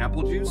on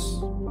apple juice,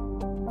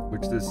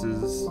 which this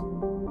is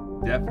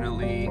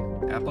definitely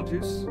apple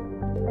juice.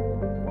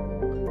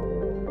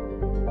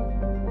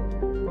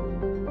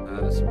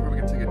 So we're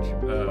probably gonna take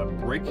a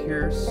break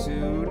here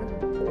soon.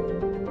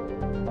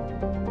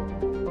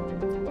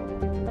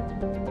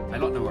 I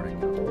don't know where to go.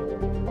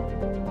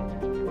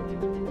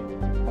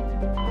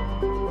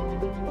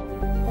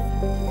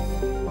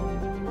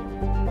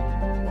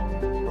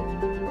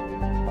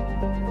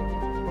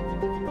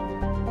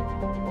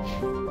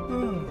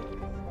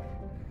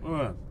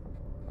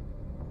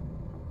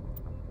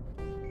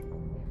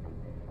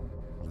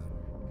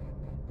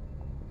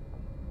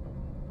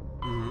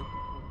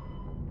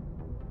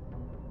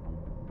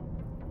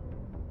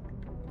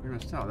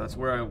 Tell. That's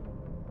where I...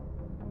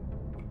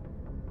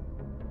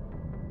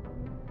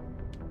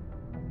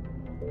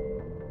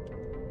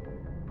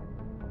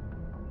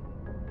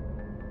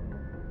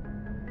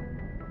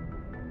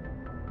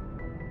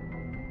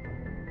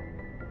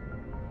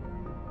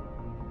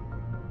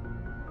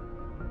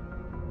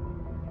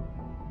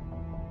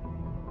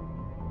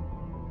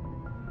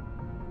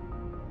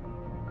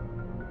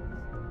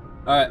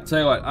 Alright, tell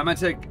you what, I'm gonna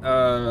take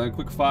a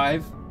quick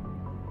 5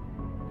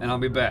 and I'll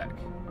be back.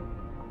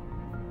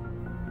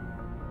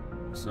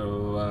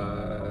 So,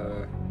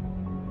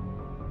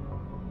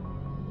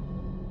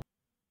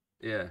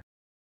 yeah.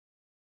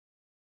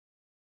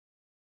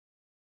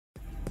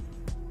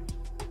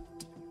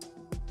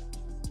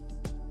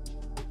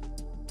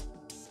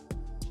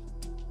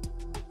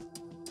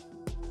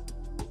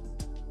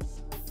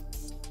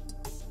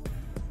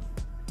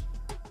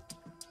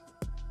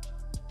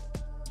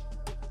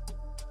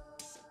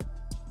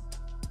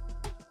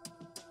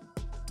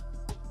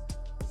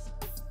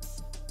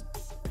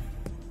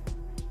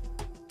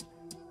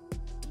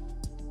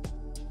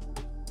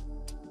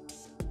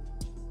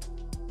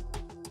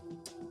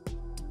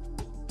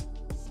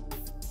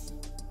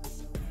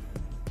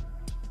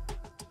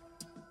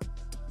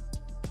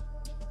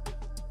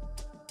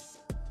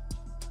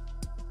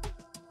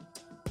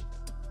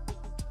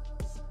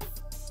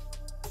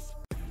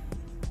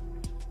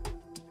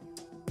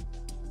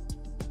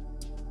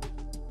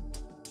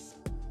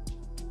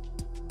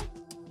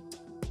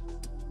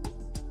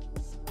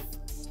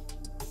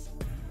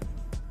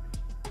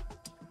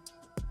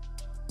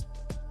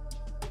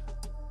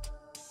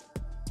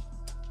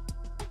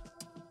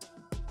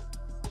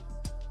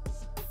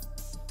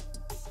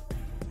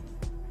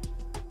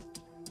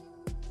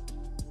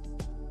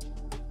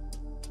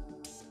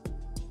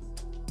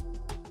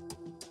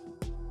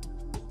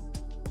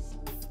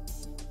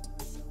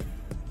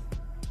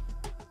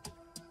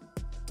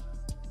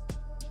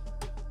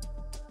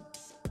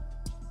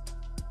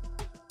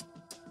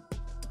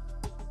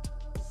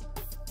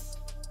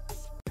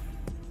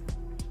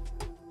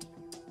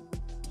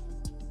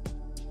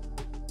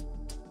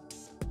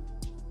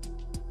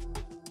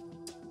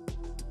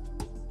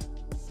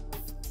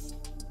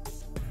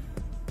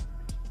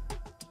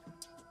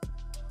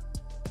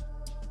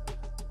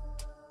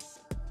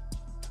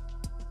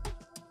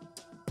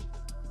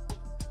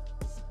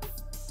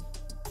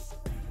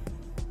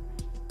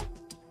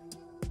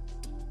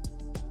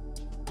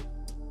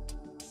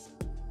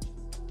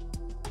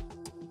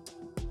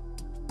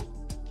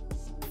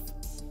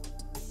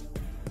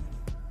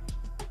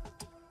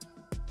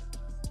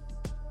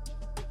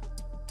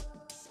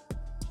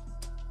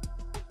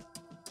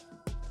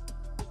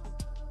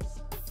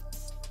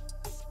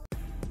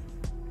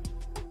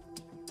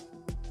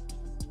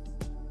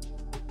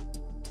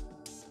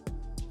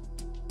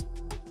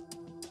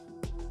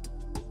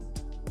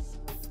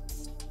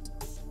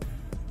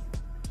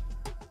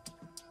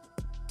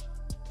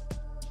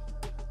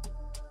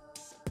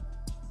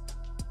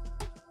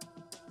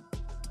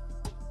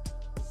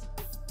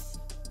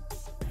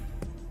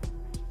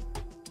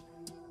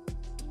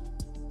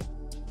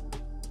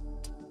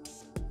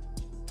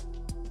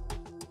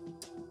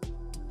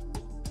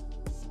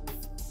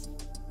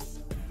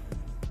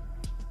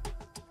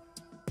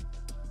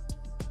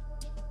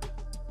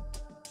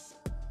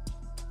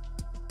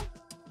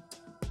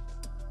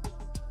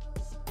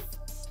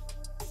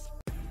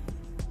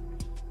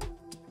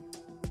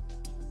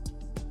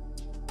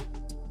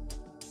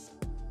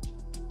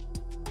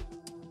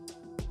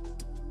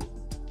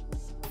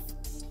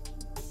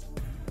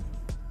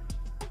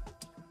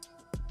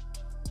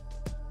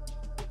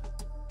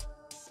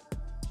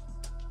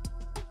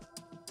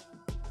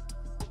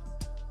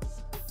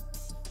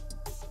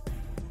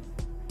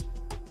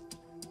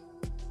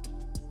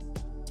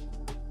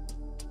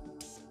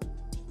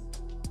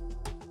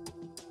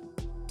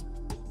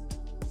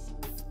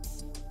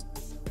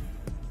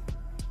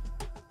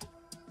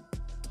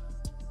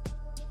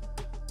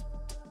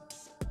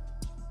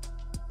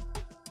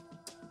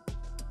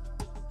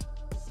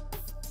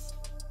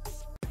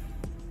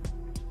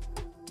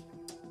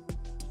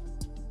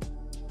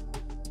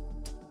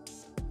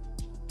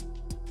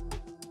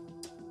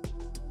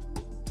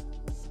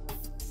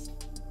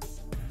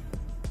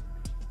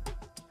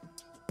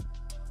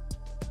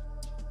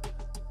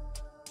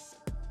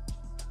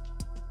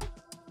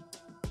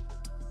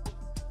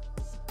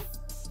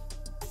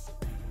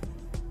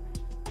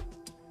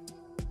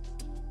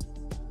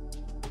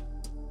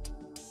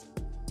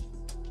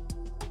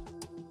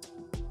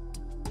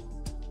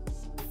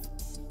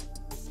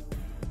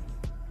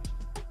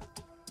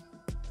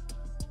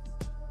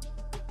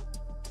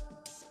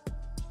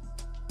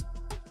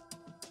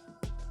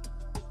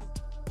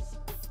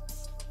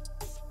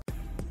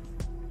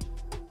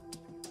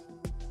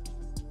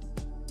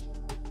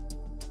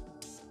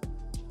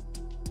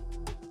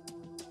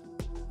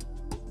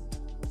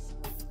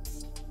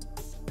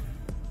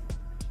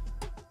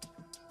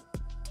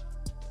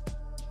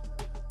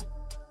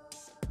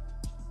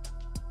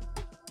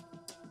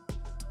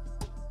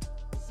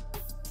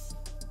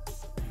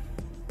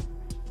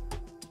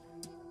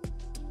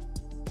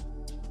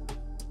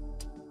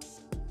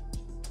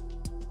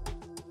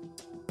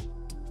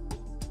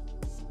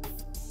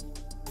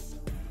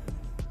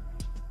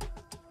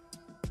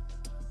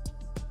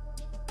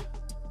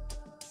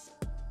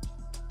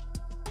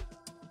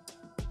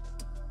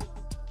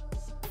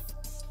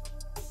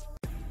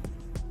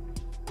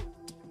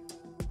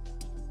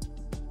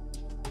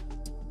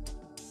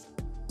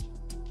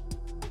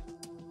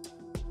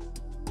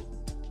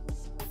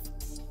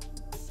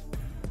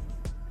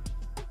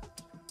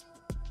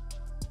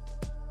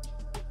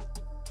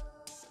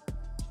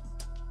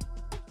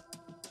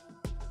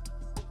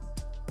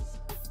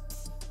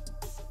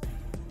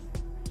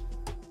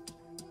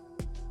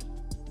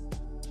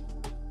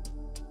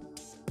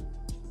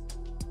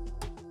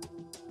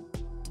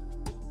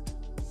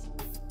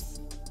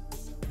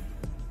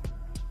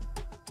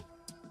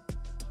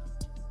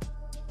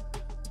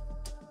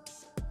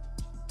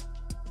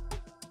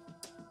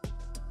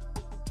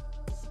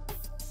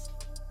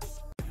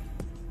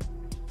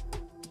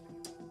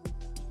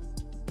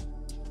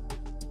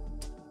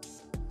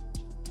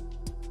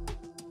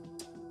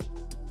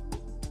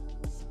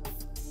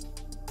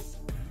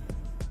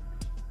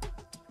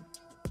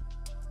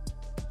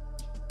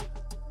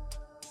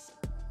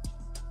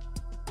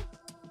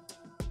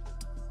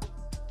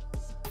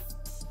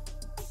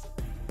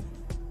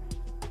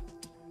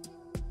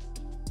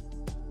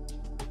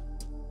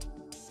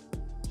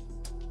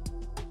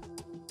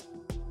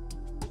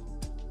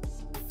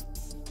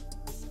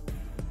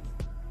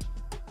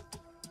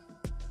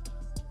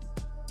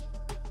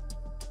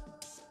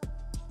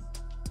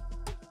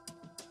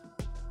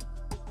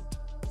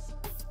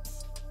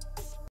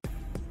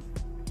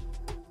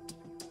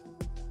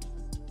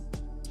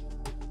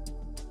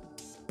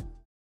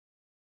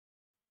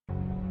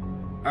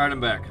 Alright,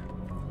 I'm back.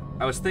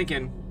 I was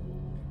thinking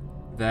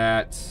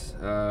that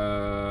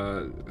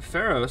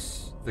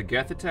Pharos, the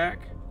Geth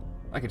attack,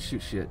 I could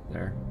shoot shit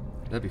there.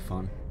 That'd be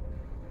fun.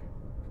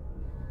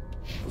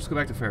 Let's go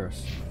back to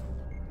Pharos.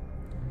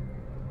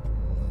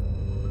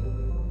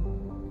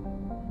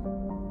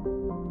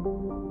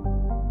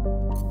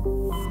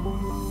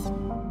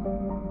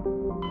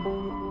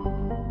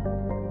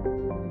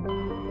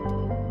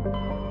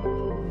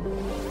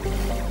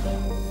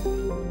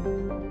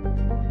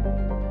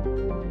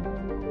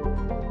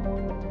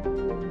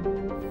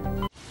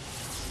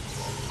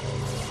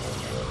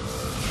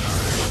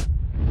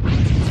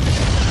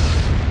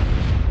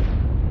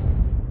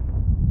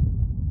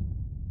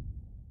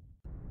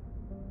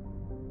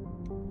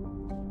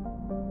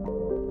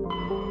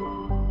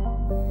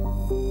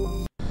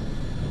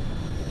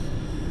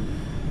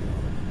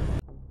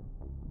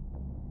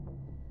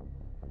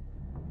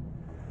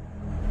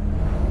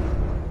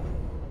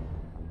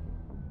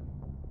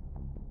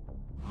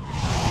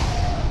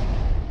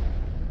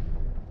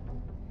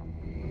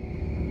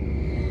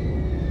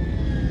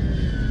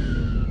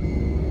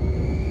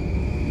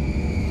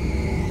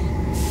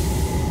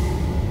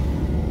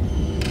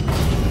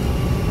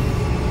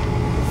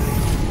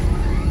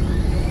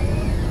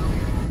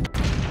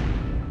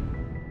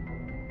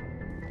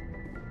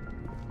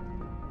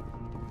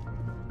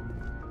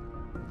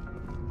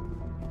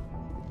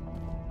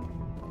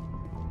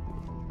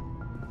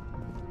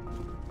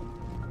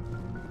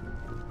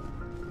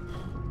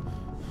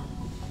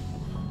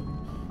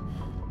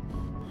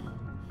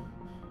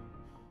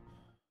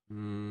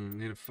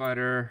 Native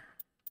fighter.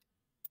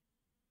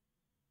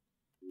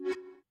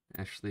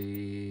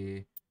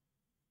 Ashley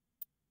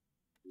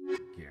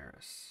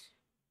Garrus.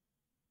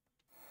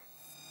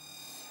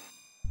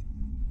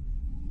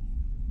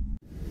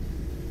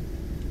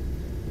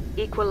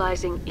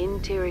 Equalizing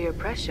interior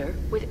pressure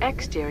with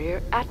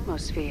exterior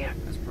atmosphere.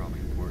 That's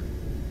probably important.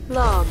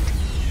 Logged.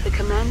 The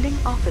commanding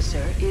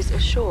officer is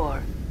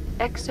ashore.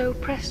 Exo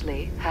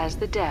Presley has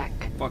the deck.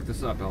 Fuck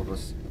this up,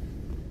 Elvis.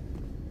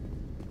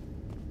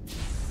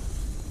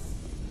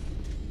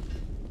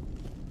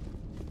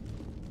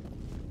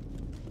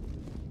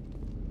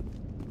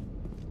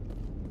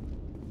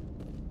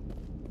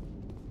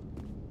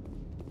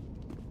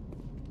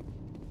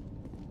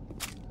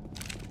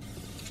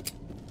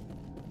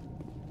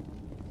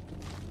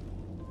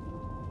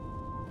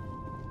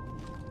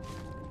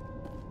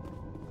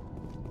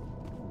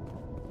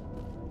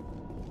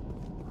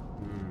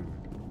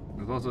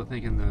 I was also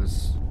thinking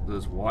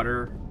those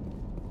water,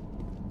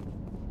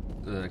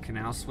 the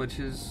canal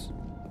switches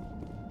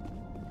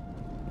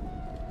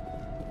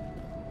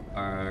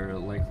are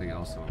likely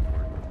also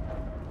important.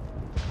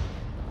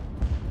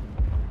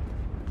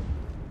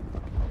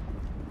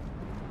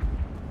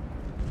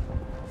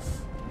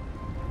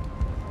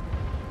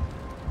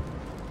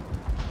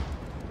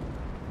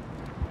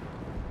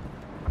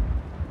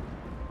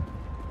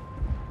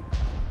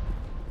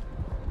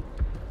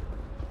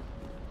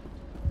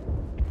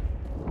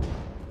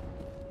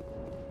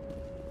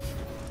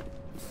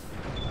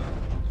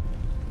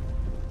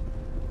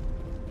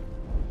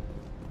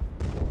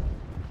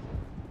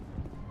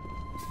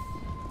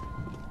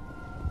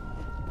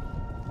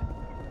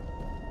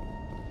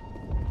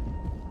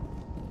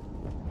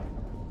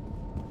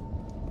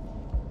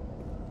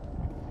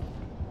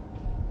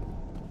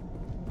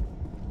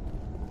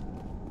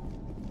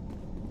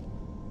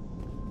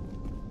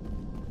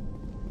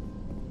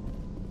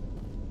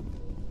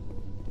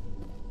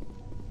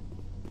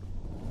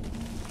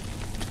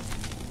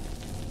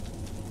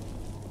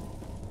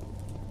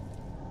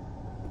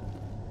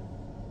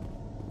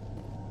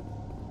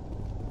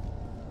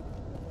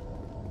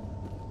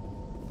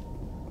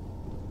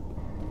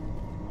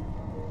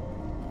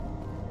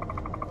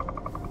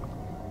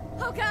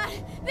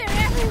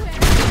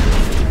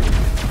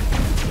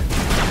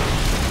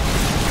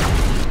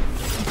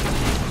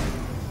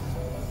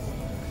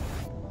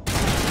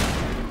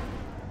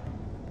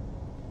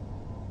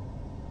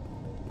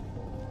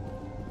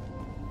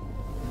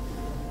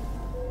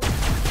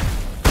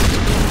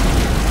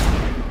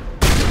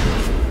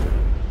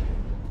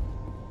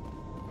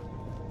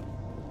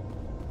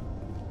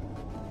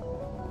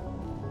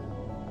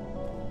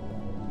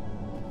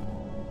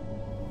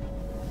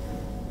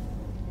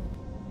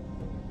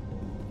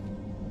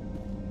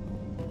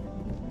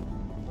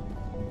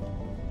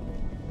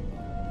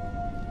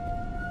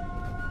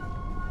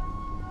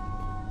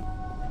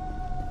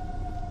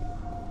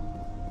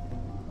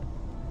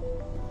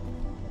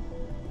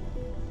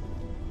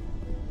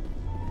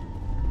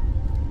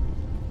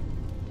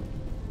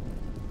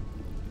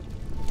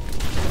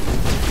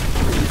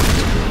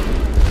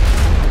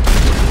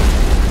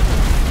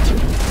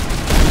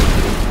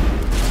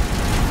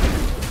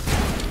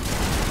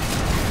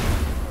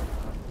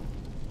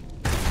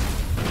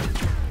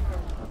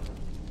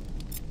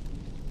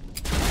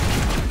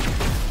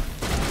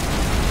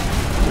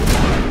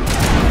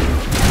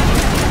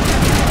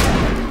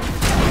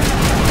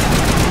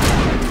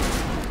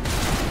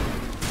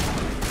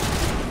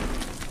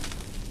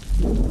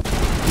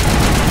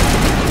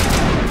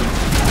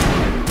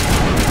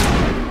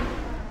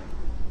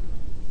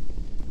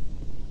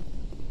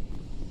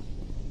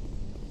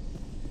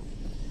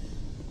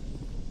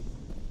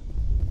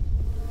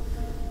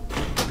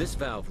 This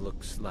valve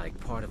looks like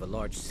part of a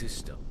large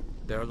system.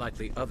 There are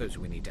likely others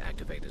we need to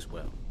activate as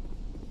well.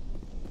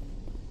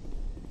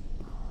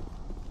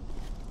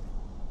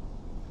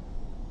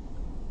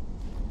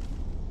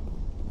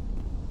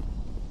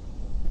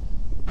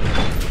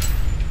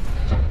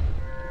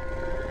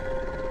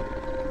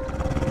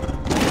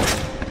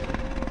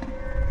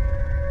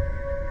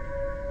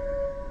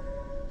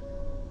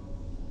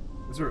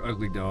 Those are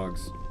ugly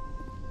dogs.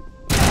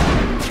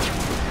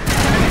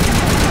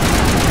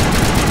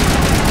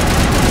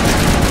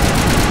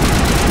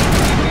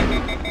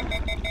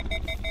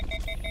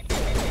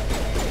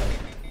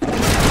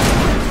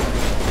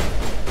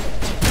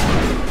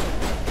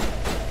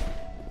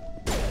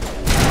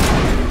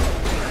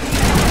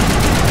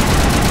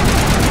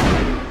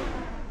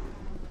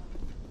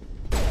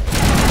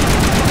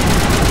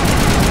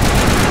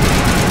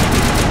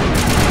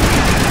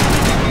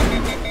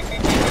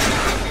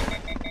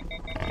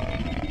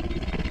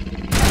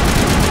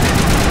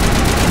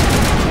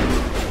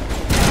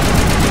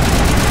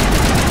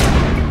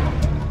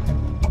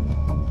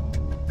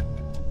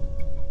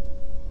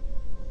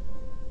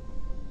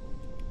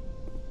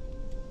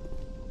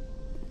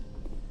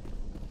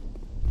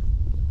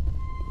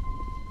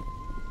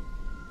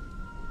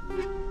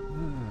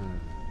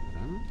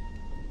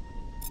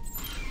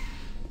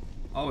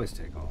 Always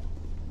take all.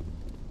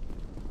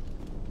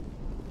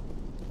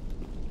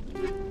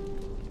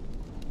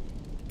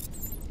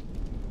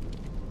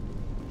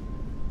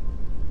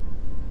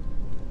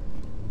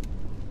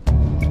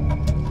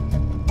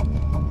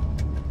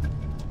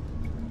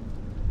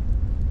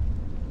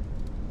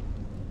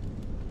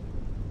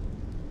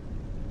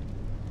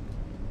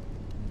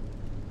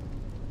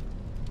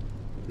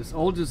 This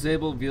old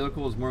disabled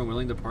vehicle is more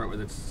willing to part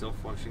with its still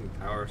functioning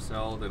power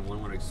cell than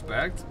one would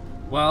expect.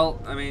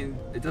 Well, I mean,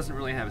 it doesn't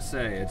really have a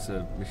say. It's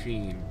a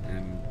machine,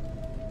 and...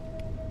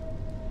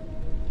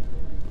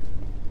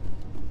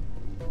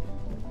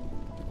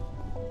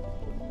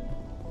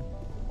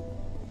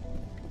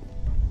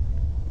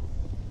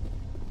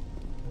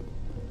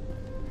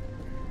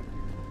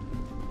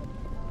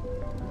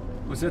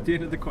 Was that the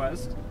end of the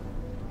quest?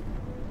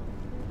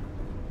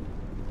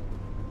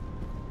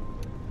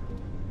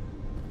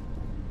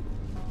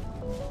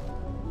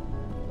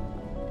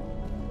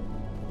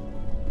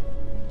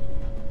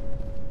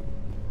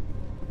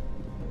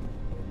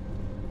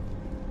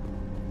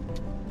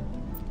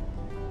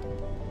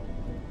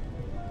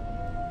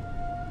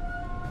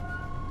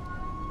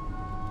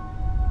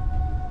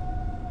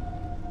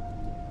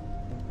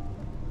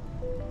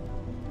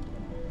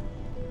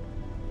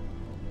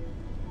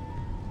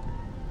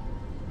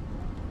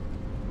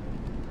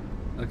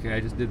 Okay, I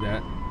just did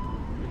that.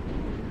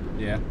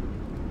 Yeah.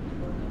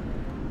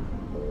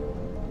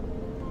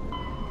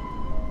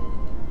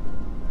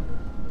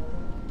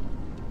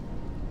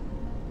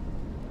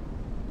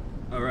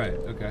 All right,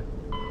 okay.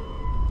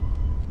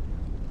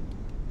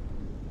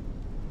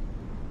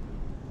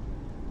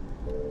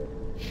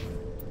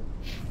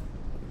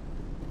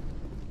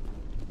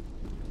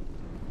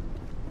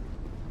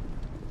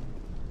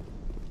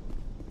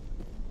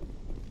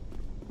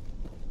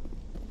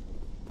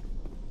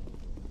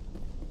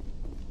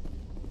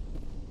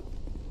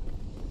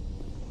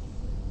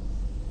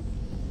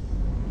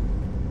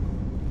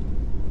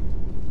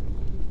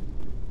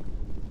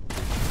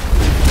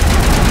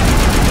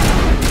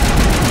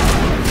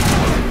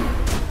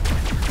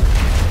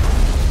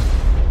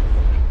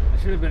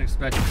 Been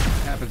expecting. It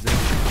happens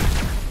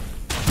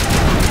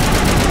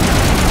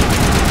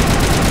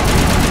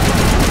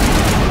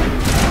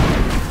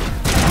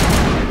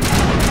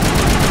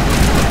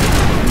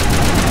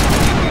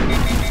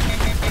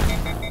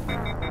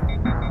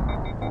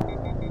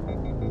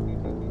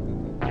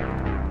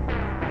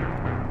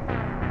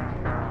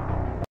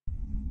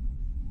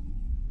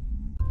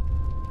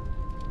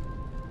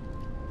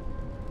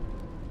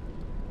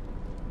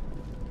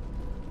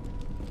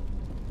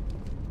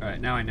all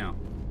right, now I know.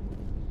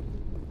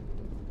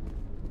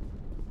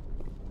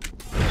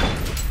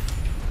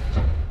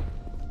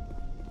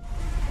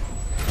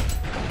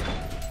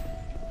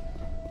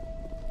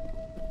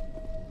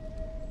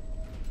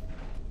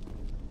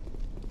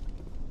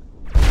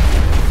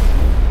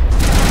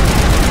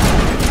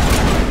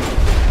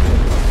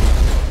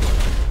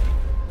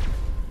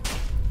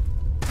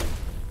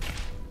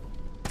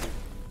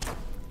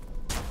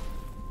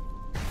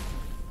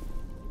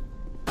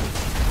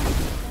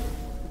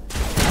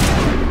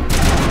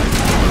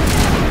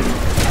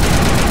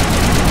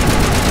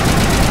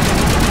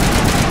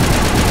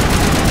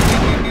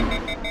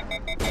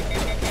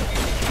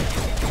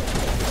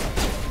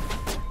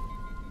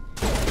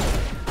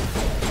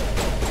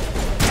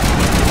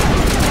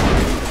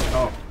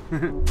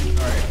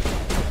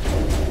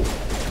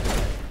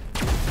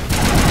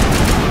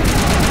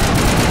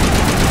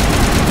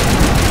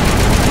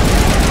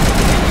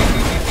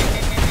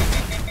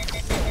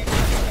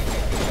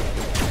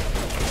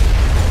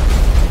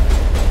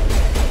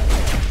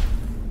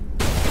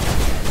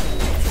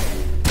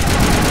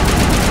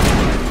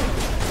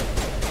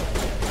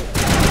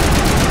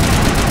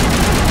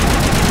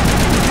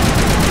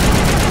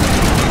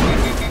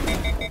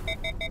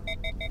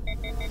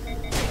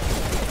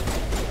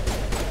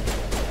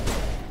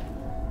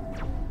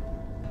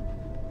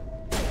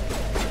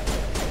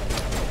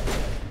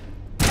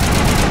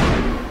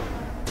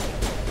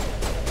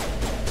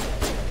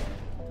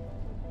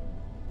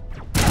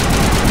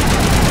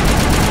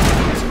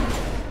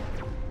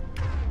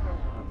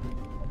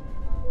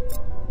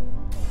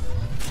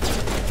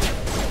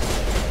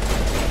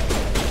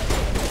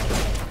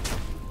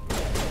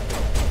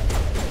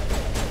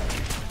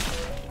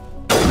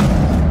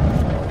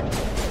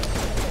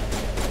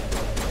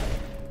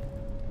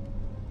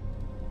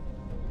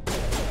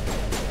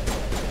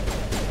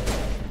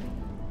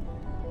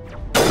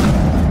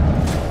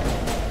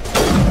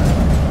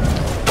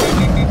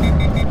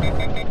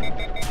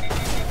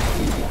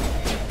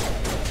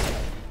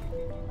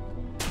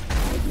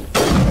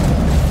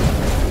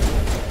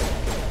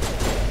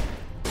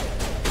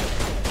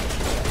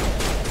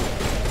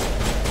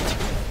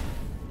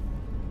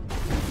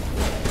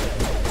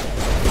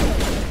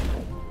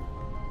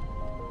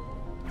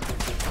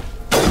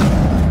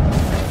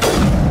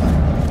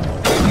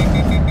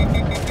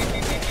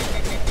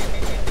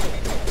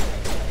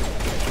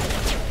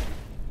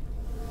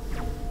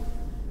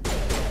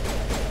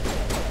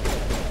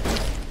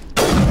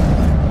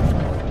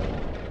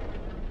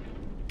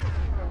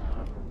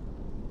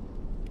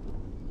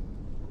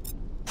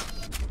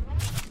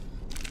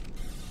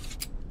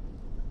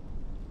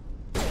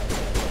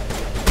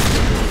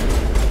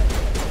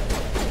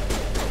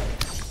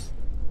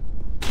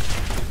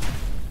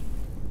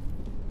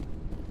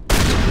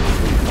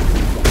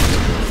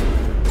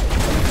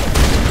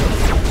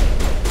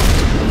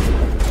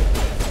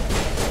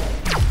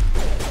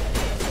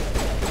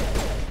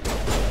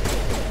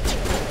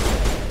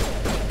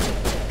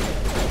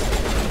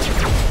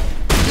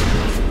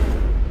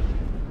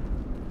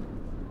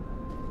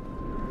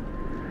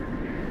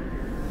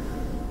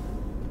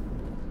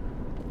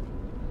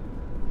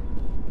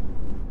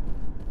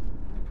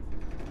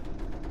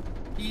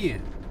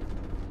 Ian.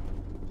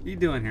 What are you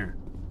doing here?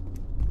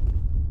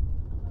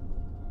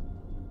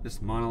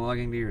 Just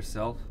monologuing to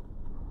yourself?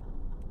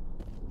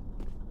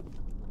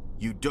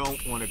 You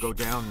don't want to go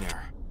down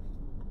there.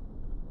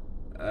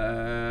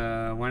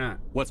 Why not?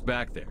 What's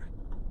back there?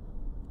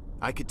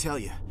 I could tell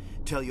you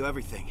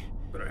everything.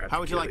 But I have How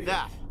to would you kill like you.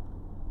 that?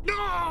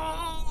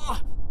 No!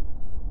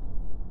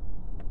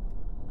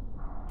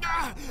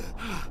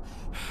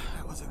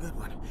 That was a good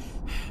one.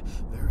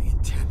 Very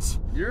intense.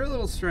 You're a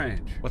little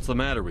strange. What's the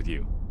matter with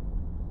you?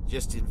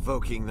 Just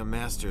invoking the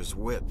Master's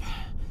whip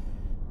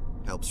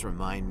helps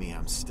remind me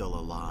I'm still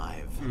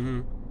alive.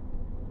 Mm-hmm.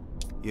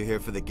 You're here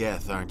for the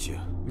Geth, aren't you?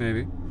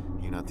 Maybe.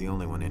 You're not the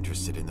only one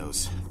interested in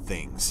those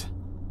things.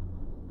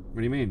 What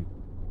do you mean?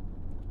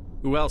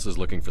 Who else is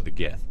looking for the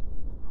Geth?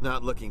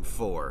 Not looking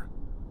for.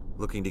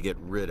 Looking to get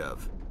rid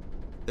of.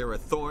 They're a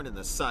thorn in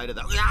the side of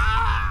the...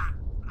 Ah!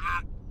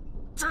 I'm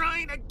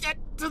trying to get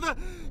to the...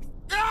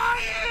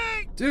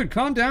 Dying! Dude,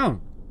 calm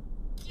down.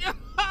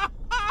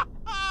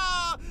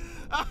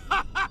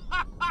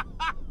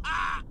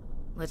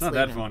 Let's It's not leave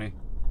that him. funny.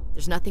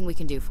 There's nothing we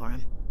can do for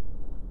him.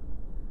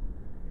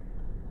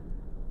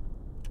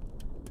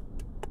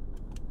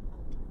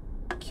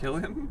 Kill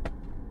him?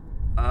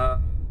 Can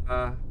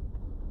I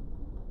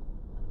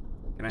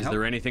Is help?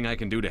 there anything I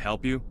can do to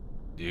help you?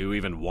 Do you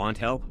even want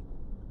help?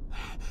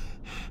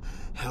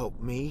 Help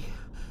me?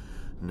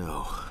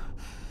 No.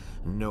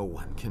 No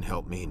one can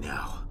help me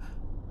now.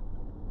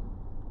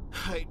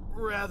 I'd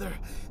rather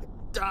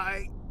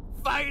die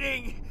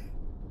fighting!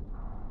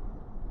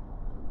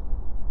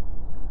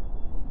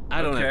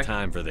 I don't Okay. have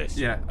time for this.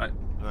 Yeah,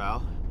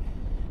 Well,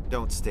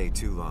 don't stay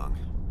too long,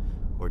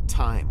 or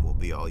time will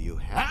be all you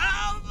have.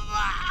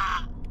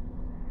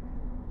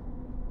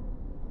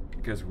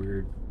 It gets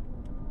weird.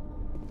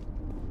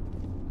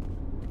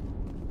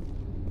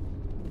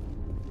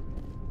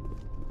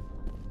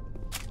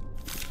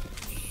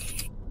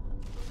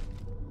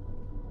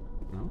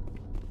 No?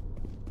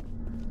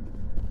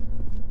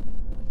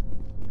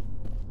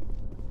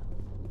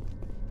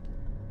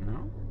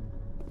 No?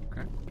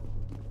 Okay.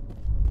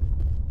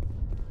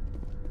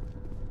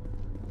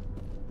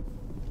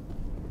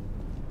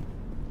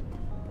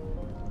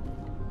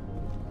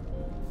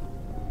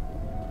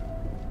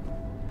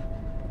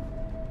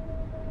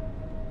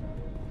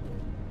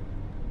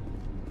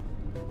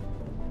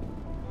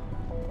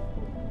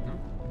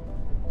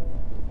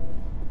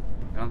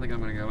 I don't think I'm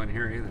gonna go in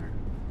here either.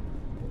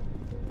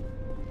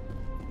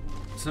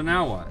 So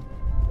now what?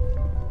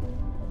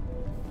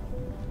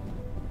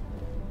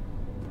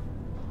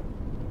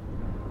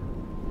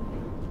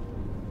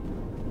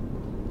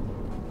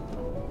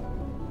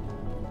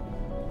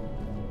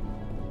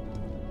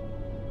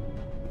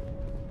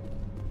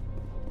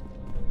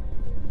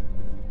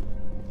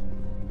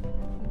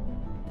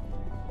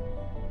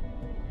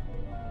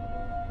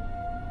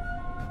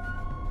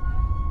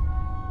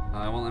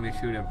 It won't let me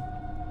shoot him.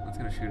 That's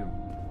gonna shoot him.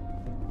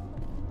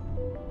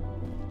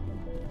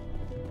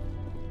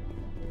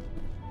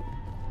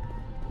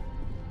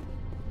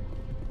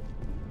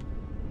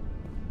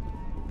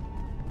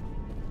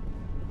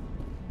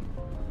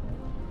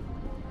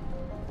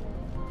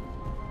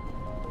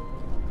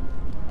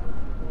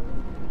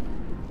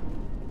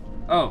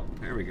 Oh,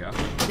 there we go.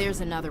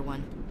 There's another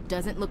one.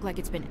 Doesn't look like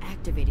it's been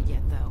activated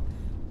yet, though.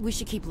 We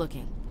should keep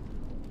looking.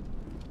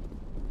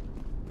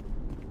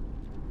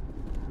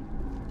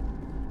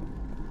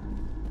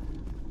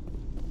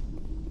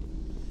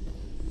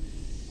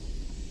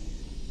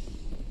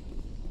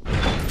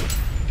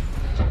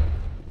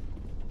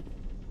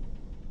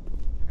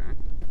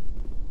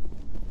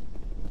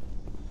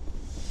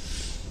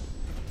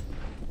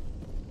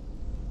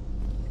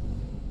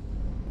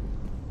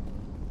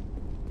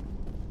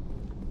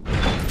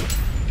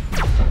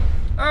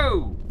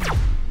 Oh!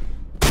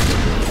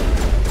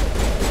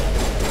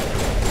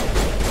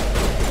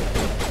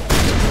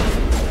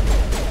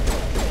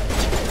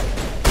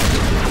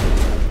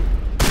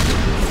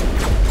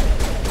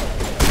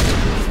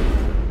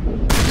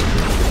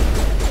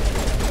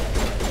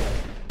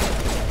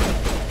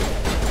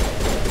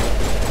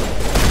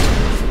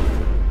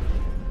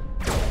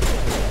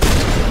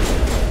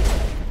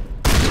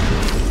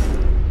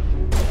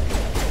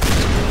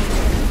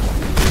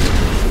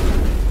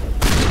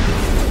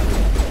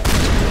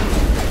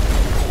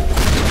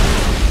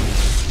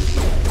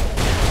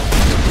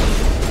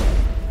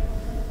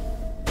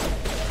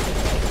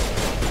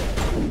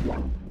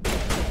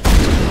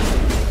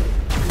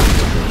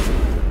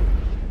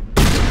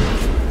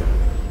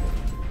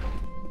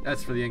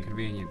 That's for the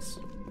inconvenience.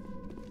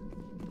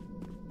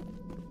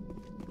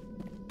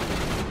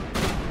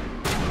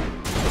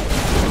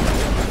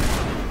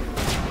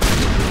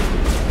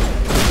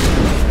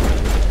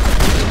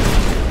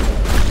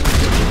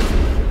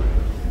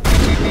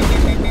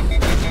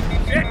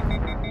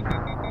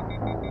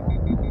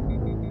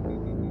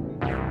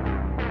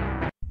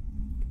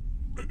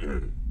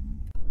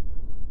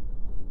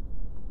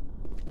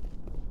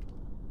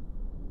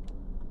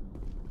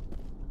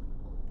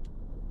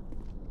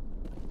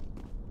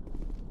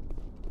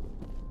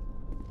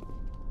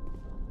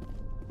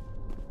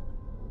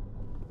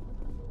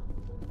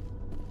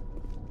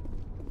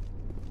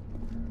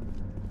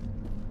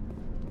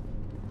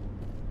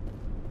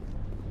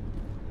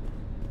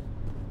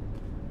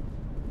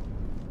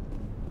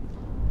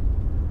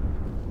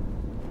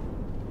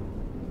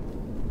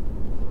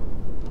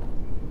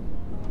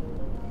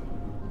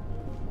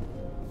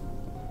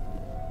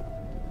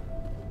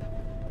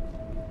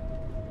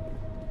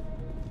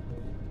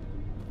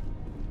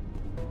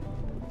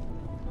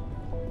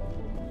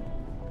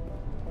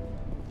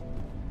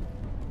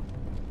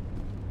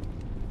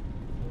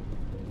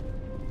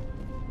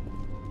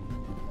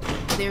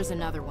 There's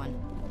another one.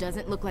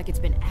 Doesn't look like it's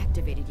been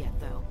activated yet,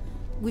 though.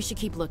 We should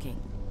keep looking.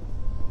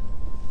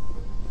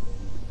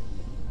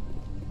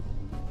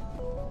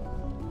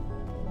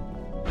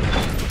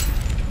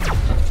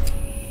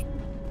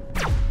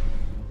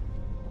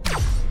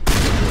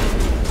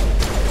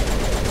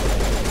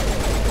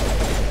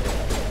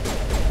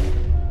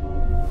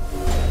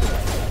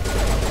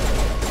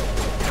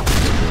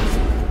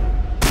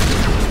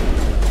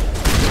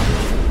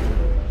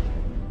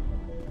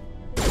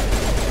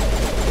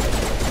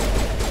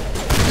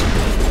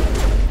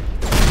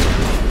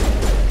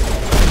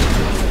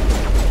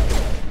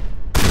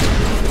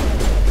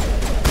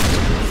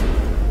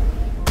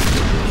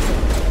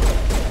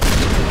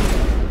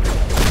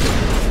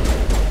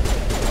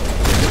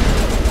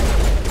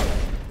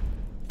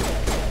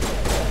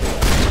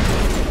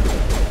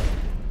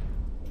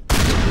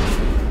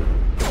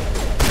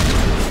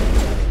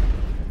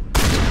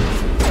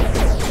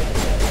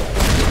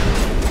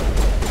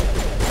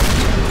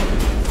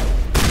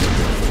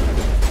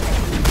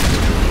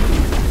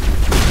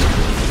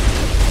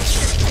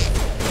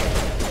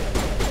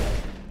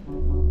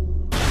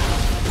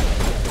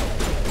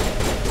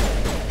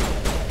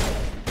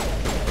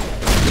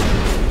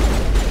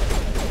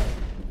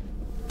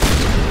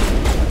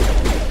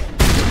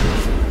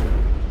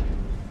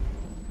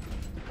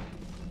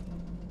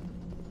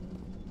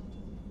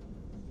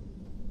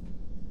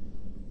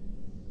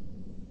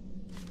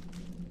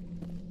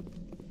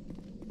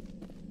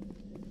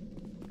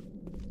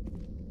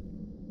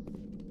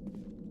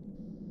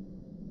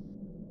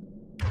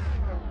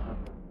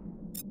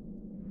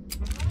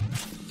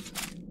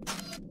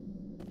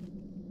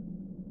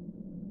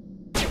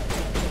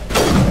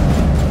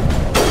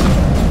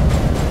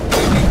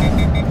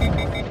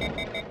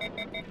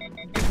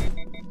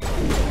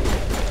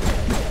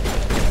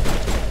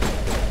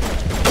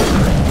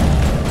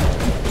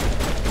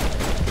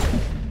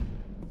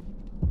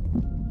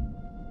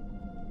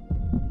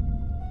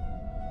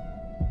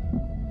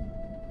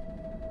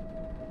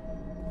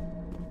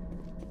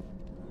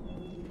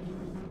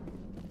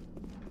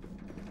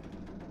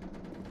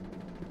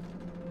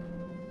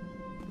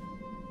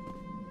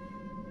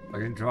 If I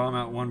can draw them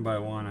out one by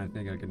one, I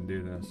think I can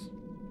do this.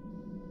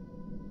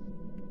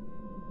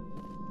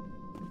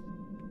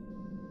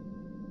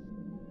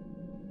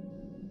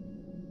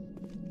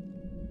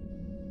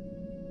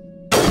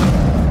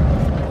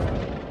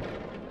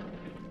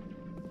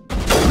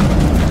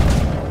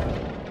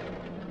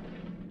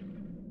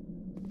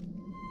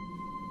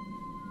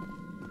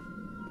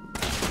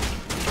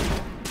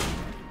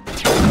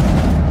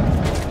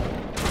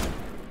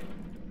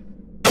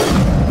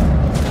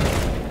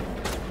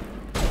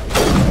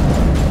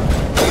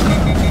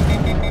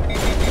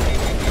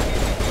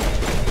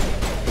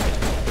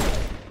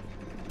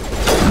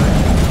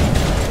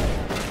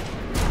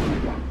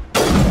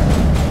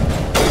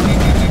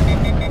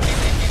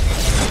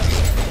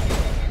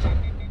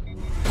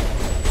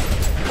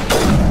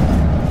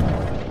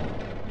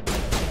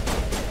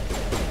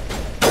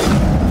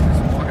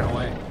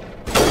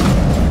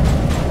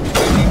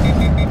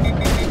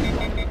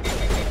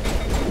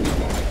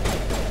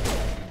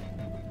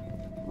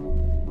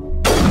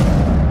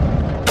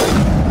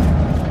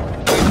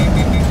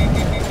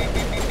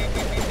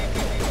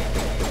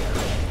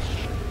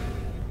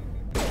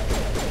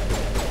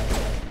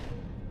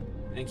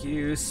 Thank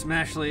you,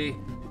 Smashly.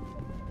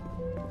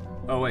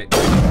 Oh, wait.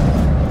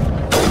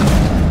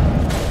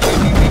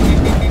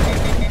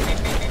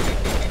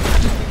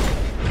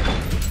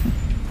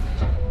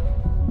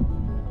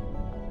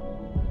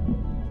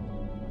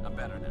 I'm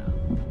better now.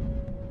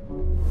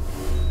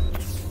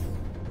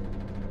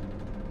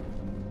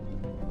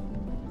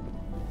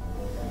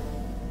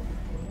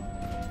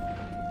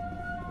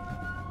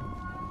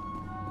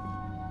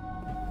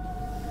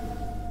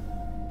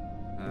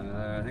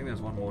 I think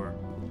there's one more.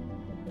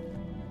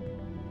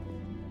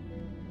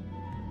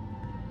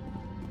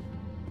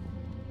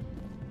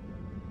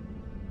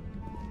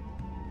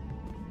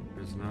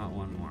 There's not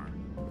one more.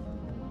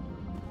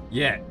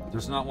 Yet.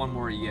 There's not one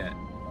more yet.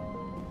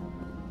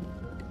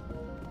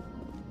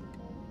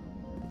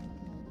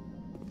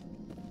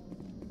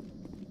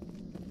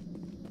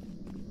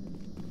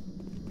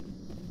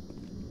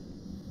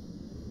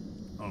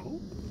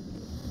 Oh?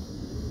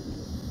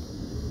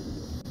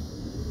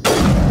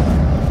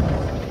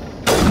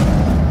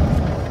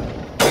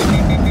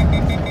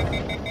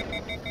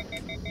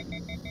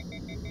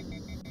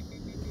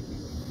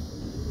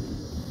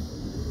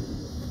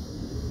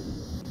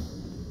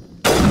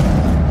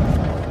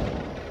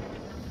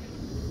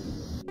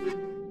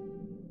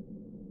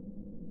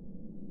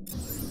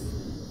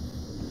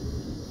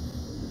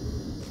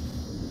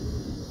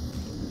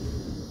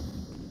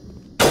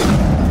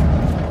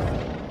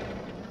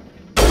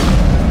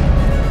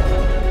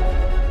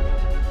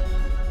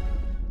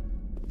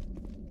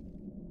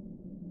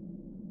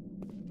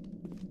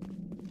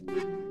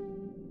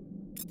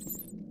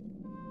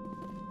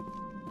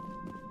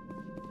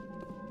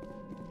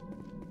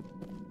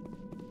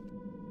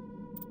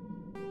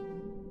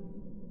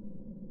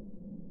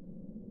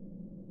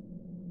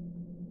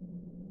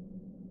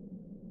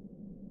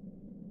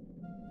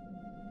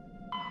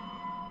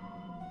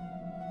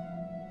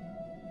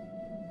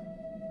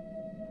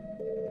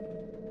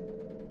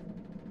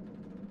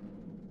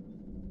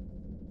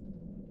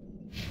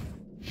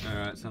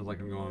 sounds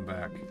like I'm going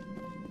back.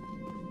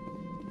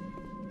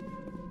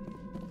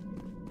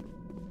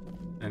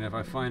 And if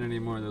I find any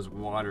more of those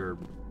water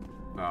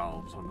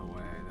valves on the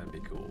way, that'd be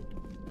cool.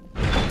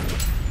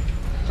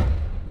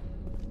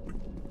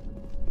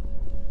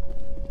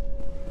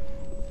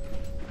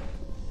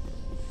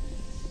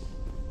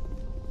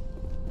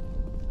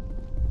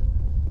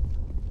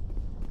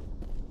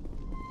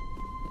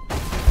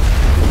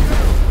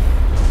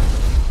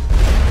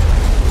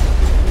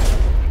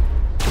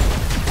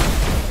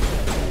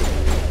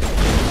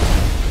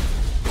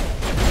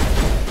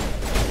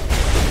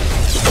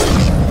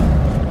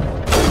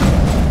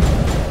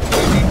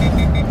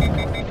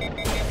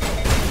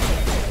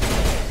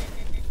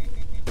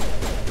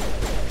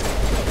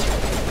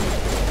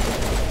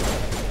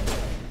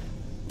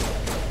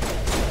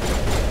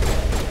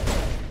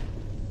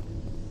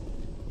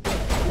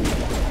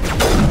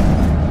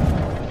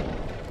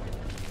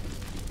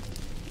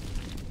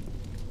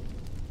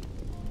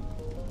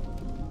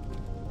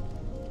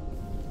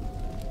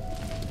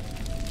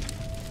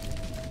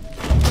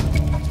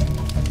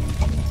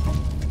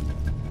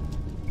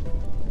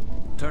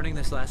 Turning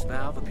this last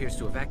valve appears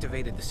to have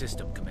activated the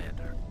system,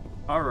 Commander.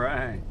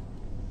 Alright.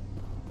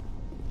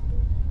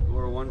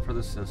 Door 1 for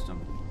the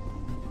system.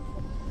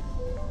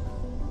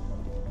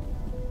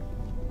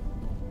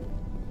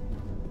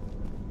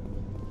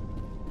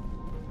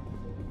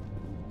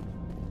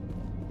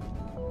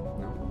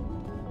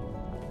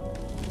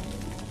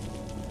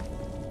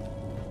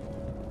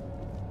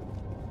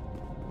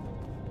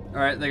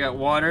 Alright, they got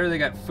water, they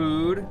got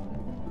food.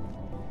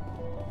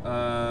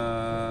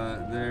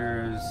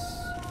 There's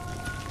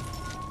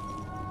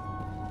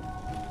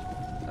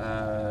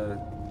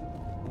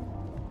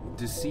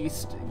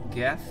deceased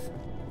Geth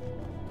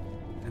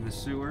in the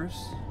sewers.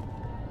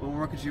 What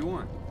more could you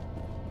want?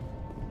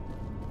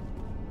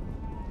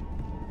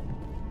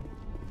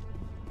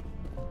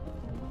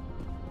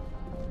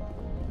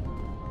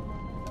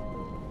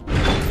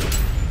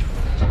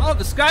 Oh,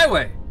 the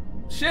Skyway!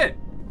 Shit!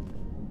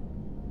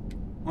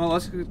 Well,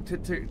 let's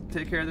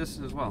take care of this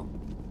as well.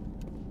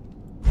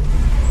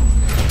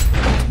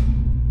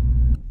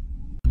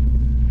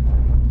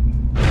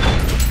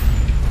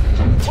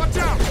 Watch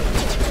out!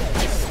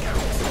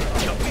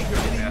 They'll be here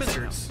any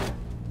minute.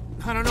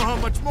 I don't know how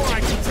much more I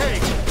can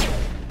take.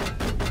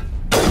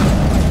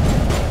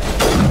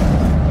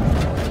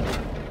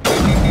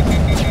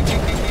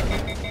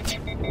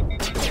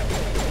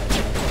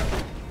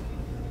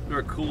 You're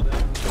a cool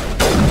down.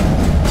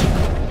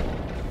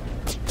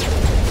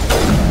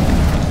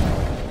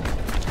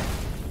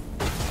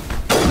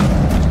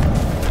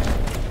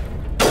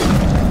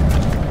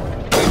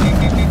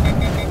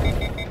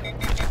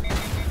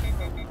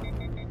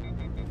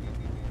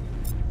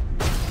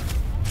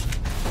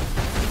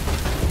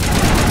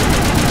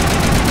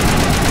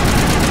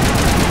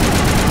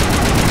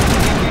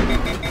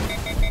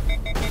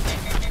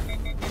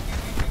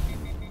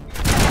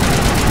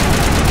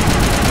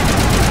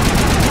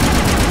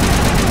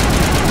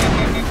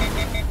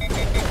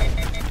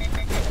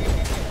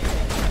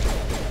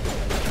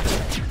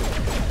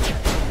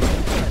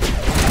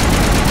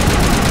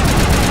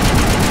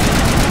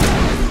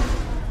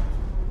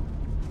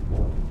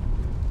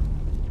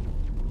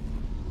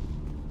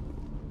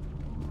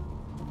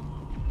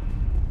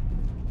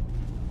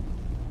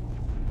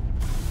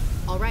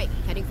 All right,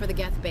 heading for the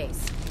Geth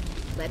base.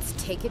 Let's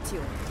take it to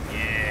him.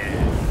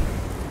 Yeah.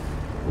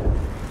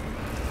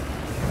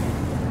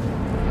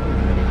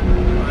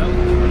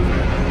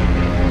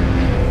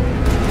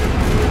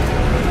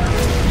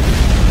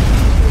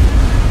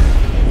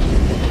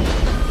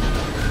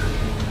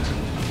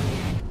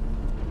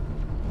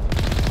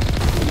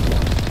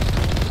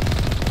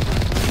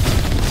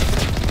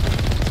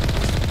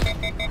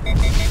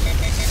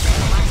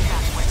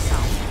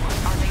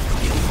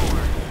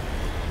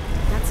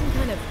 That's some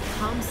kind of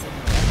comm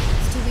signal.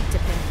 It's too weak to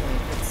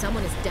pinpoint, but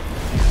someone is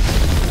definitely...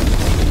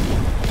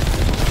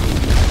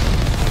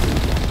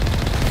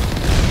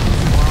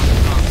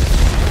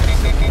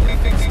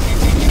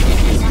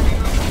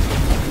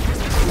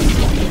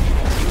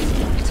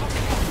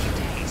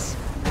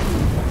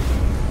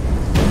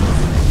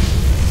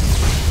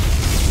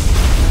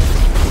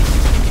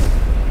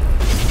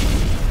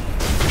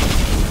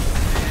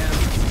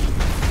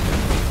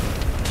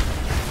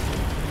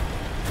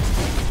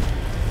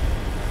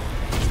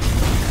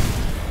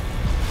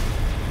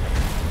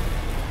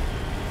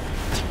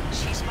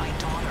 She's my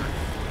daughter.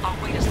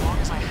 I'll wait as long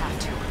as I have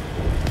to.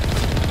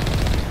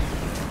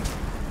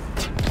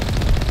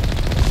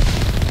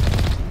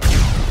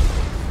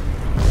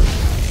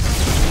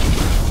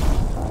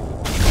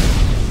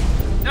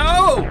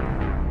 No!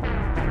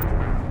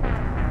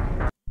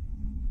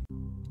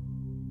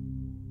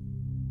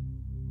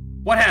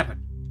 What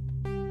happened?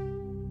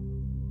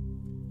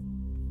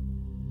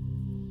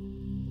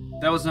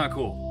 That was not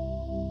cool.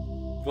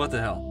 What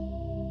the hell?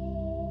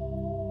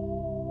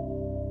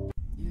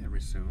 Yeah,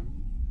 resume.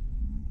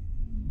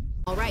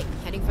 All right,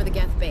 heading for the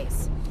Geth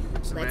base.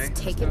 So Let's May,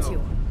 take let's it go. to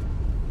him.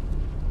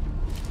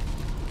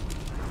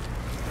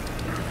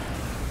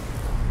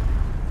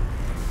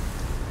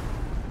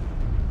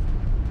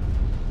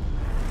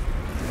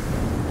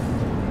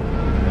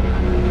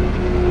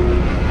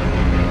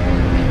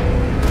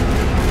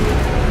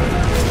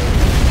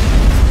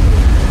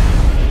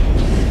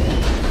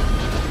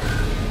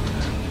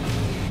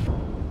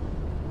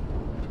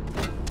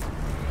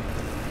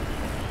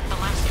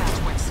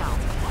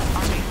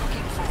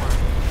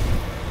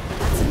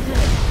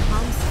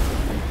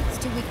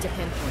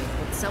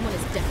 pinpoint, but someone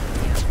is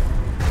definitely out there.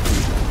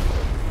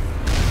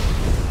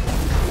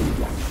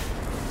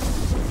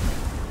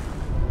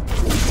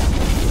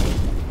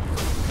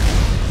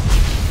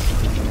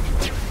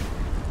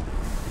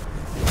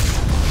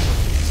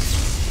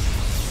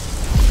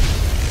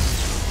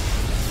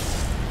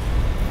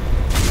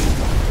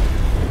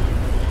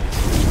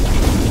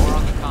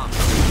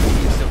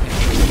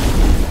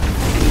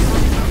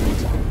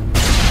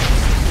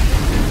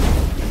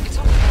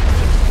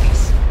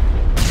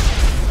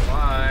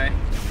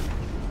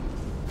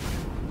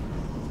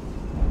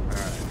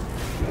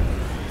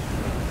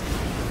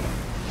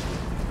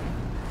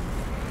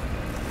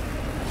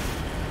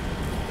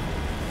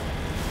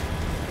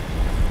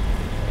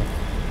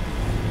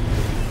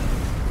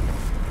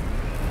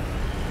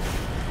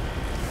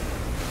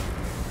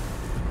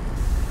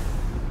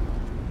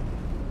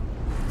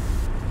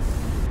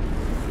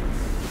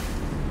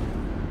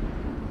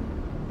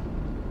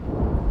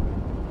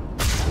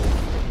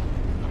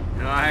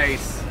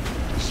 Nice.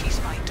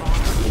 She's my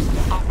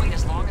daughter. I'll wait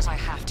as long as I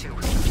have to.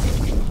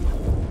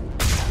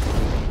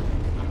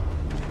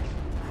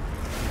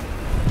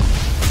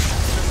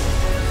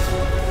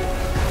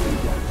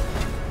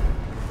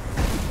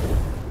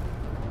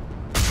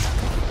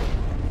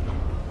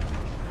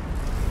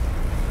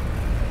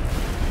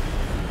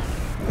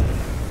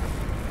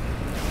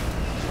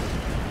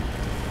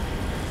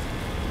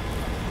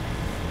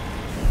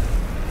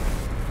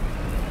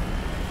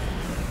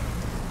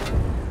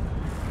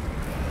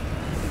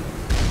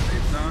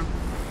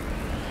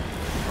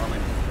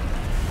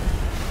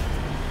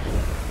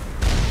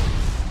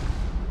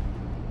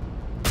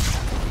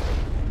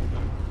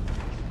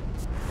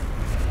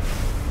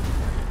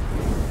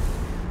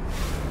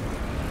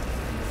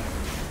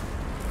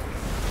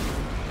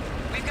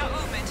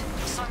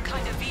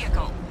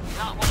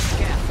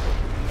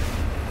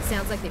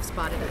 Sounds like they've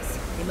spotted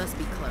us. They must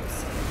be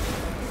close.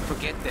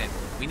 Forget them.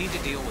 We need to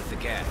deal with the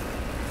Geth.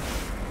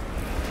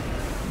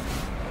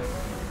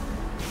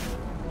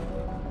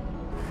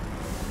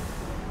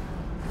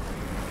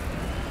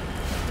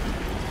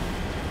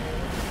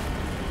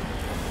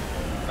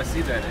 I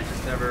see that. It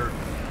just never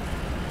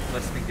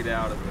lets me get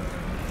out of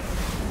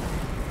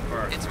the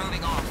park. It's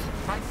moving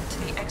off, right to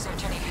the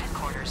ExoGeni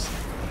headquarters.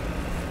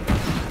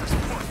 Those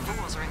poor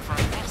fools are in for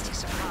a nasty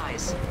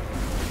surprise.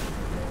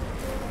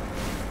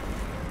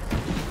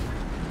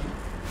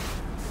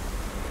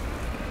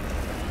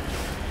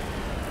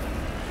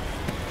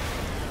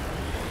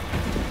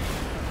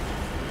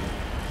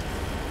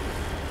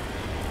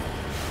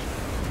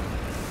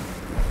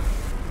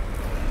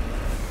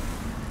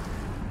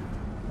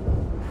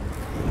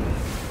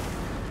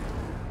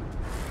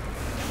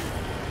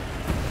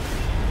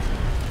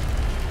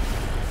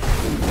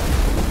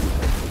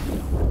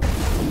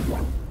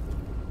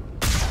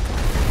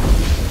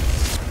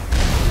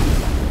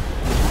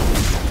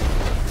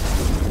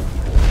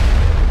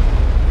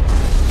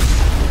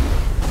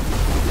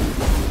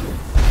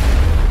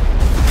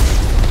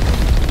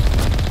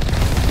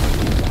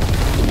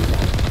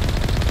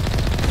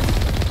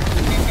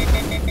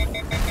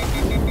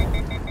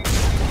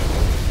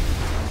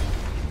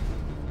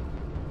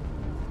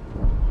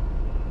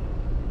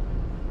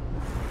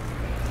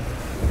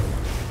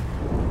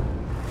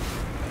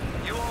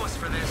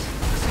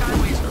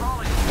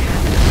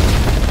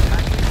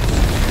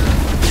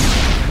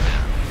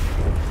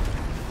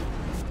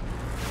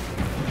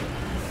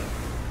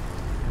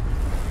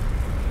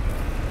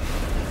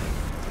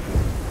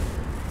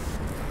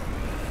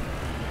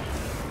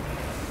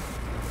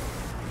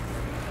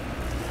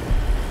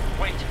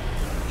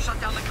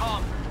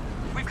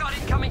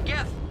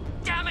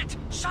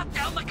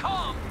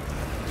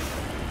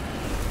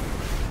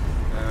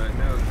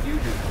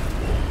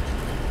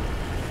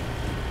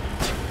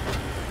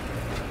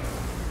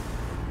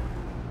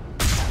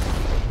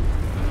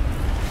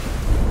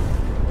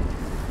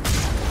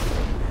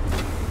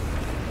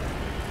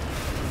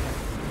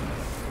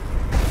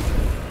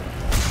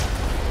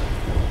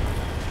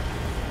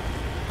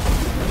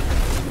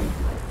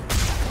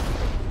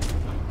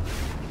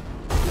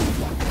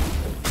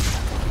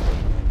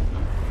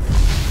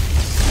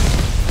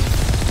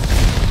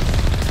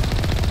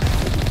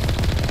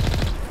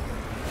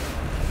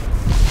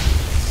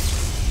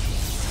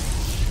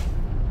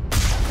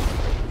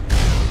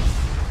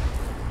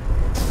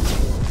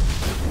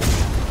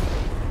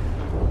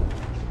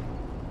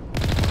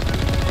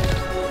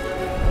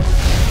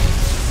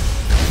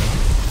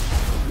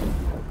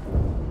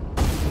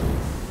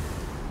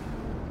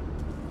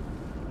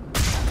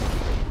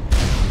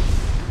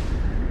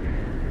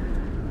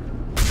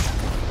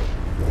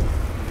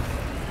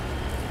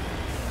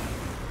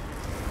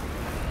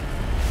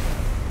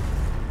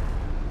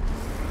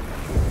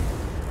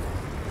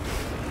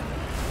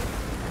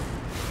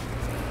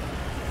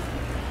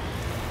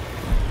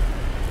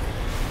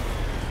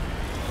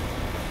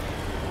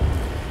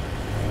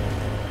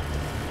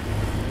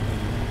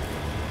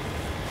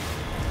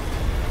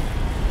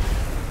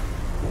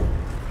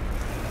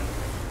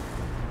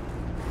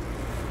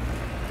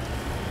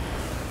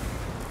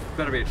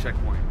 Better be a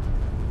checkpoint.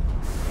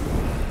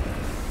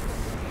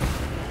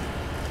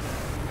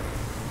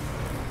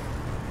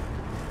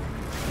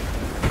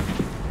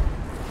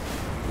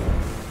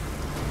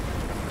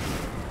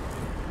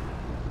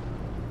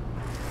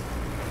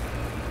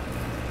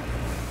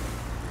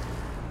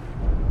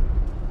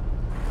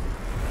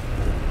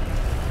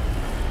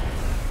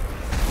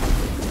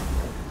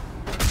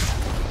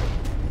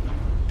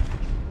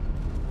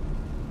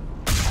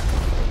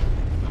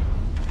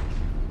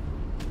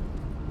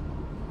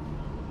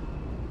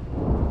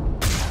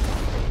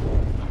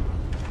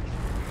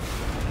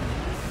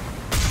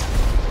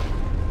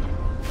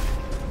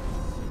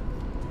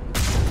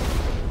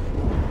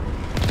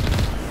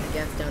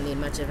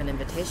 much of an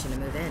invitation to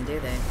move in, do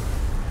they?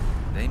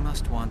 They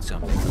must want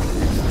something from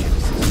the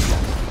Genesis.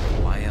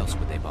 Why else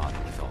would they bother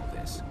with all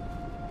this?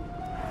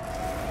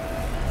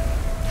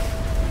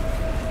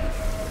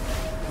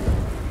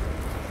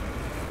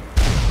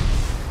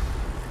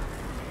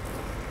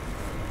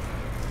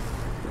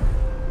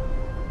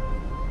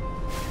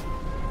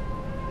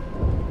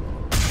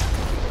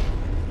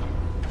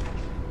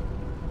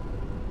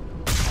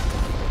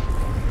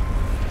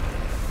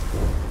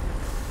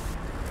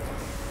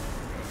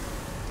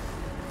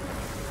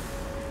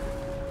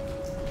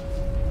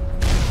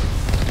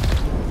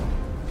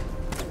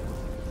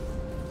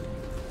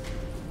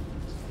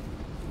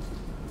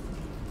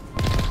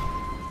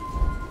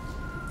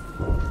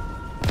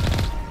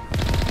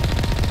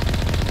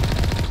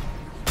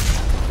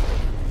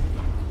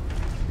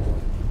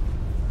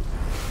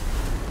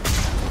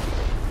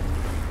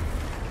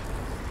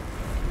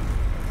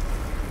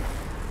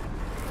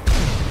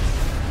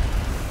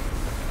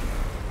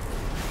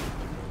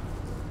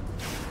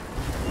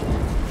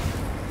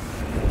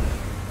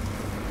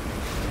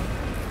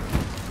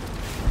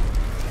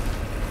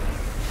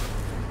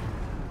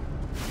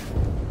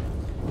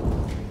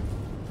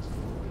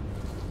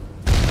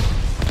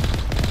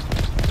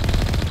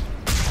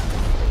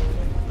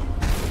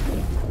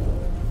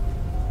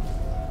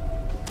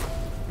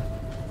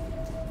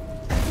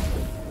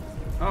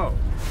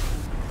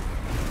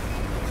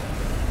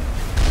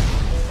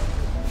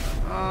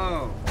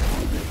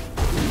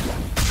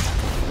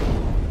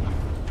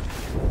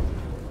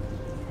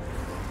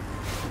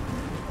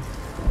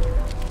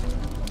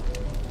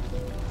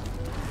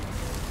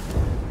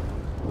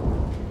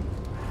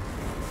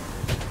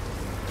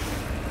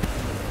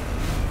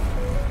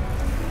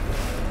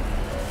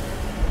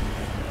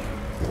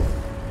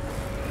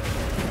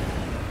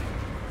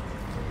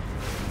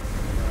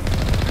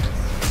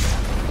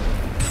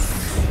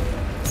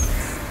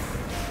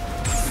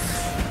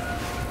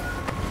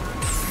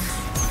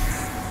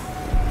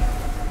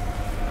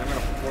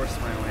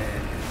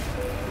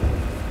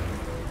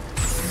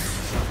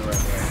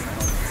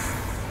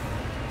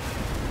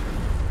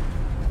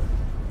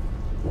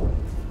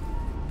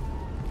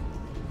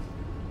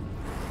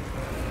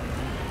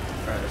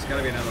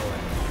 Gotta be another way.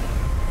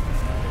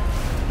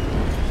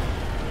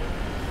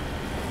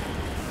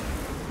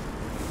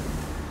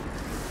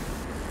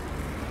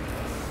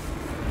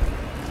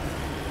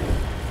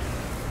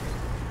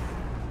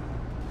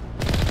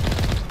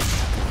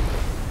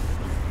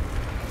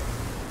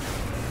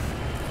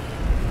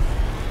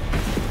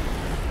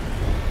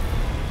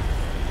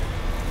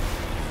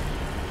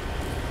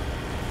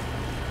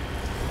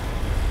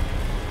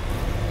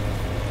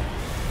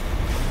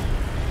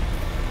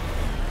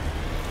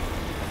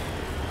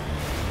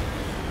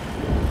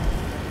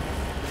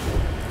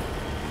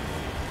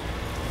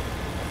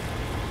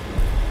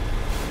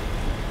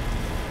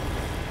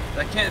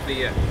 That can't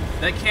be it.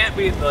 That can't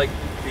be, like,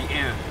 the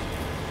end.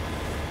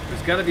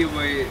 There's gotta be a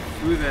way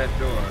through that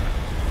door.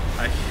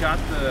 I shot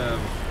the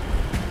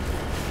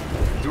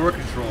door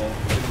control,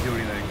 didn't do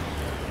anything.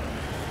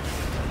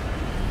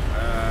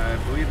 I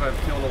believe I've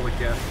killed all the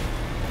guests.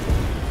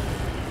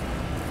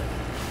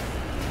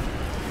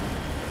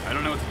 I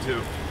don't know what to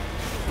do.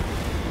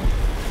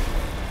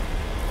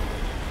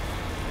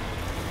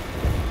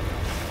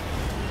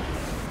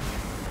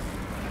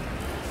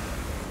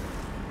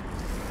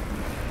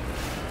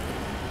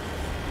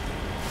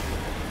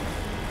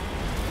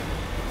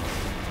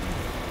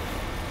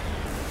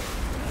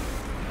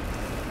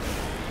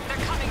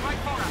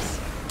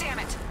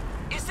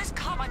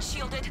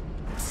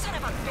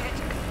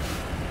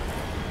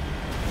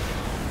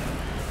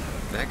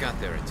 That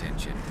got their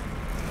attention.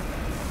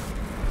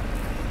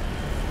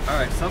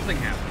 Alright, something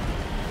happened.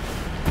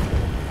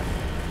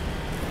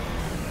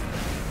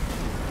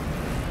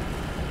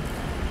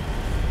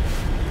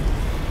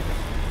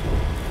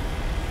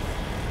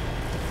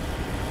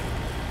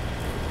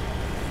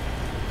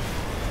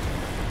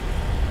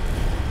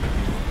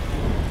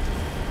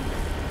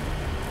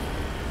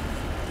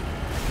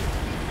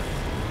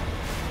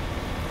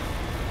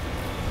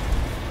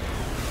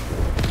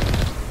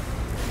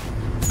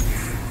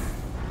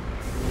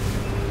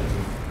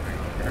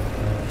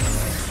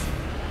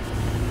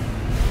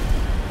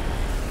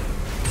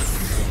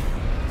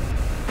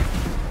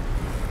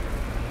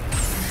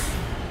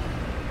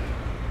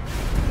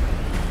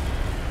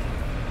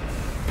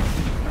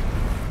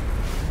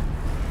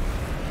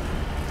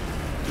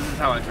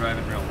 How I drive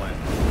in real life.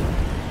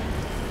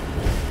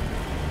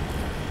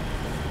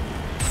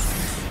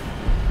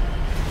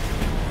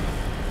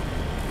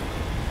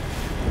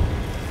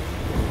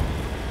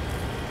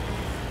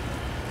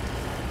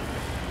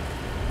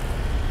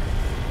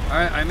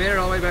 Alright, I made it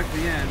all the way back to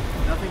the end.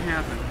 Nothing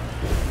happened.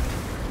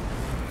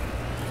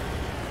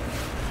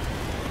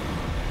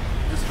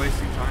 Just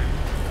wasting time.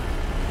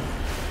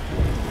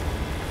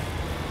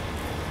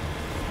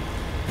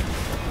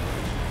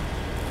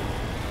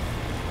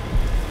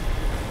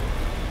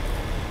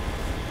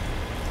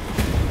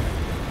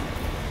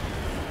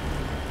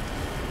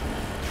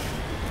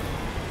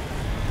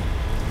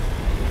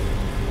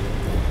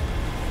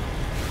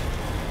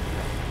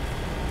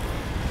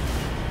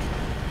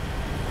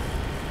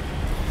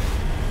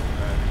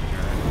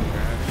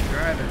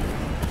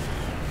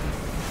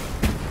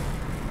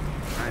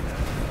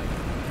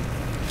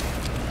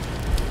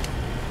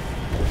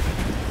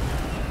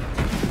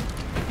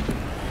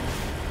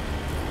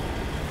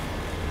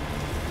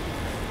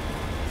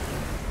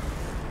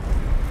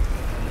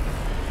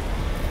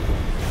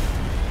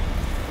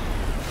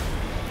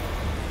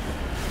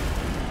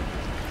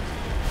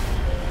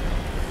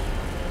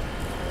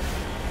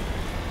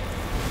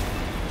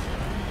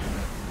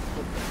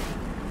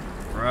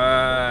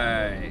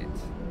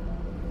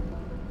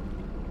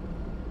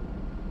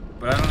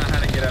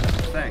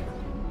 thing,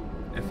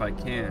 if I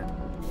can.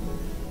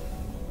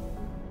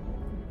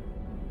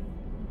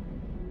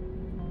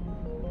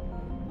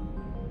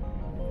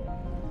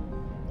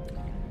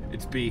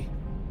 It's B.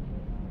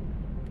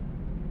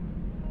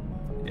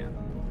 Yeah.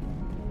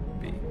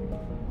 B.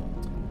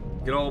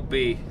 Good old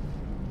B.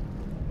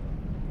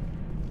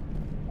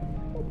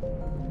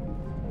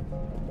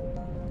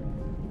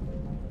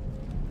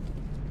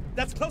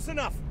 That's close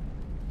enough.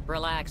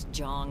 Relax,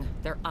 Jong.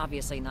 They're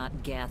obviously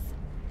not Geth.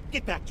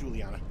 Get back,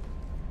 Juliana.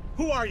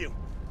 Who are you?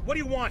 What do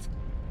you want?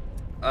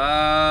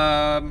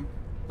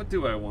 What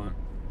do I want?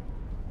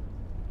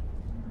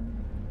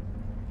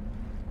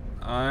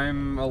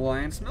 I'm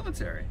Alliance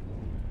military.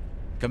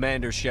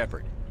 Commander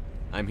Shepard,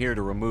 I'm here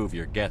to remove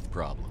your Geth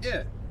problem.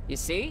 Yeah. You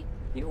see?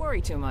 You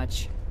worry too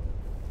much.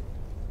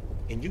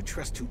 And you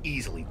trust too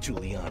easily,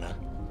 Juliana.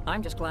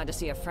 I'm just glad to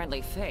see a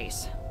friendly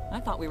face. I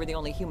thought we were the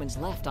only humans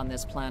left on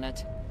this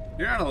planet.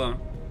 You're not alone.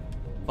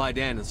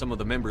 Vidan and some of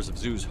the members of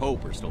Zoo's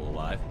Hope are still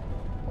alive.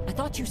 I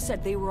thought you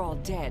said they were all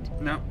dead.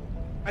 No.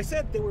 I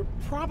said they were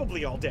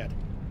probably all dead.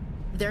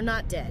 They're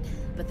not dead,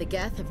 but the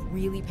Geth have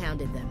really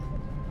pounded them.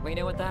 We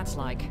know what that's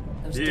like.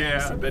 Those Yeah,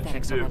 damn I bet you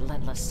synthetics are do.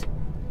 relentless.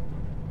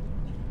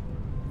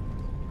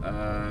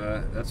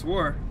 That's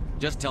war.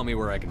 Just tell me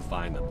where I can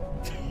find them.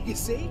 You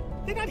see?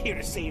 They're not here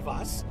to save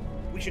us.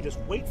 We should just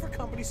wait for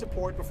company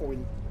support before we...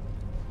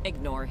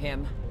 Ignore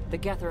him. The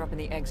Geth are up in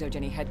the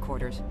Exogeny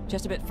headquarters,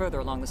 just a bit further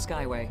along the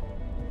Skyway.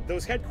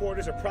 Those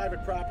headquarters are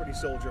private property,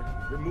 soldier.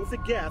 Remove the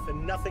Geth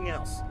and nothing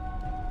else.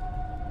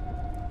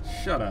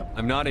 Shut up.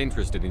 I'm not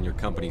interested in your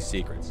company's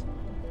secrets.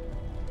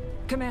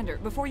 Commander,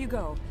 before you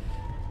go,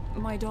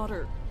 my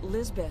daughter,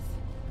 Lisbeth,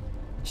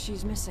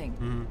 she's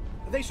missing.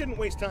 They shouldn't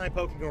waste time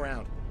poking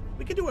around.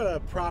 We could do a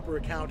proper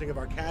accounting of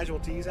our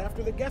casualties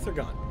after the Geth are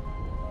gone.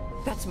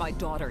 That's my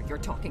daughter you're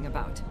talking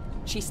about.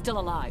 She's still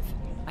alive.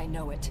 I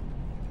know it.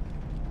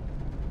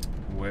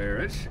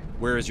 Where is she?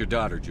 Where is your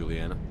daughter,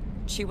 Juliana?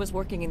 She was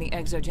working in the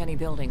Exogeny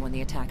building when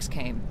the attacks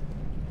came.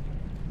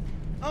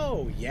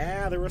 Oh,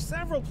 yeah, there were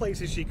several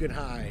places she could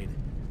hide.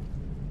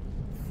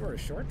 For a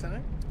short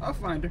time. I'll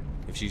find her.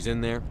 If she's in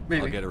there,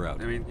 Maybe. I'll get her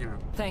out. I mean, you know.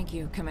 Thank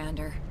you,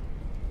 Commander.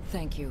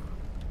 Thank you.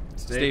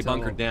 Stay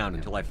bunkered down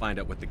until I find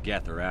out what the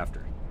Geth are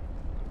after.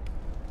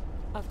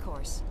 Of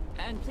course.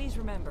 And please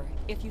remember,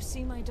 if you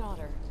see my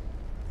daughter...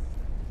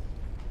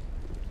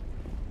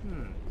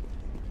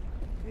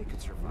 They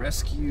could survive.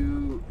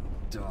 Rescue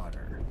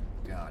daughter.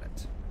 Got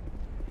it.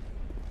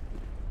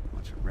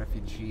 Bunch of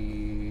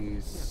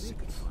refugees.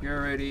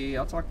 Security.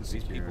 I'll talk to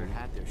These security. people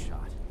had their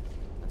shot.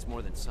 That's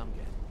more than some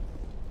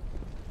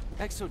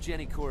get.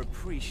 Exogeny Corps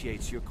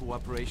appreciates your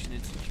cooperation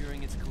in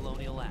securing its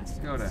colonial assets.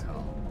 Go to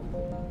hell.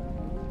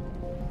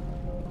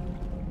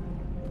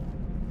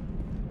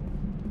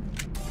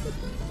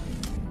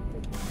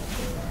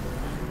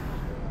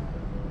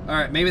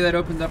 Alright, maybe that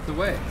opened up the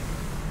way.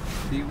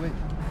 The way.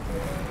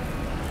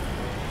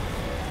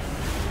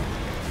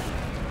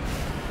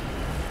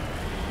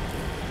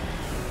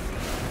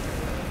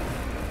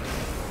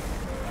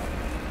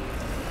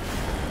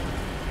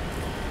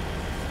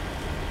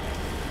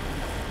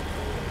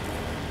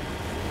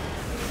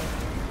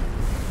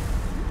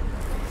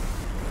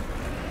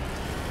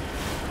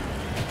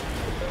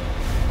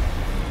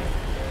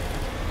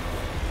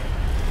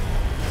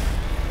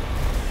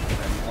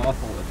 I'm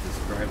awful at this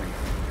driving.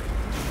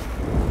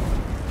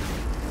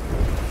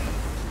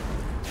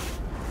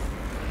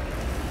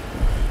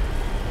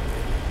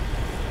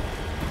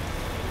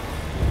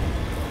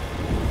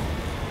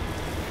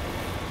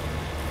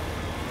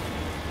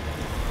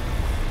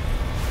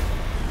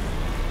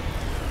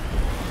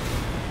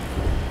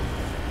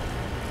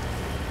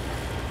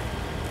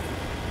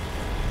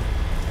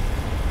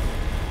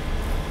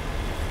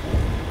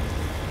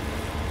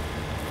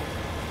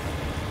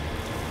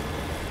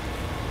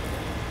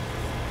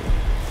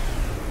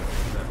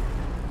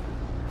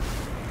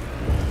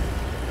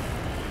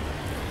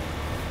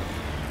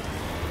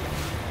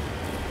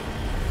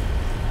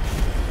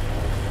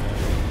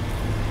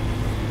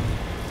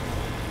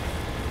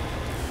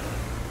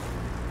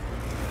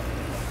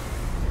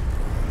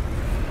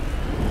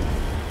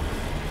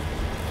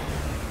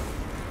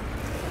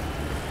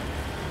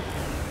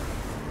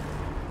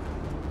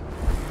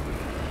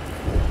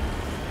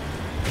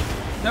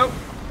 Nope,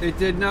 it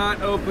did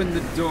not open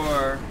the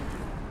door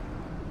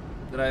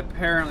that I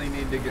apparently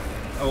need to get.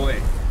 Oh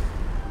wait.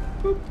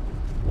 Boop.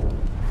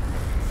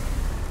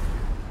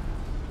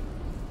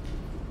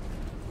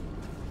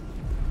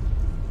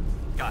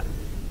 Got it.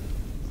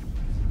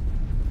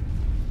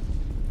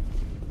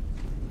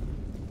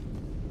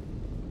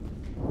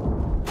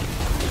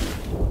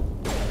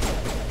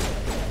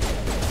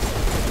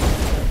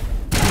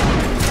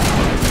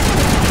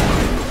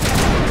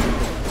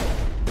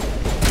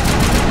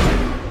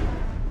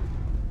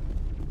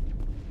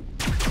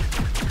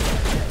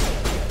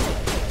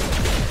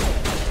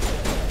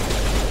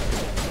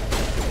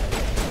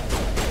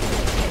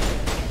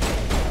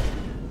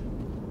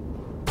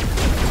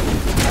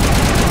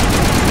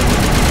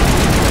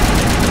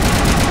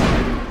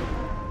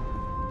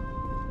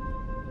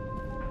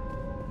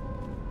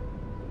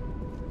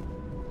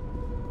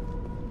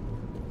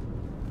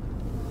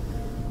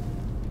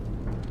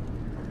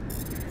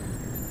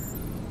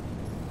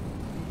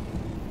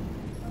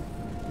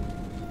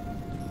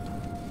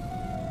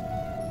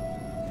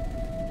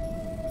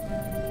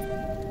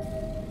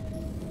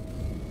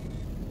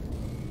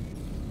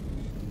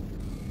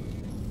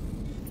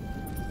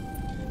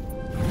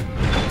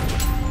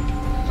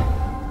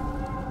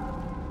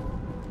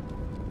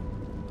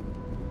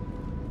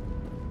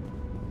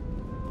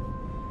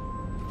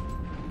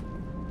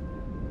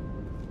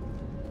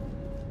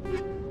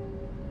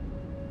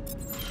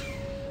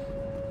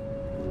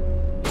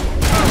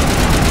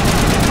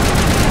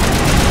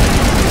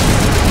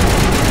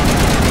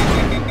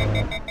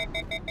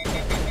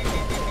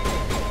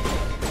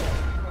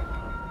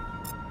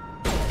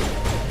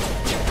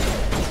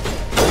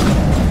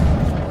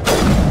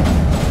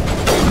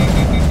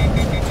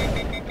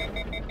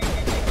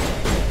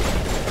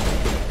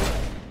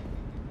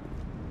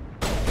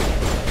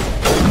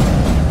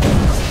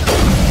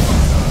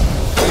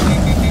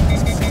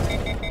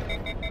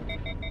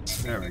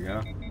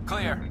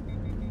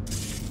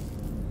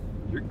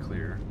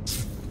 clear.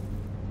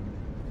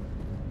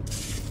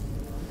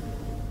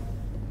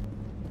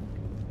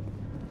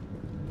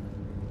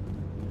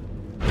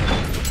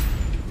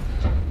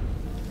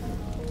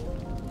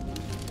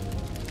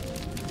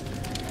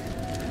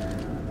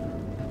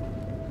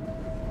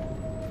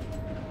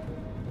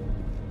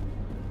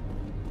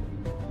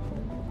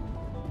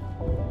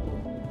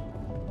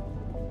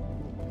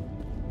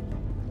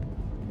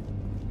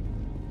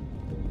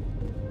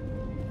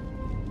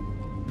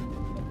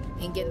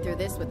 Ain't getting through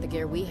this with the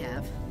gear we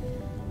have.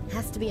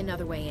 Has to be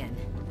another way in.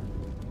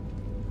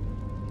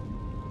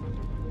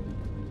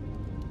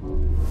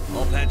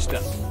 All patched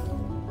up.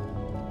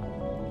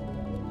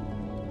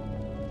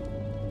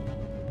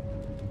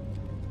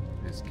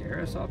 Is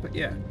Garrus up?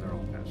 Yeah, they're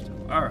all patched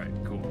up. Alright,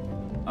 cool.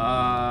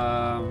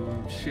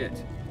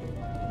 Shit.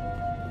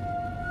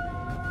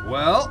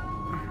 Well,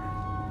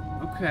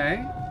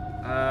 okay.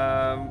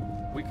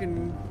 We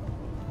can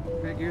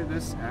figure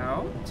this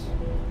out.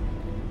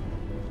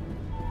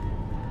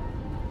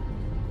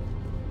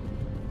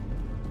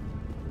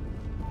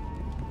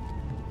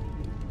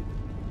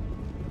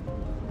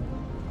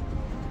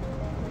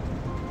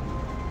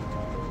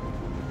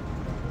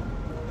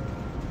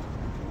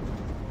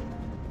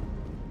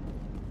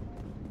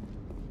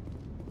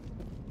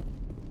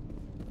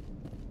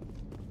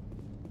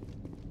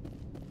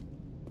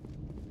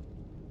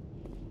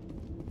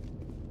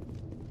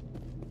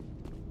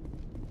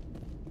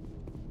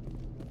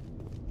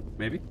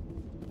 Maybe.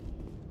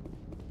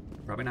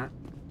 Probably not.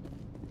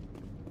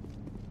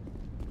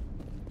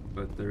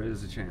 But there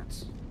is a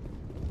chance.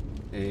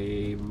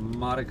 A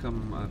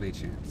modicum of a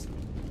chance.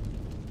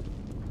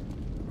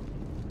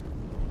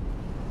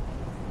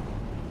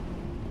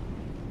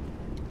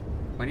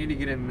 If I need to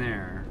get in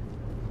there,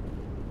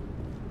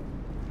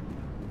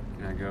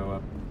 can I go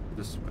up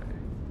this way?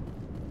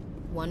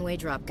 One-way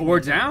drop.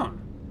 Or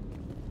down.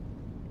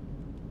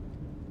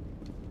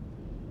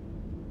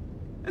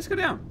 Let's go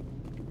down.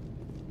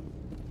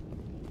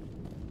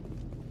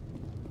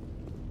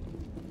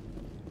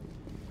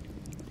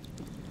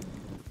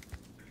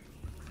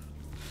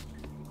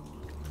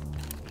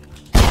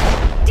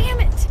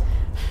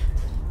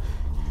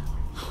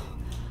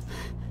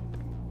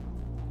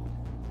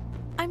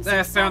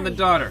 I found the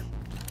daughter.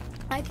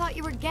 I thought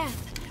you were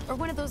Geth, or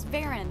one of those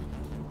Varen.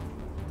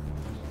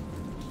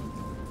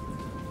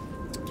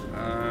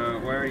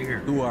 Why are you here?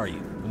 Who are you?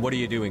 And what are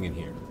you doing in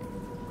here?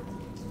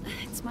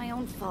 It's my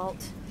own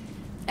fault.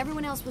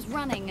 Everyone else was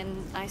running,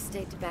 and I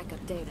stayed to back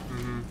up data.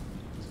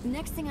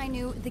 Next thing I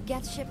knew, the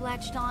Geth ship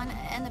latched on,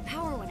 and the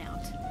power went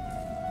out.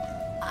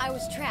 I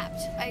was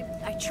trapped.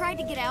 I tried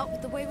to get out,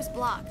 but the way was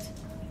blocked.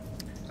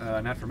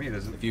 Not for me, it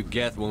isn't. If you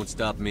Geth won't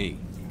stop me.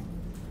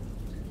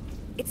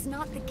 It's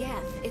not the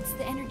Geth, it's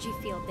the energy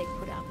field they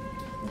put up.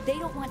 They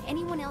don't want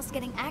anyone else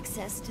getting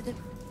access to the...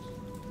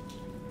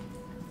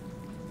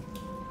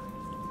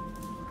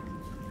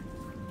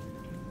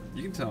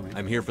 You can tell me.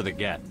 I'm here for the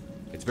Geth.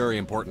 It's very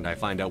important I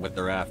find out what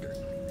they're after.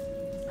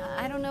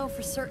 I don't know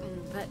for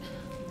certain, but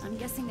I'm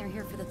guessing they're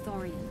here for the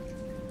Thorian.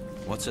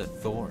 What's a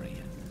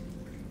Thorian?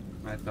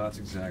 My thoughts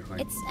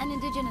exactly. It's an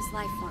indigenous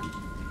life form.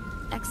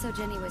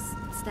 Exogeny was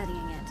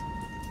studying it.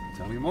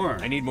 Tell me more.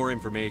 I need more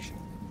information.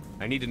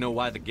 I need to know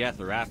why the Geth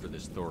are after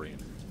this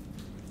Thorian.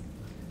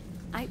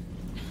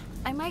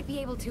 I might be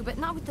able to, but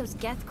not with those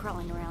Geth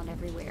crawling around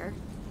everywhere.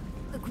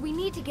 Look, we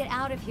need to get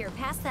out of here,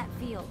 past that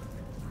field.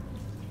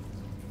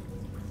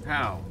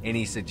 How?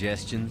 Any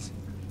suggestions?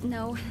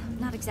 No,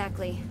 not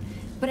exactly.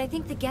 But I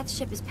think the Geth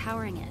ship is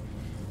powering it.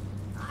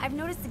 I've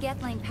noticed the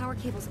Geth laying power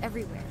cables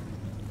everywhere.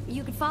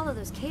 You could follow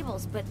those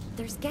cables, but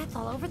there's Geth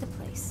all over the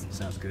place.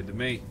 Sounds good to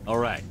me. All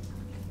right.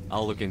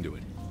 I'll look into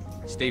it.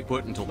 Stay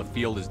put until the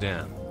field is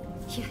down.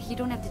 Yeah, you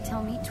don't have to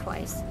tell me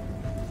twice.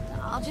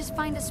 I'll just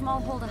find a small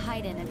hole to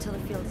hide in until the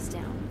field is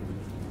down.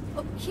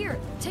 Oh, here,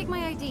 take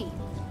my ID.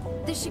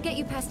 This should get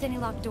you past any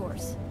locked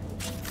doors.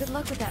 Good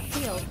luck with that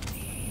field.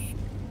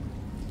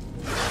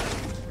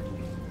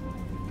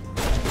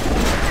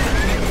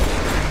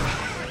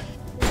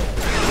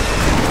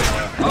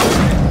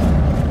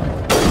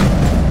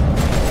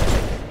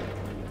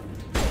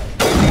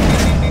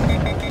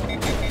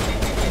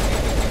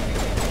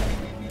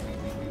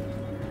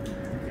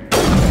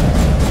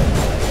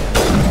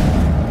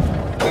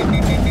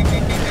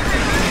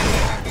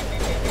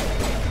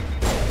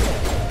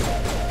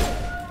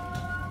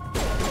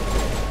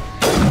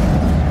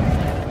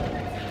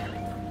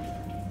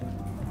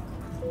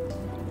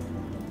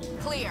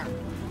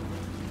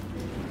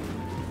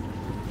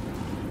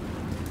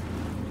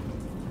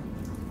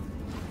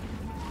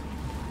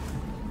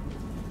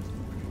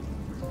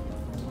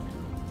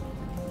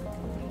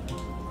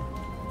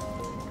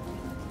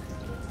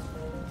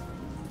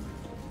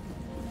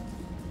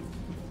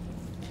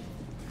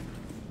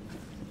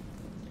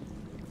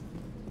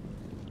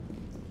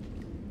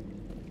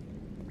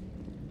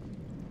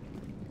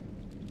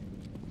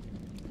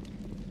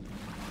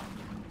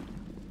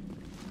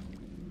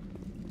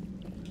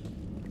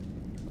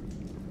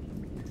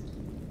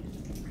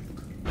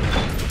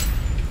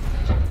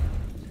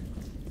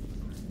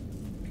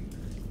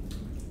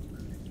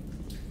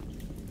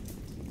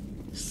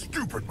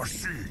 Stupid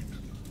machine.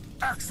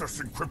 Access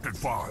encrypted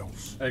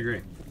files. I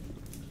agree.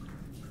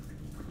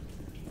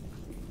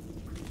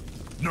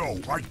 No,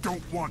 I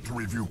don't want to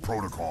review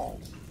protocol.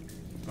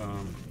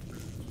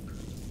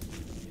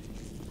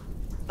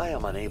 I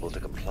am unable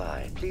to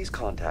comply. Please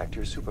contact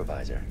your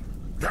supervisor.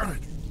 Damn it!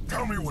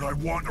 Tell me what I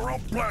want or I'll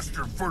blast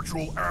your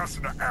virtual ass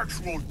into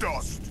actual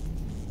dust!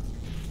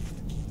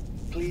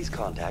 Please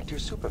contact your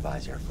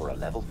supervisor for a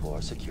level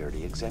 4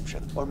 security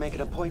exemption, or make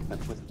an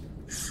appointment with...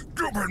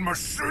 Stupid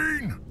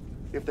machine!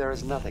 If there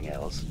is nothing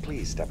else,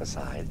 please step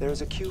aside. There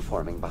is a queue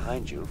forming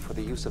behind you for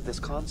the use of this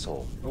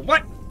console.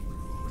 What?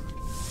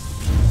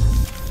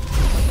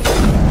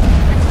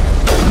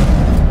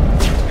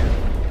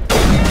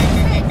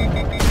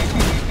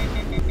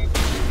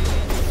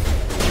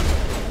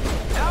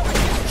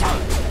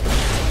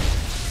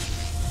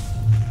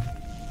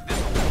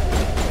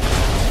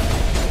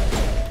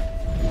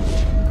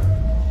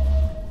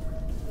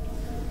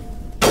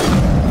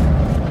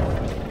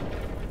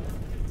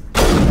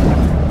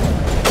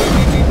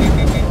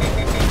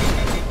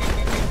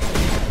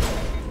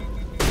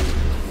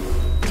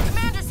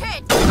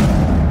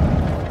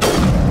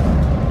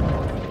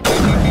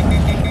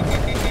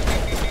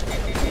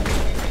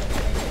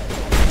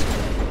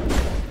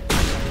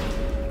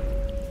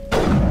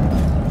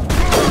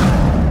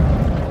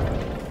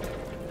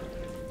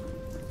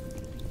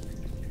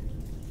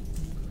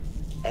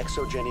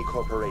 ExoGeni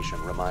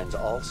Corporation reminds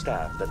all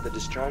staff that the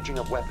discharging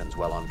of weapons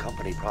while on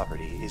company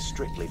property is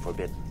strictly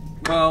forbidden.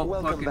 Well,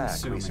 welcome back,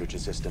 sue me. Research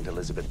Assistant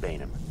Elizabeth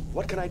Bainham.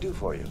 What can I do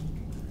for you?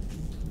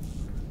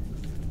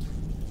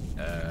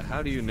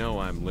 How do you know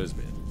I'm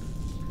Lisbeth?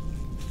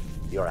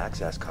 Your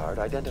access card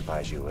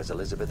identifies you as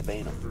Elizabeth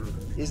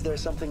Bainham. Is there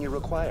something you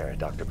require,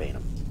 Dr.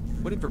 Bainham?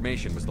 What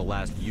information was the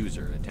last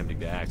user attempting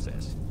to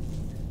access?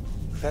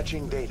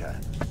 Fetching data.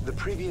 The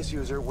previous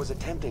user was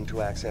attempting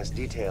to access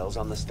details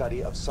on the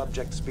study of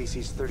subject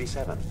species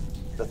 37,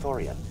 the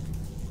Thorian.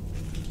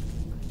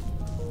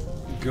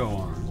 Go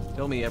on.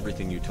 Tell me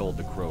everything you told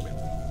the Krogan.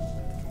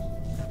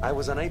 I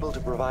was unable to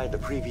provide the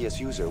previous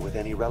user with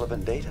any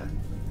relevant data.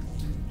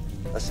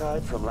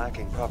 Aside from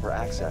lacking proper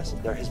access,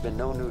 there has been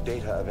no new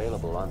data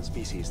available on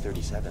species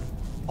 37.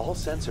 All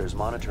sensors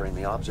monitoring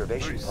the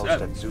observation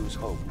post at Zhu's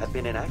Hope have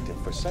been inactive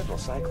for several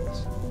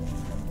cycles.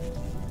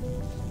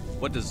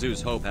 What does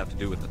Zhu's Hope have to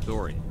do with the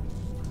Thorian?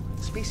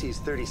 Species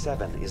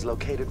 37 is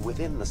located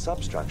within the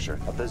substructure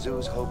of the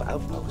Zhu's Hope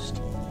outpost.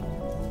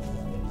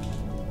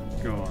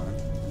 Go on.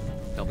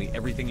 Tell me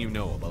everything you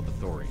know about the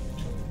Thorian.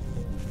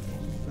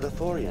 The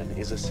Thorian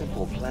is a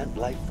simple plant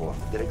life form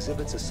that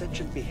exhibits a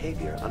sentient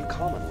behavior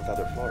uncommon with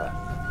other flora.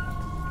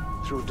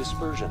 Through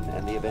dispersion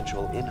and the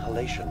eventual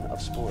inhalation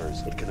of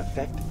spores, it can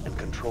affect and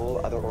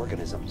control other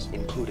organisms,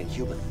 including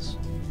humans.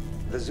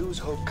 The Zhu's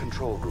Hope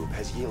control group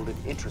has yielded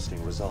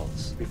interesting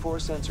results. Before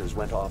sensors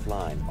went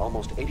offline,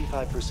 almost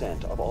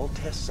 85% of all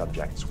test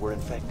subjects were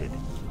infected.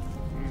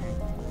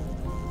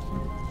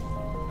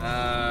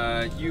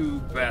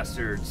 You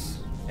bastards.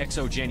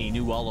 ExoGeni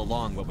knew all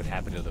along what would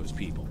happen to those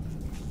people.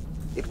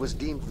 It was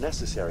deemed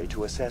necessary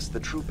to assess the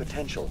true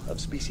potential of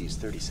Species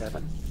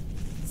 37.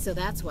 So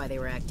that's why they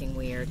were acting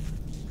weird.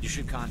 You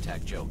should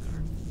contact Joker.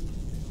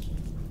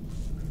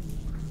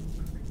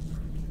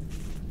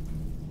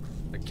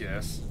 I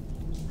guess.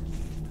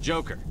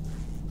 Joker.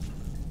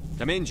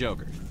 Come in,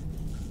 Joker.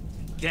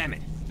 Damn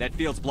it, that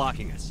field's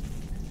blocking us.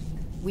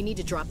 We need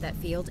to drop that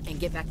field and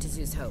get back to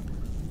Zhu's Hope.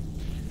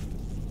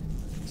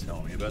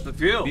 Tell me about the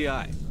field.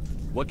 BI,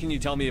 what can you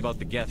tell me about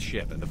the Geth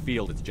ship and the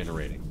field it's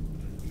generating?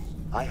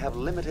 I have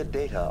limited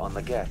data on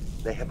the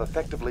Geth. They have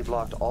effectively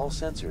blocked all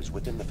sensors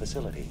within the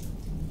facility.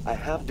 I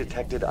have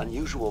detected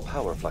unusual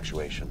power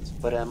fluctuations,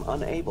 but am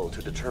unable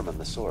to determine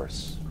the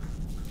source.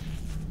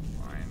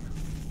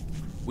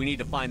 We need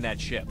to find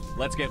that ship.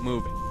 Let's get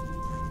moving.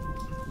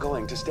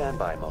 Going to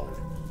standby mode.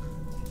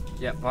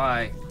 Yeah,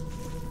 bye.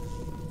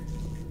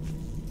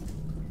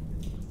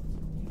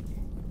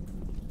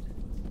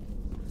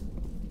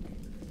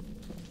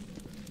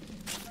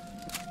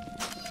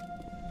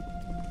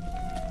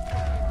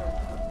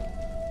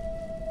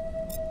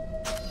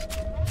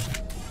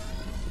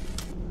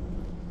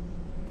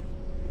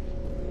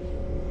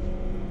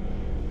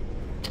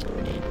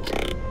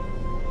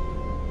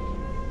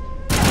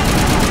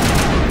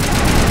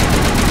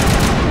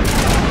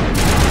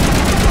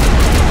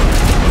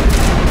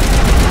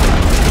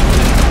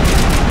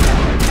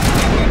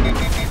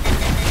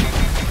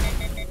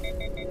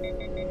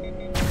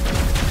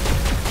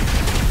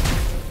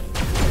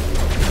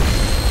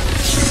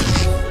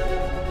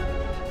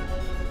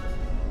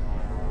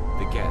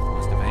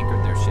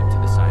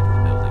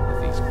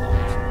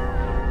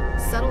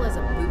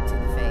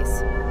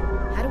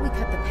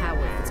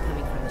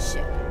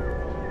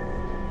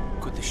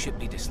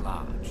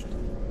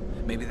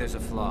 Maybe there's a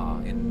flaw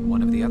in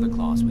one of the other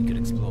claws we could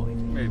exploit.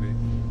 Maybe.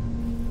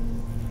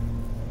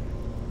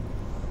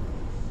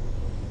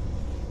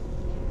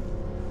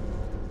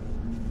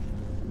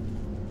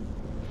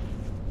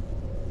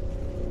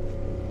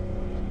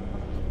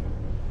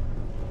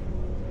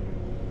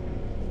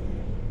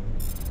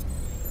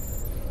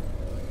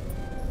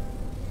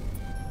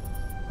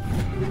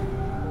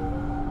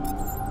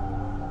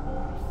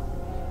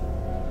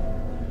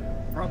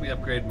 probably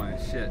upgrade my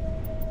shit.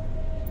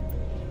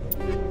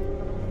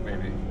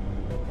 Maybe.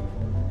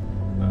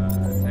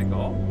 Take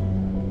all.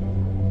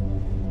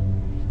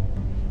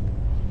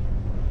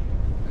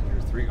 And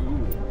here's 3.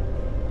 Ooh.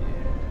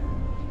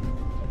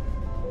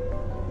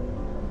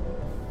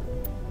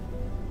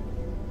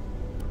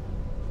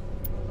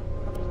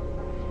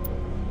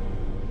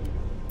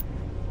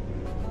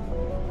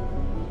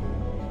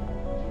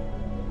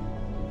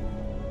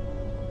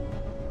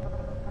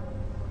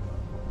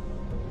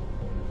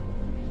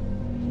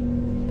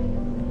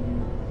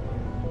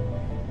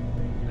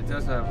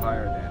 Does have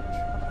higher damage.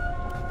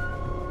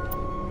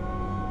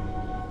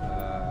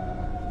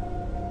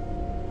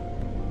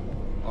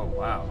 Oh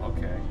wow,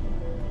 okay.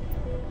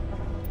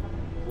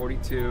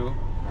 42,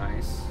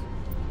 nice.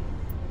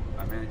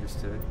 I'm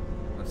interested.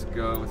 Let's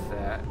go with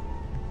that.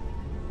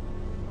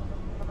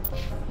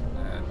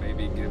 And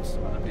maybe give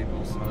some other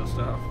people some other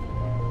stuff.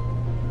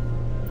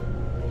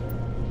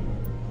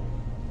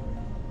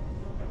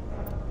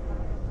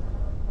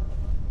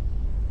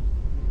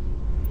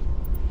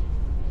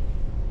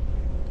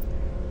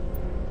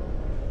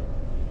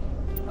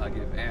 I'll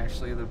give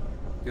Ashley the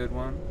good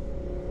one.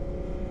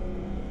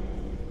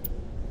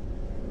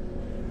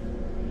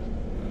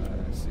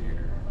 Let's see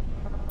here.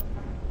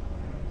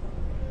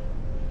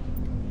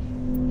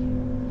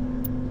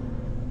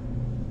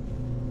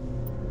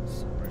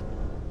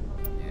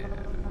 Yeah.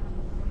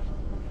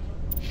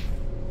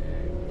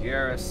 And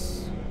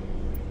Garrus.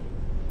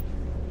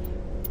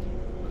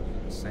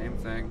 Same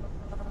thing.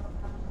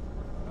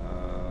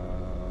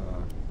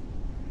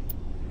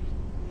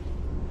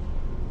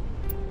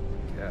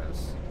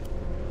 Yes.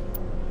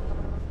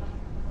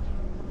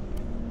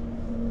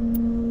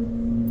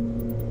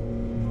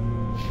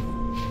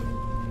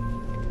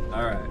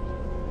 All right.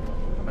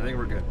 I think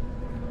we're good.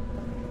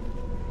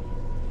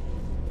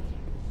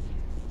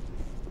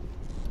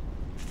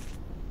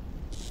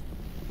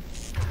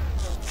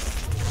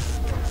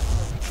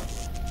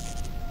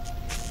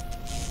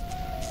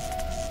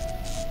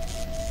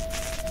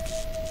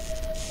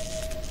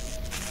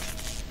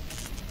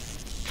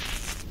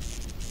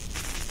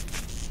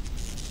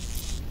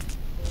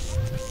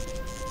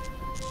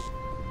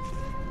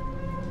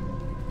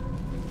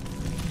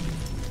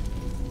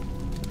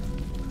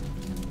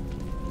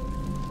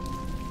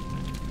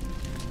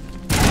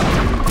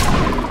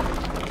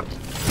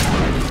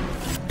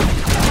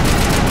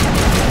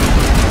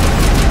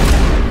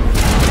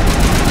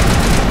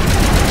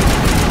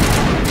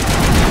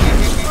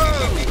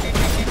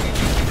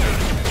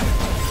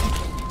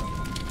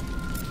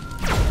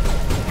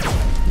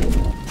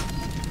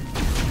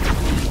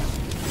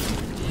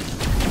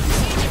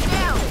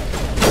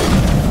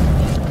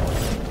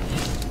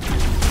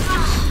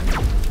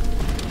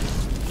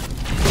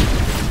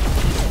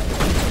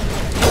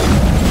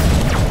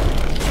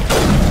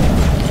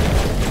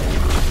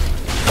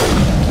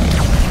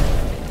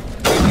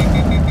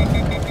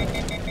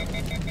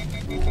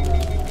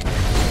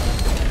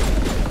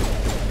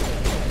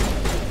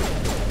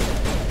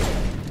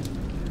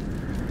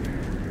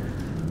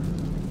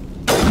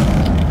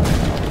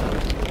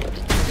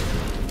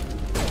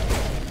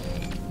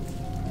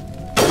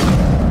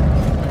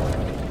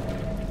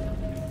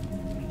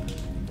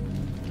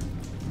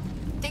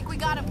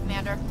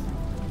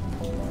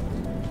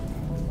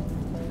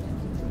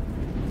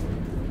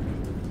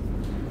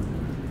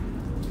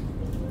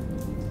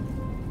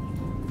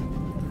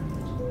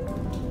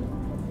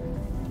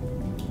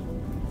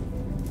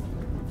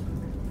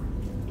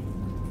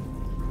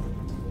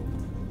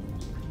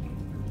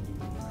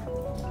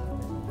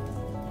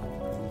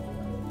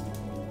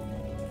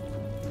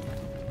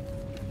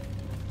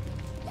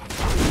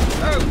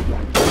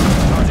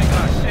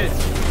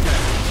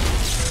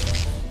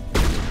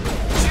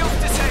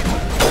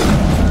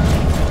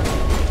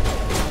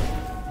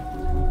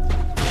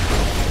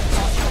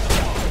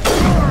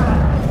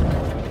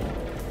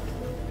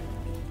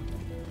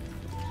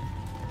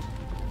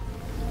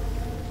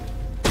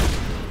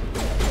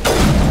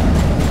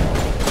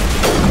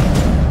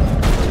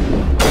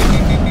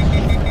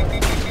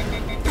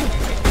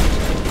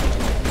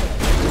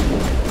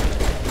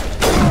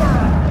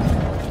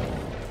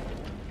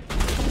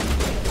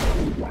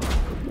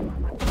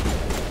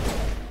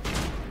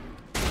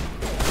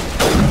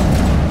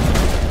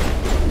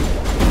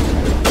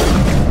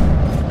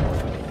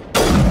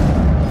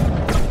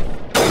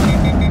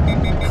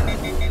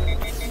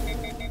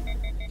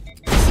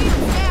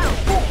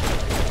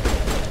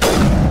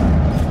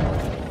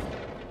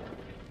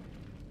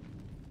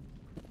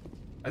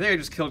 I think I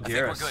just killed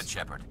Garrus. I think we're good,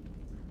 Shepard.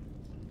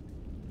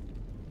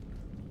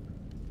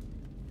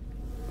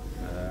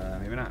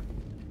 Maybe not.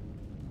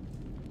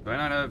 Do I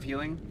not have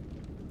healing?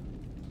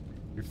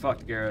 You're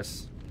fucked,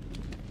 Garrus.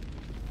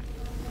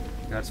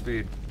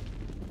 Godspeed.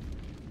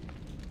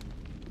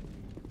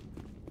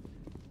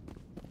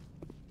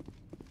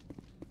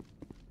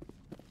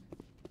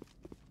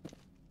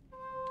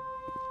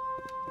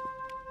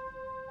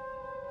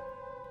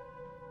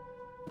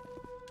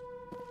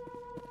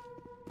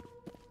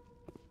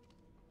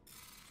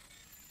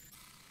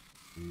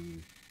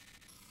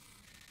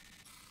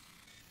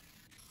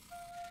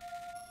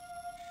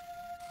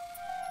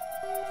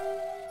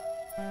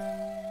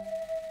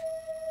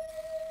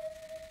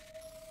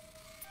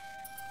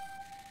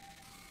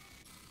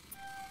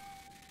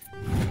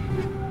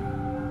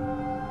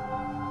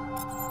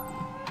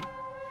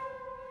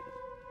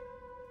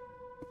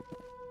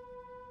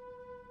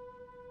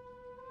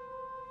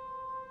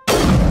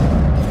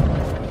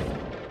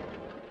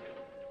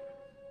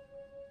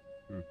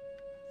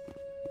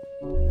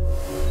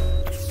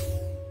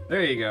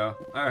 There you go.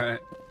 Alright.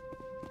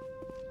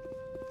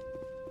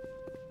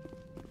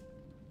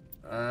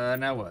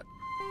 Now what?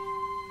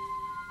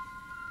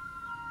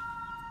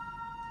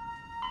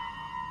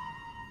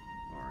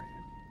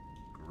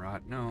 Garot,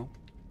 no.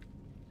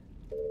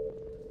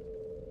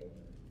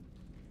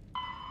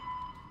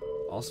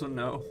 Also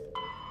no.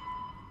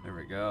 There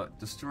we go.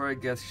 Destroy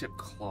Geth ship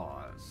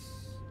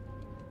claws.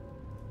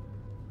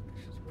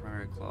 Ship's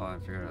primary claw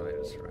and figure out how to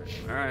destroy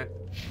it. Alright.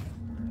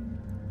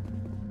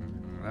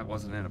 That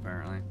wasn't it,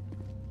 apparently.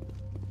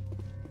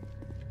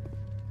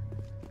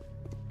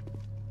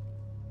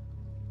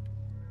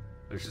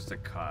 There's just a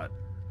cot.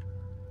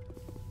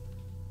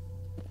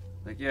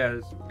 Like,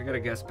 yeah, we got a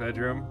guest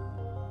bedroom.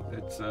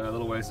 It's a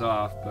little ways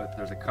off, but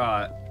there's a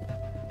cot.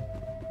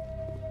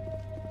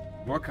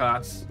 More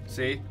cots.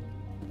 See?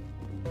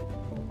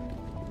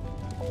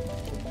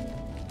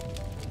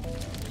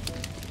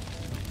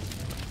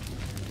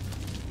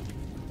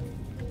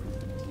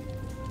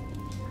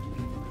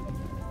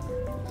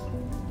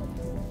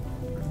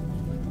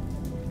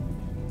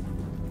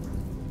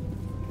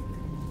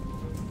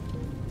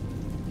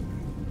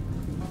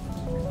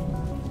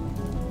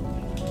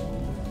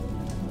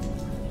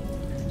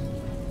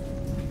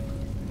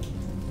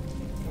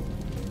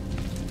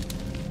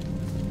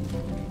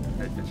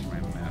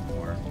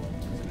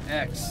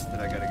 X that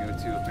I gotta go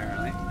to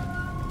apparently.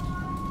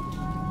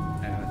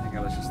 And I think I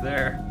was just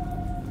there.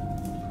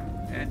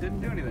 And it didn't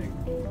do anything.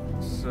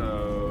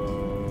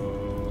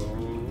 So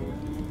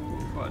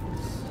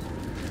buttons.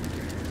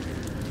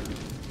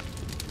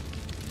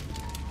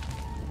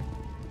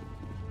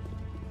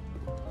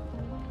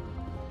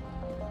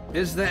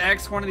 Is the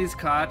X one of these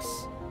cots?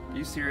 Are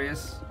you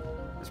serious?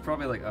 It's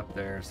probably like up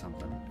there or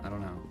something. I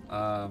don't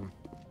know.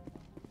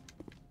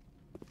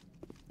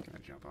 Can I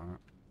jump on it?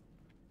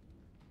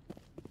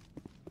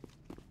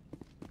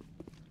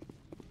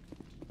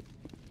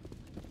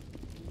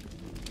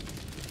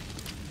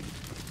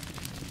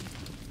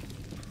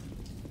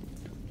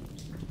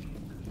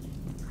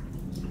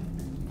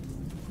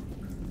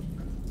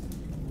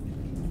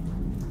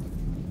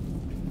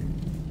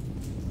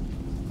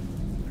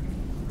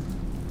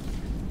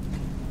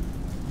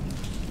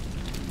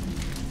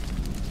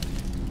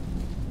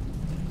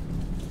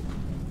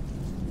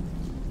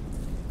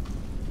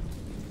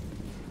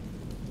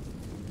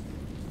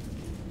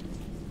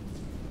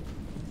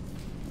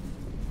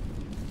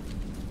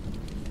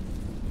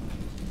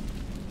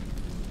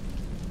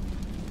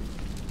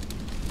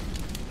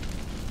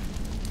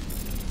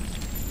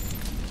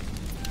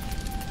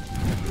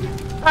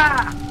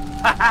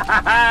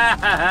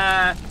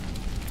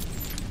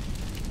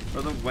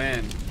 For the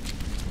win.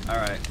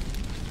 Alright.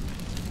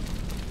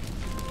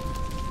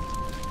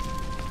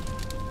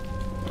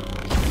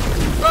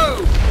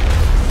 Whoa!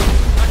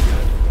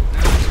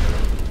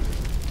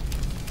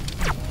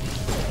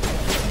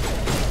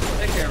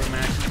 Take care of him,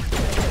 Max.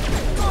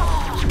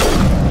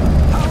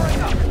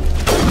 Powering up.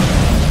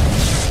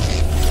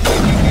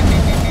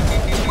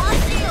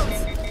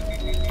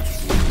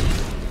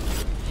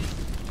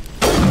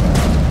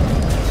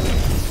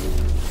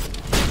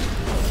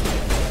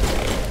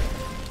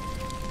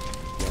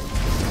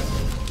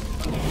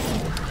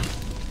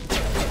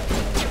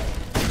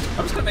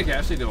 I'm just gonna make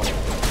Ashley do it.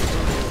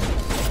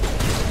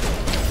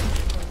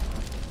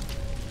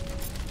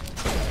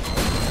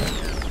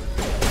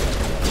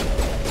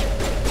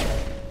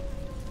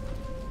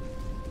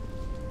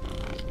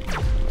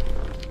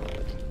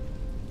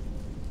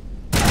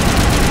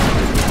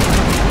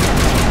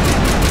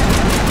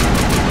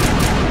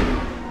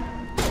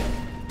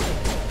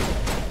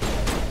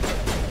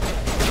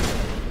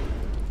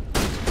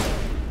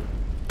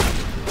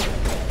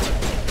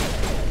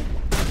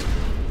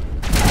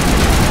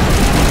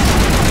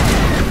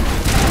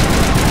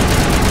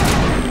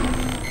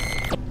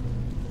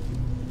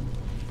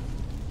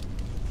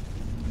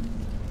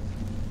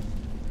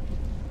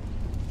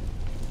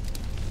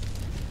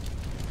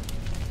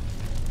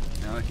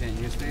 I can't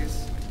use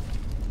these.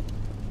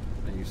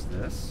 I use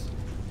this.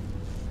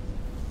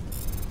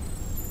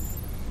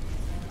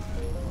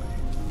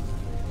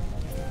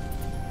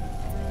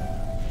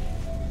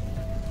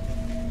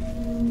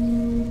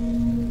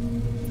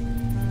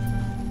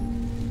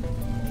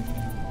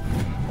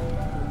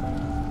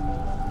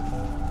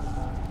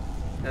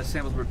 That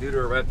samples were due to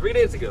arrive 3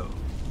 days ago,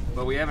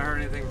 but we haven't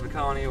heard anything from the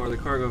colony or the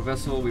cargo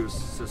vessel. We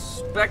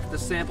suspect the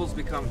samples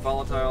become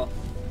volatile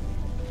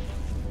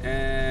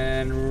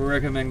and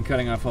recommend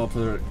cutting off all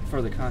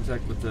further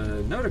contact with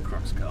the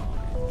Notocrux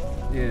colony.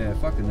 Yeah,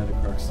 fuck the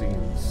Notocrux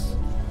scenes.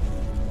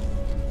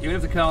 Even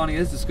if the colony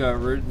is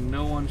discovered,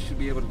 no one should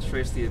be able to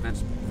trace the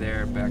events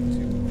there back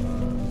to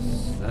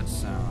us. That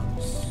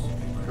sounds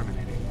incriminating.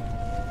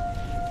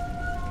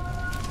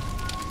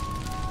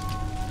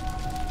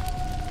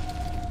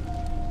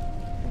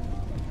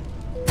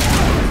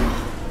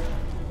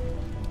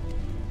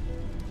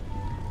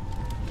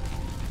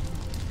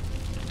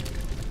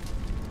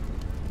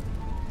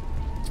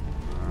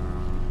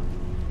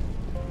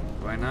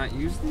 Not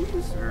use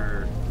these,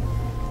 or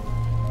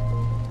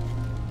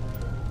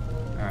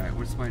alright,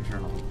 what's my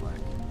journal look like?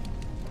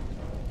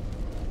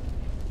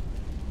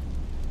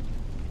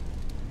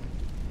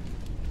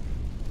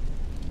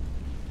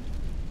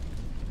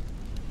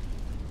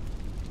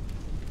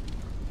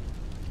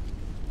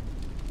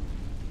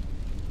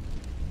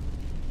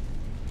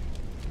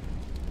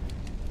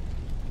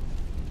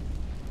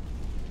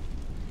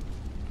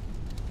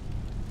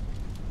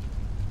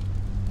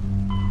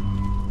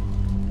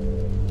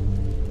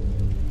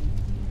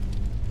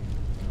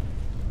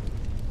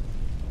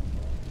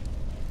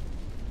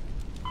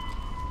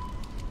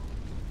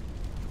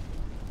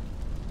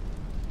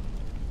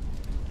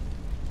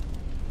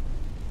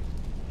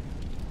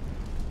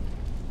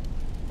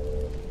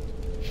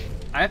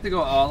 I have to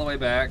go all the way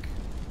back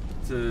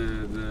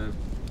to the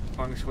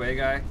feng shui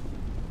guy.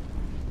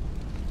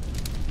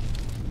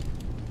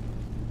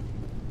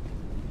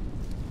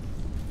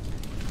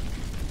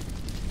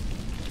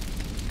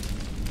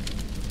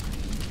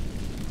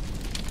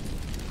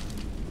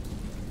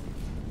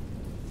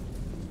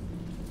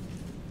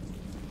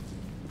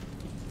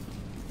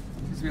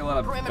 Seems to be a lot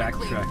of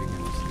backtracking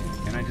in this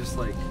game. Can I just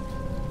like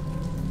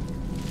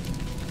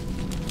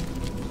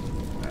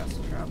fast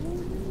travel?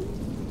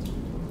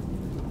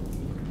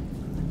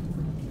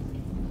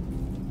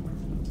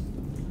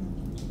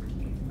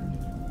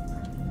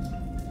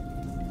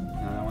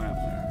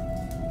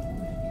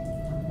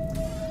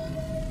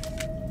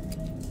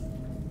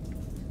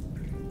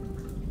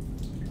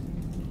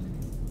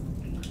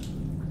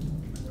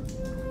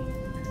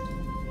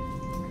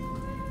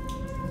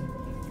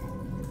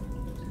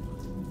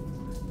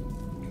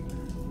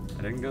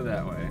 I didn't go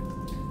that way. I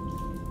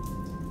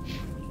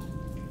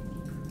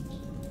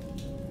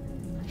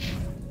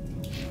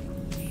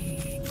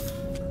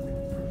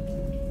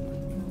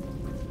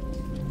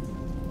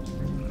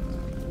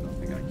don't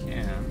think I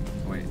can.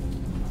 Wait.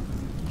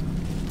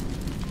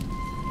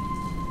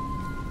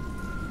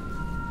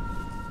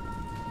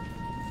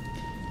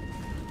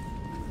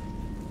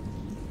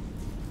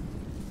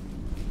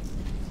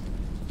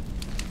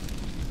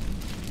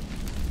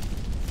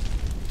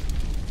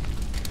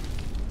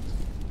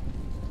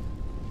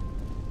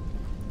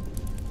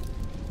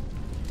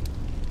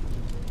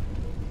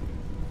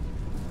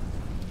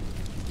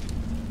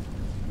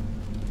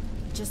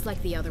 Just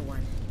like the other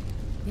one.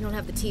 You don't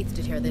have the teeth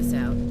to tear this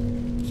out.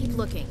 Keep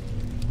looking.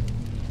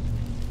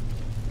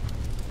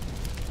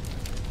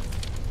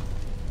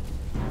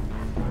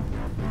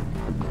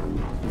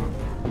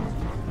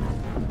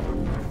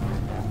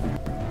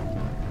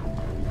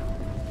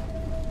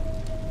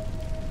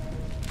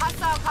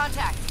 Hostile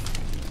contact.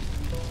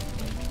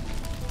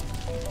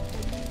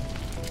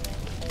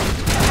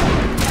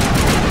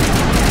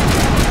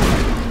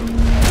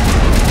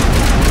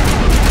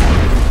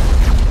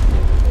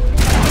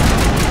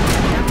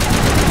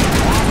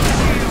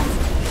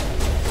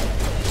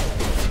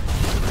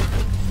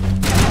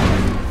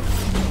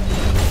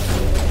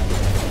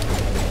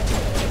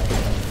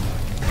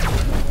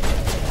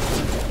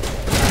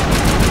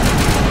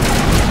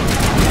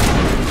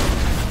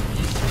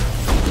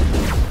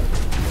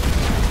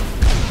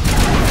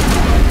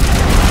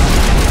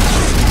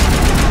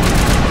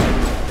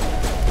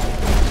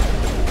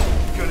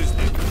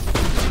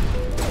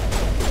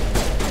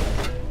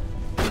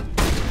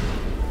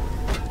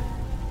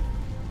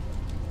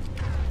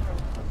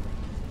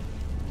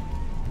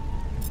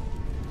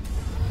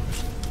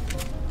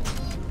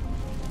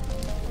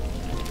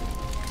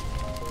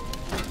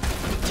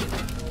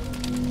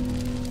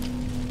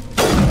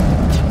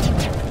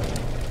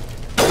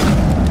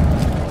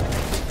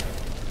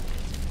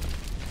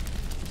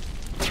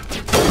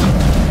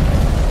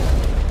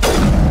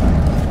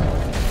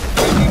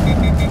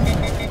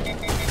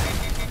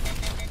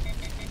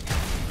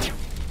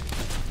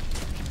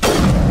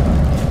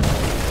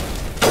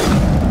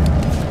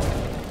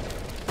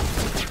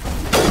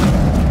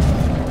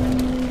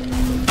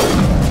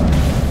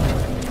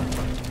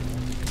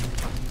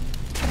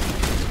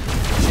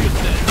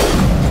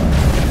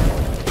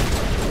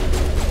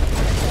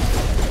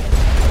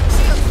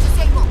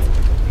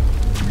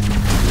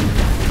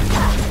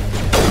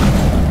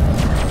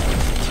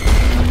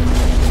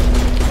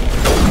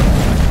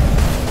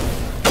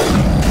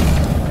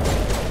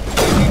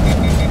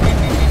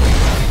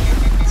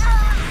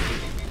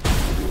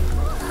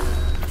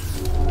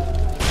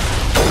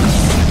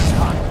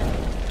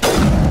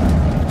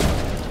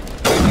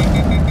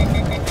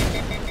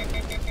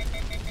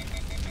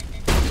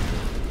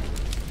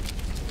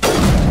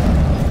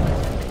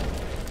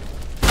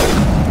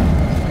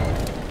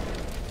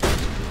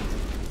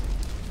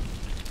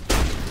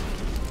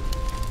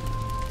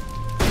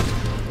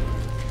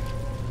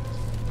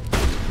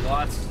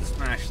 Lots of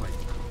Smashly.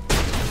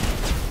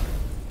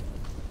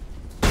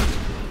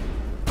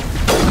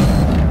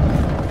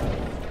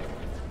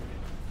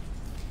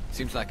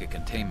 Seems like a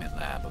containment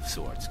lab of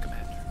sorts,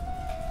 Commander.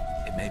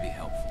 It may be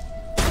helpful.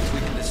 If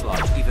we can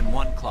dislodge even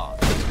one clog.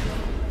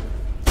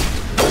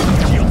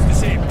 Shields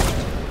disabled.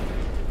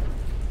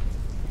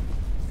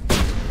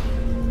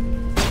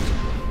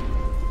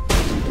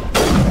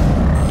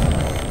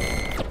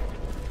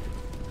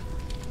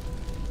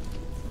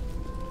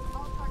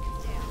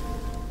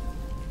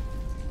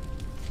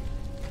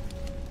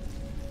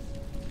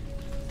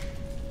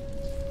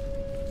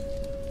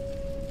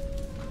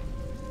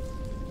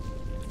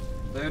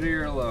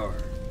 Or lower.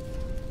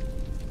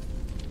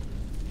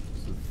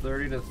 So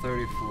 30 to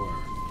 34.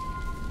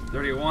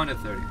 31 to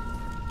 30.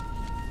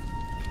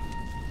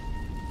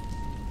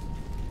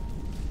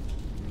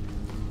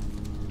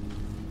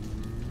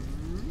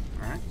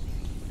 Alright.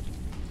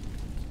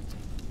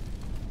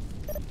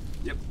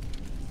 Yep.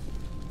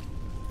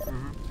 I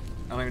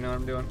don't even know what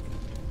I'm doing.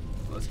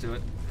 Let's do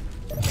it.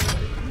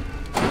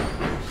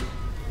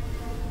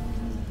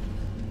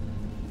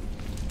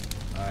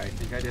 I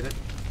think I did it.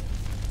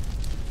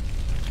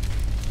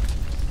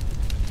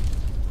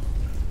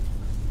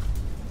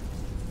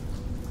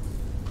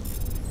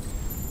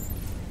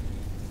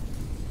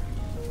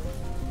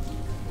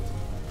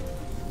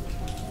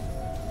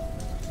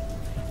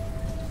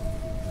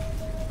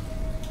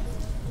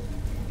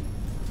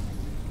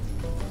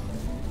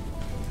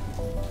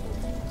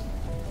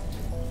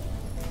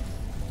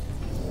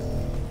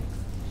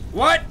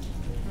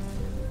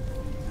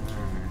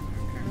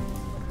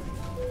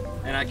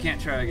 And I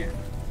can't try again.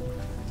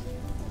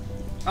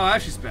 Oh,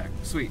 Ashley's back.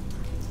 Sweet.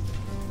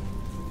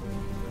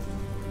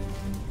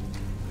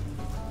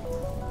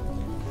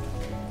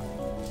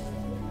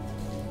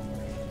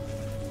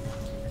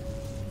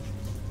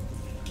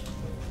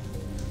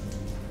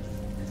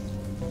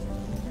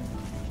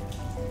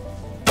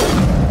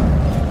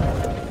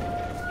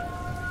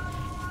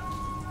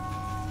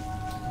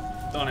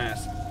 Don't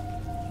ask.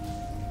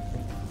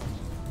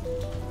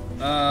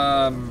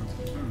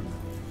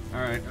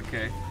 Alright,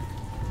 okay.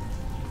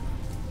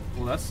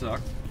 Well, that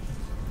sucked.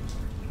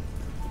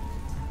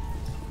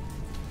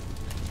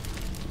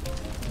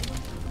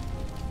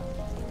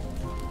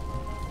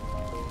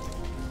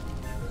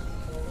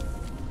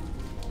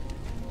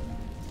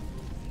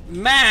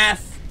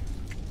 Math!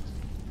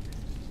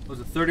 Was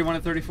it 31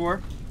 and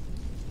 34?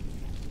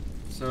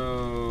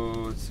 So,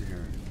 let's see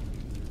here.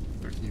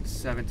 13,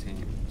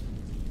 17.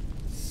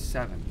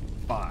 7,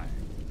 5.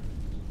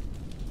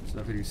 So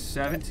if we do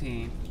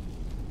 17,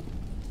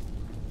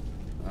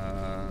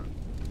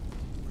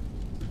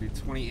 it'd be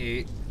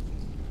 28.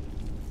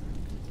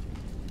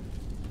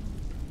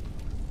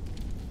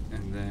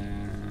 And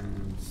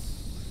then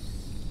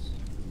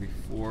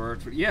before,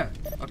 yeah,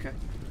 okay.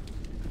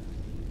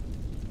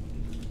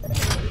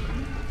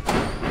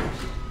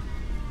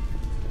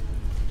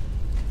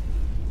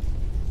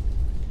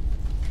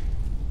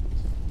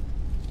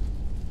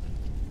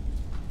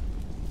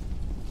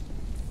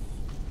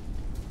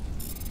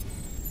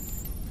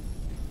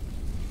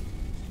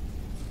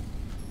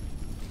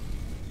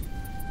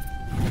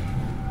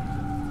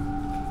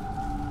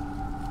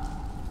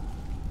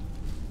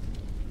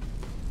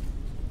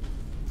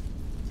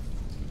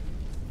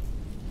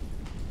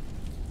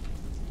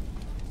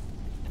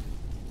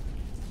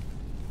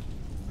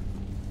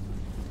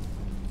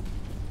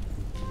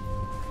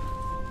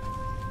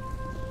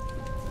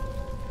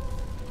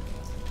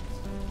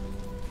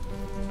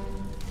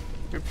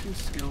 Encryption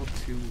skill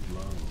too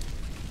low.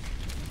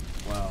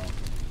 Wow.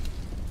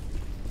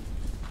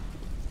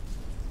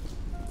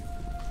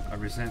 I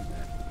resent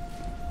that.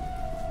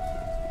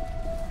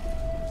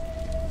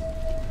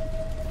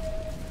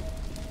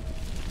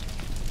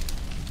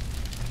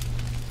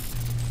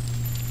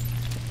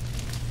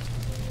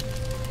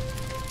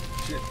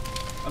 Shit.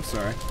 I'm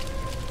sorry.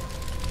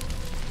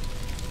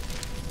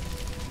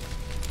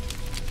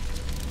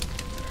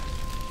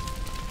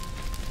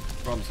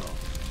 Problem solved.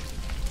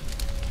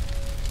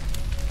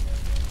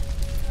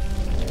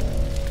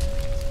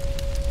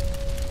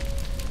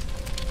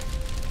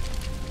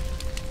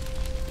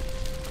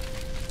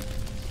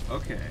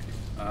 Okay,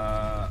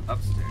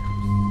 upstairs.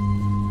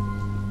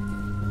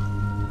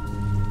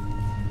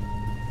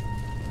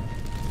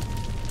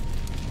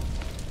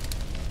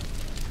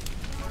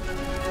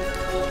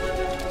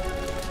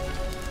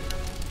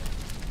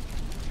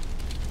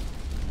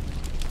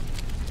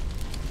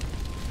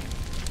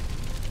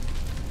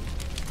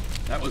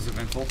 That was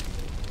eventful.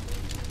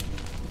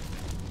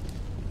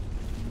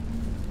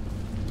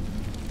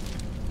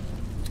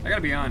 I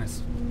gotta be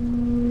honest.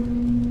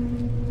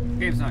 The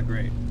game's not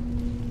great.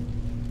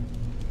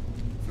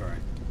 Sorry.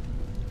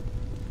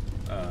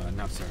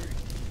 Not sorry.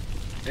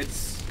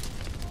 It's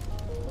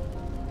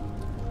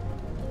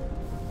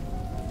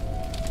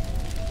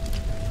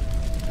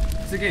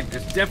a game.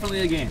 It's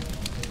definitely a game.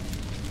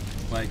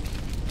 Like,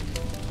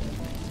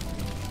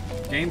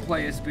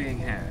 gameplay is being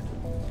had,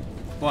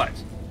 but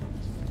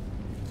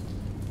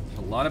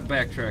a lot of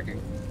backtracking.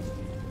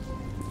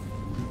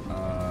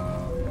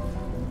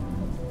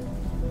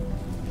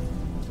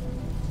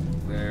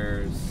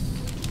 There's,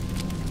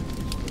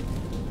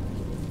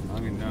 I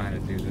don't even know how to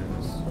do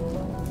this.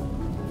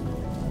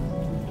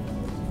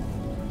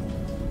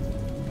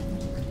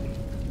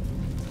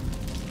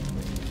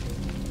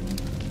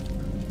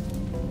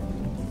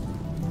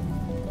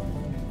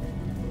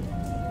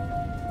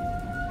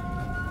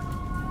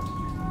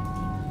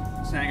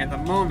 Saying at the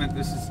moment,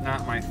 this is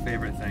not my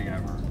favorite thing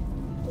ever.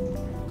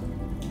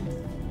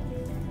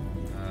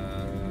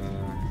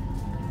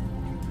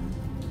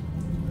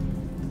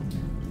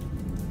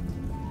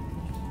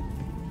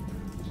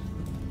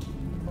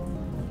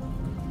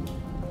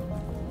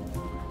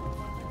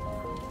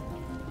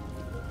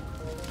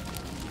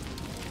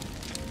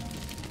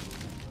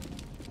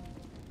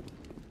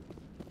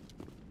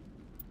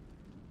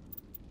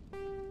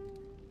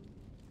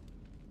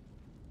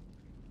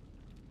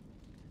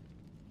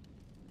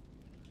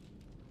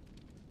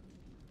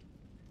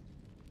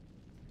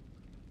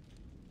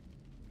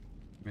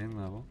 Main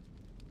level.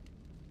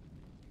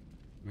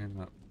 Main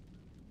level.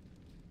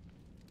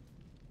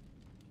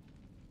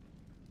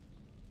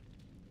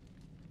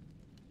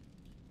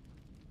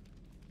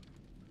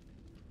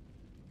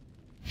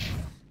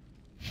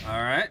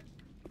 All right.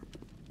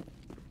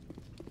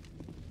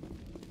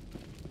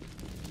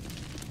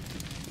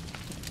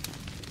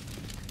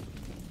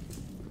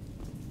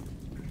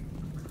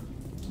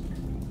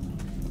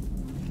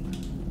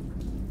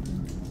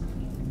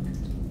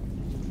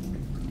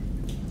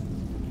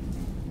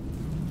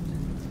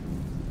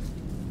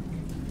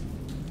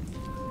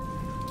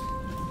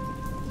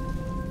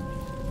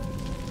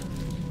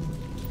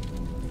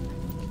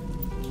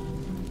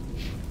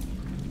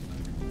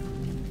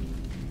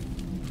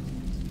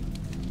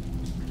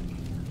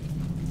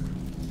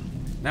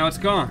 Now it's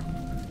gone.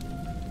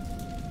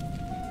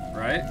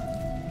 Right?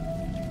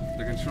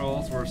 The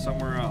controls were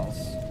somewhere else.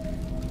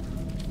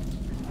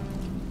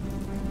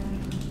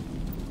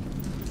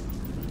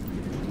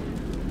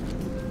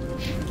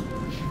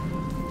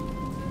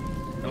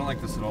 I don't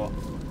like this at all.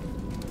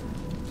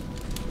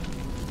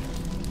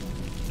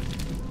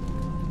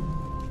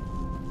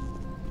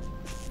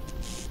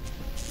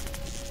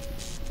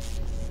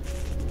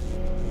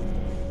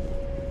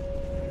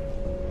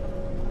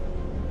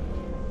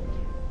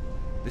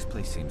 This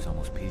place seems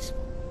almost peaceful.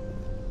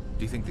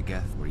 Do you think the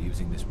Geth were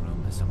using this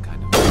room as some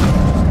kind of...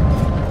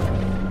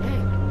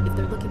 Hey, if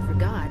they're looking for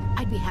God,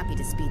 I'd be happy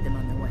to speed them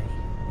on their way.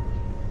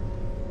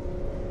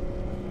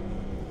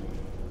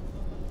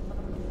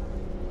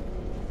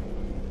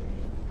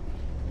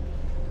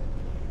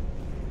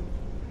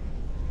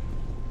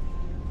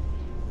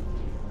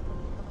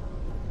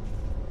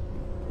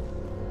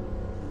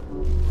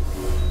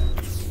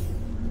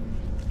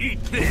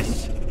 Eat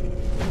this!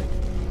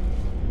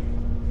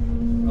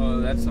 Oh,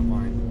 that's a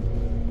mine.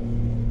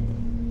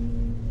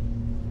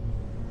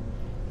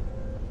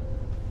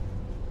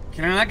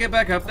 Can I not get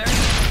back up there?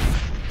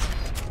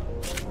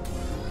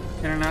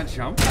 Can I not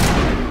jump?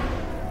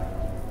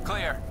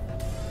 Clear.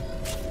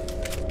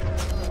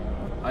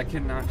 I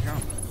cannot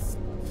jump.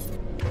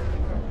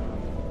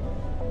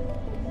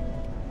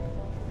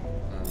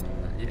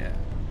 Yeah.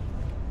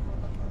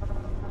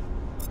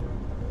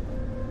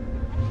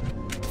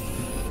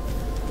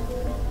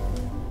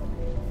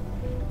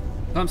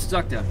 I'm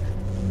stuck down here.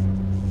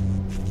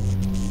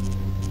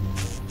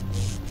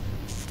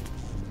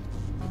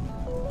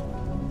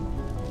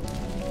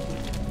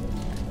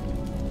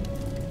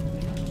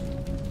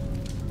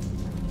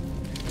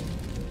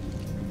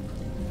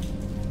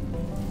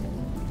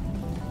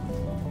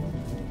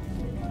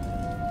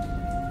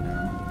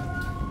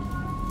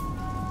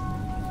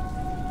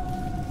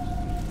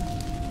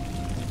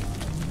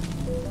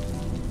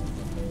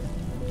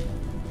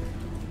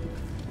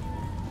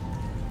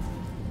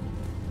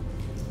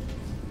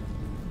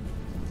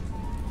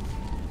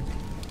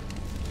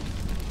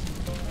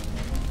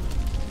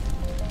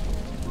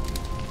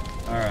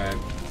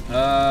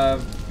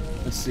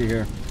 Let's see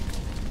here.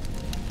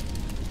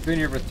 Been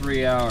here for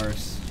 3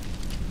 hours.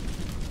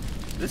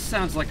 This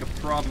sounds like a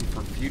problem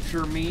for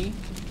future me.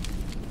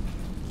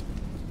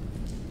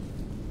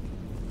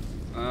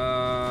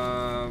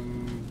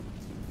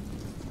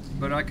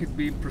 But I could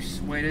be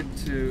persuaded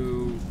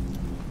to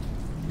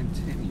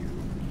continue,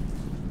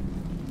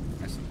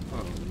 I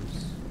suppose.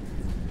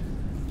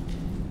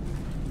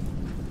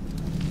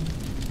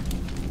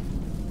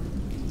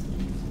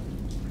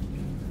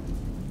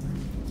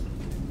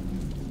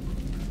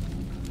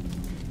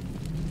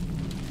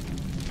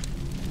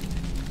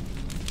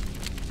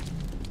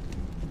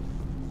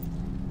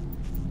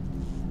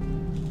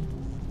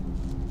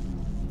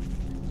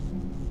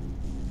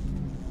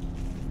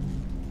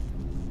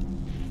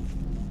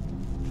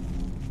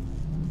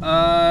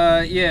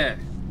 Yeah.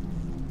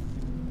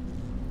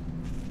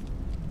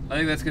 I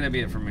think that's gonna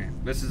be it for me.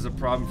 This is a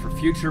problem for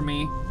future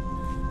me.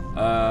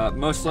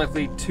 Most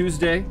likely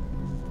Tuesday.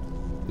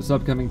 This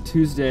upcoming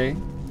Tuesday.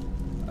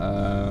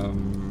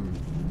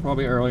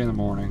 Probably early in the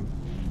morning.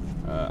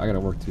 I gotta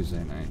work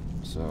Tuesday night,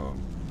 so.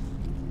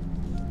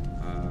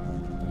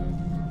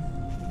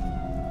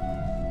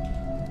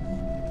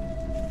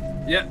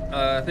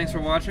 Yeah, thanks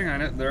for watching. I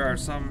know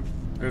there's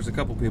a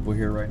couple people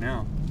here right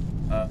now.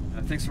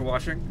 Thanks for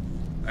watching.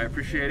 I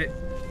appreciate it.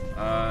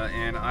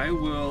 And I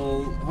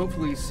will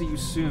hopefully see you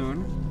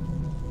soon.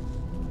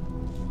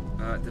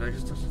 Did I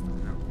just touch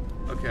something?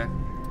 No. Okay.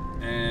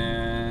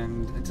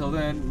 And until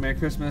then, Merry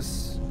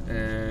Christmas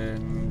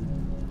and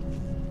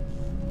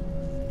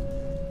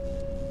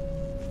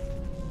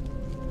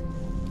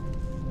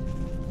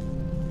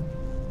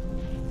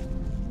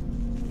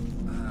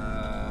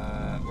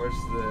where's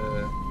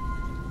the...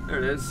 There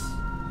it is.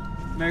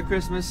 Merry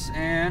Christmas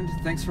and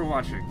thanks for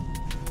watching.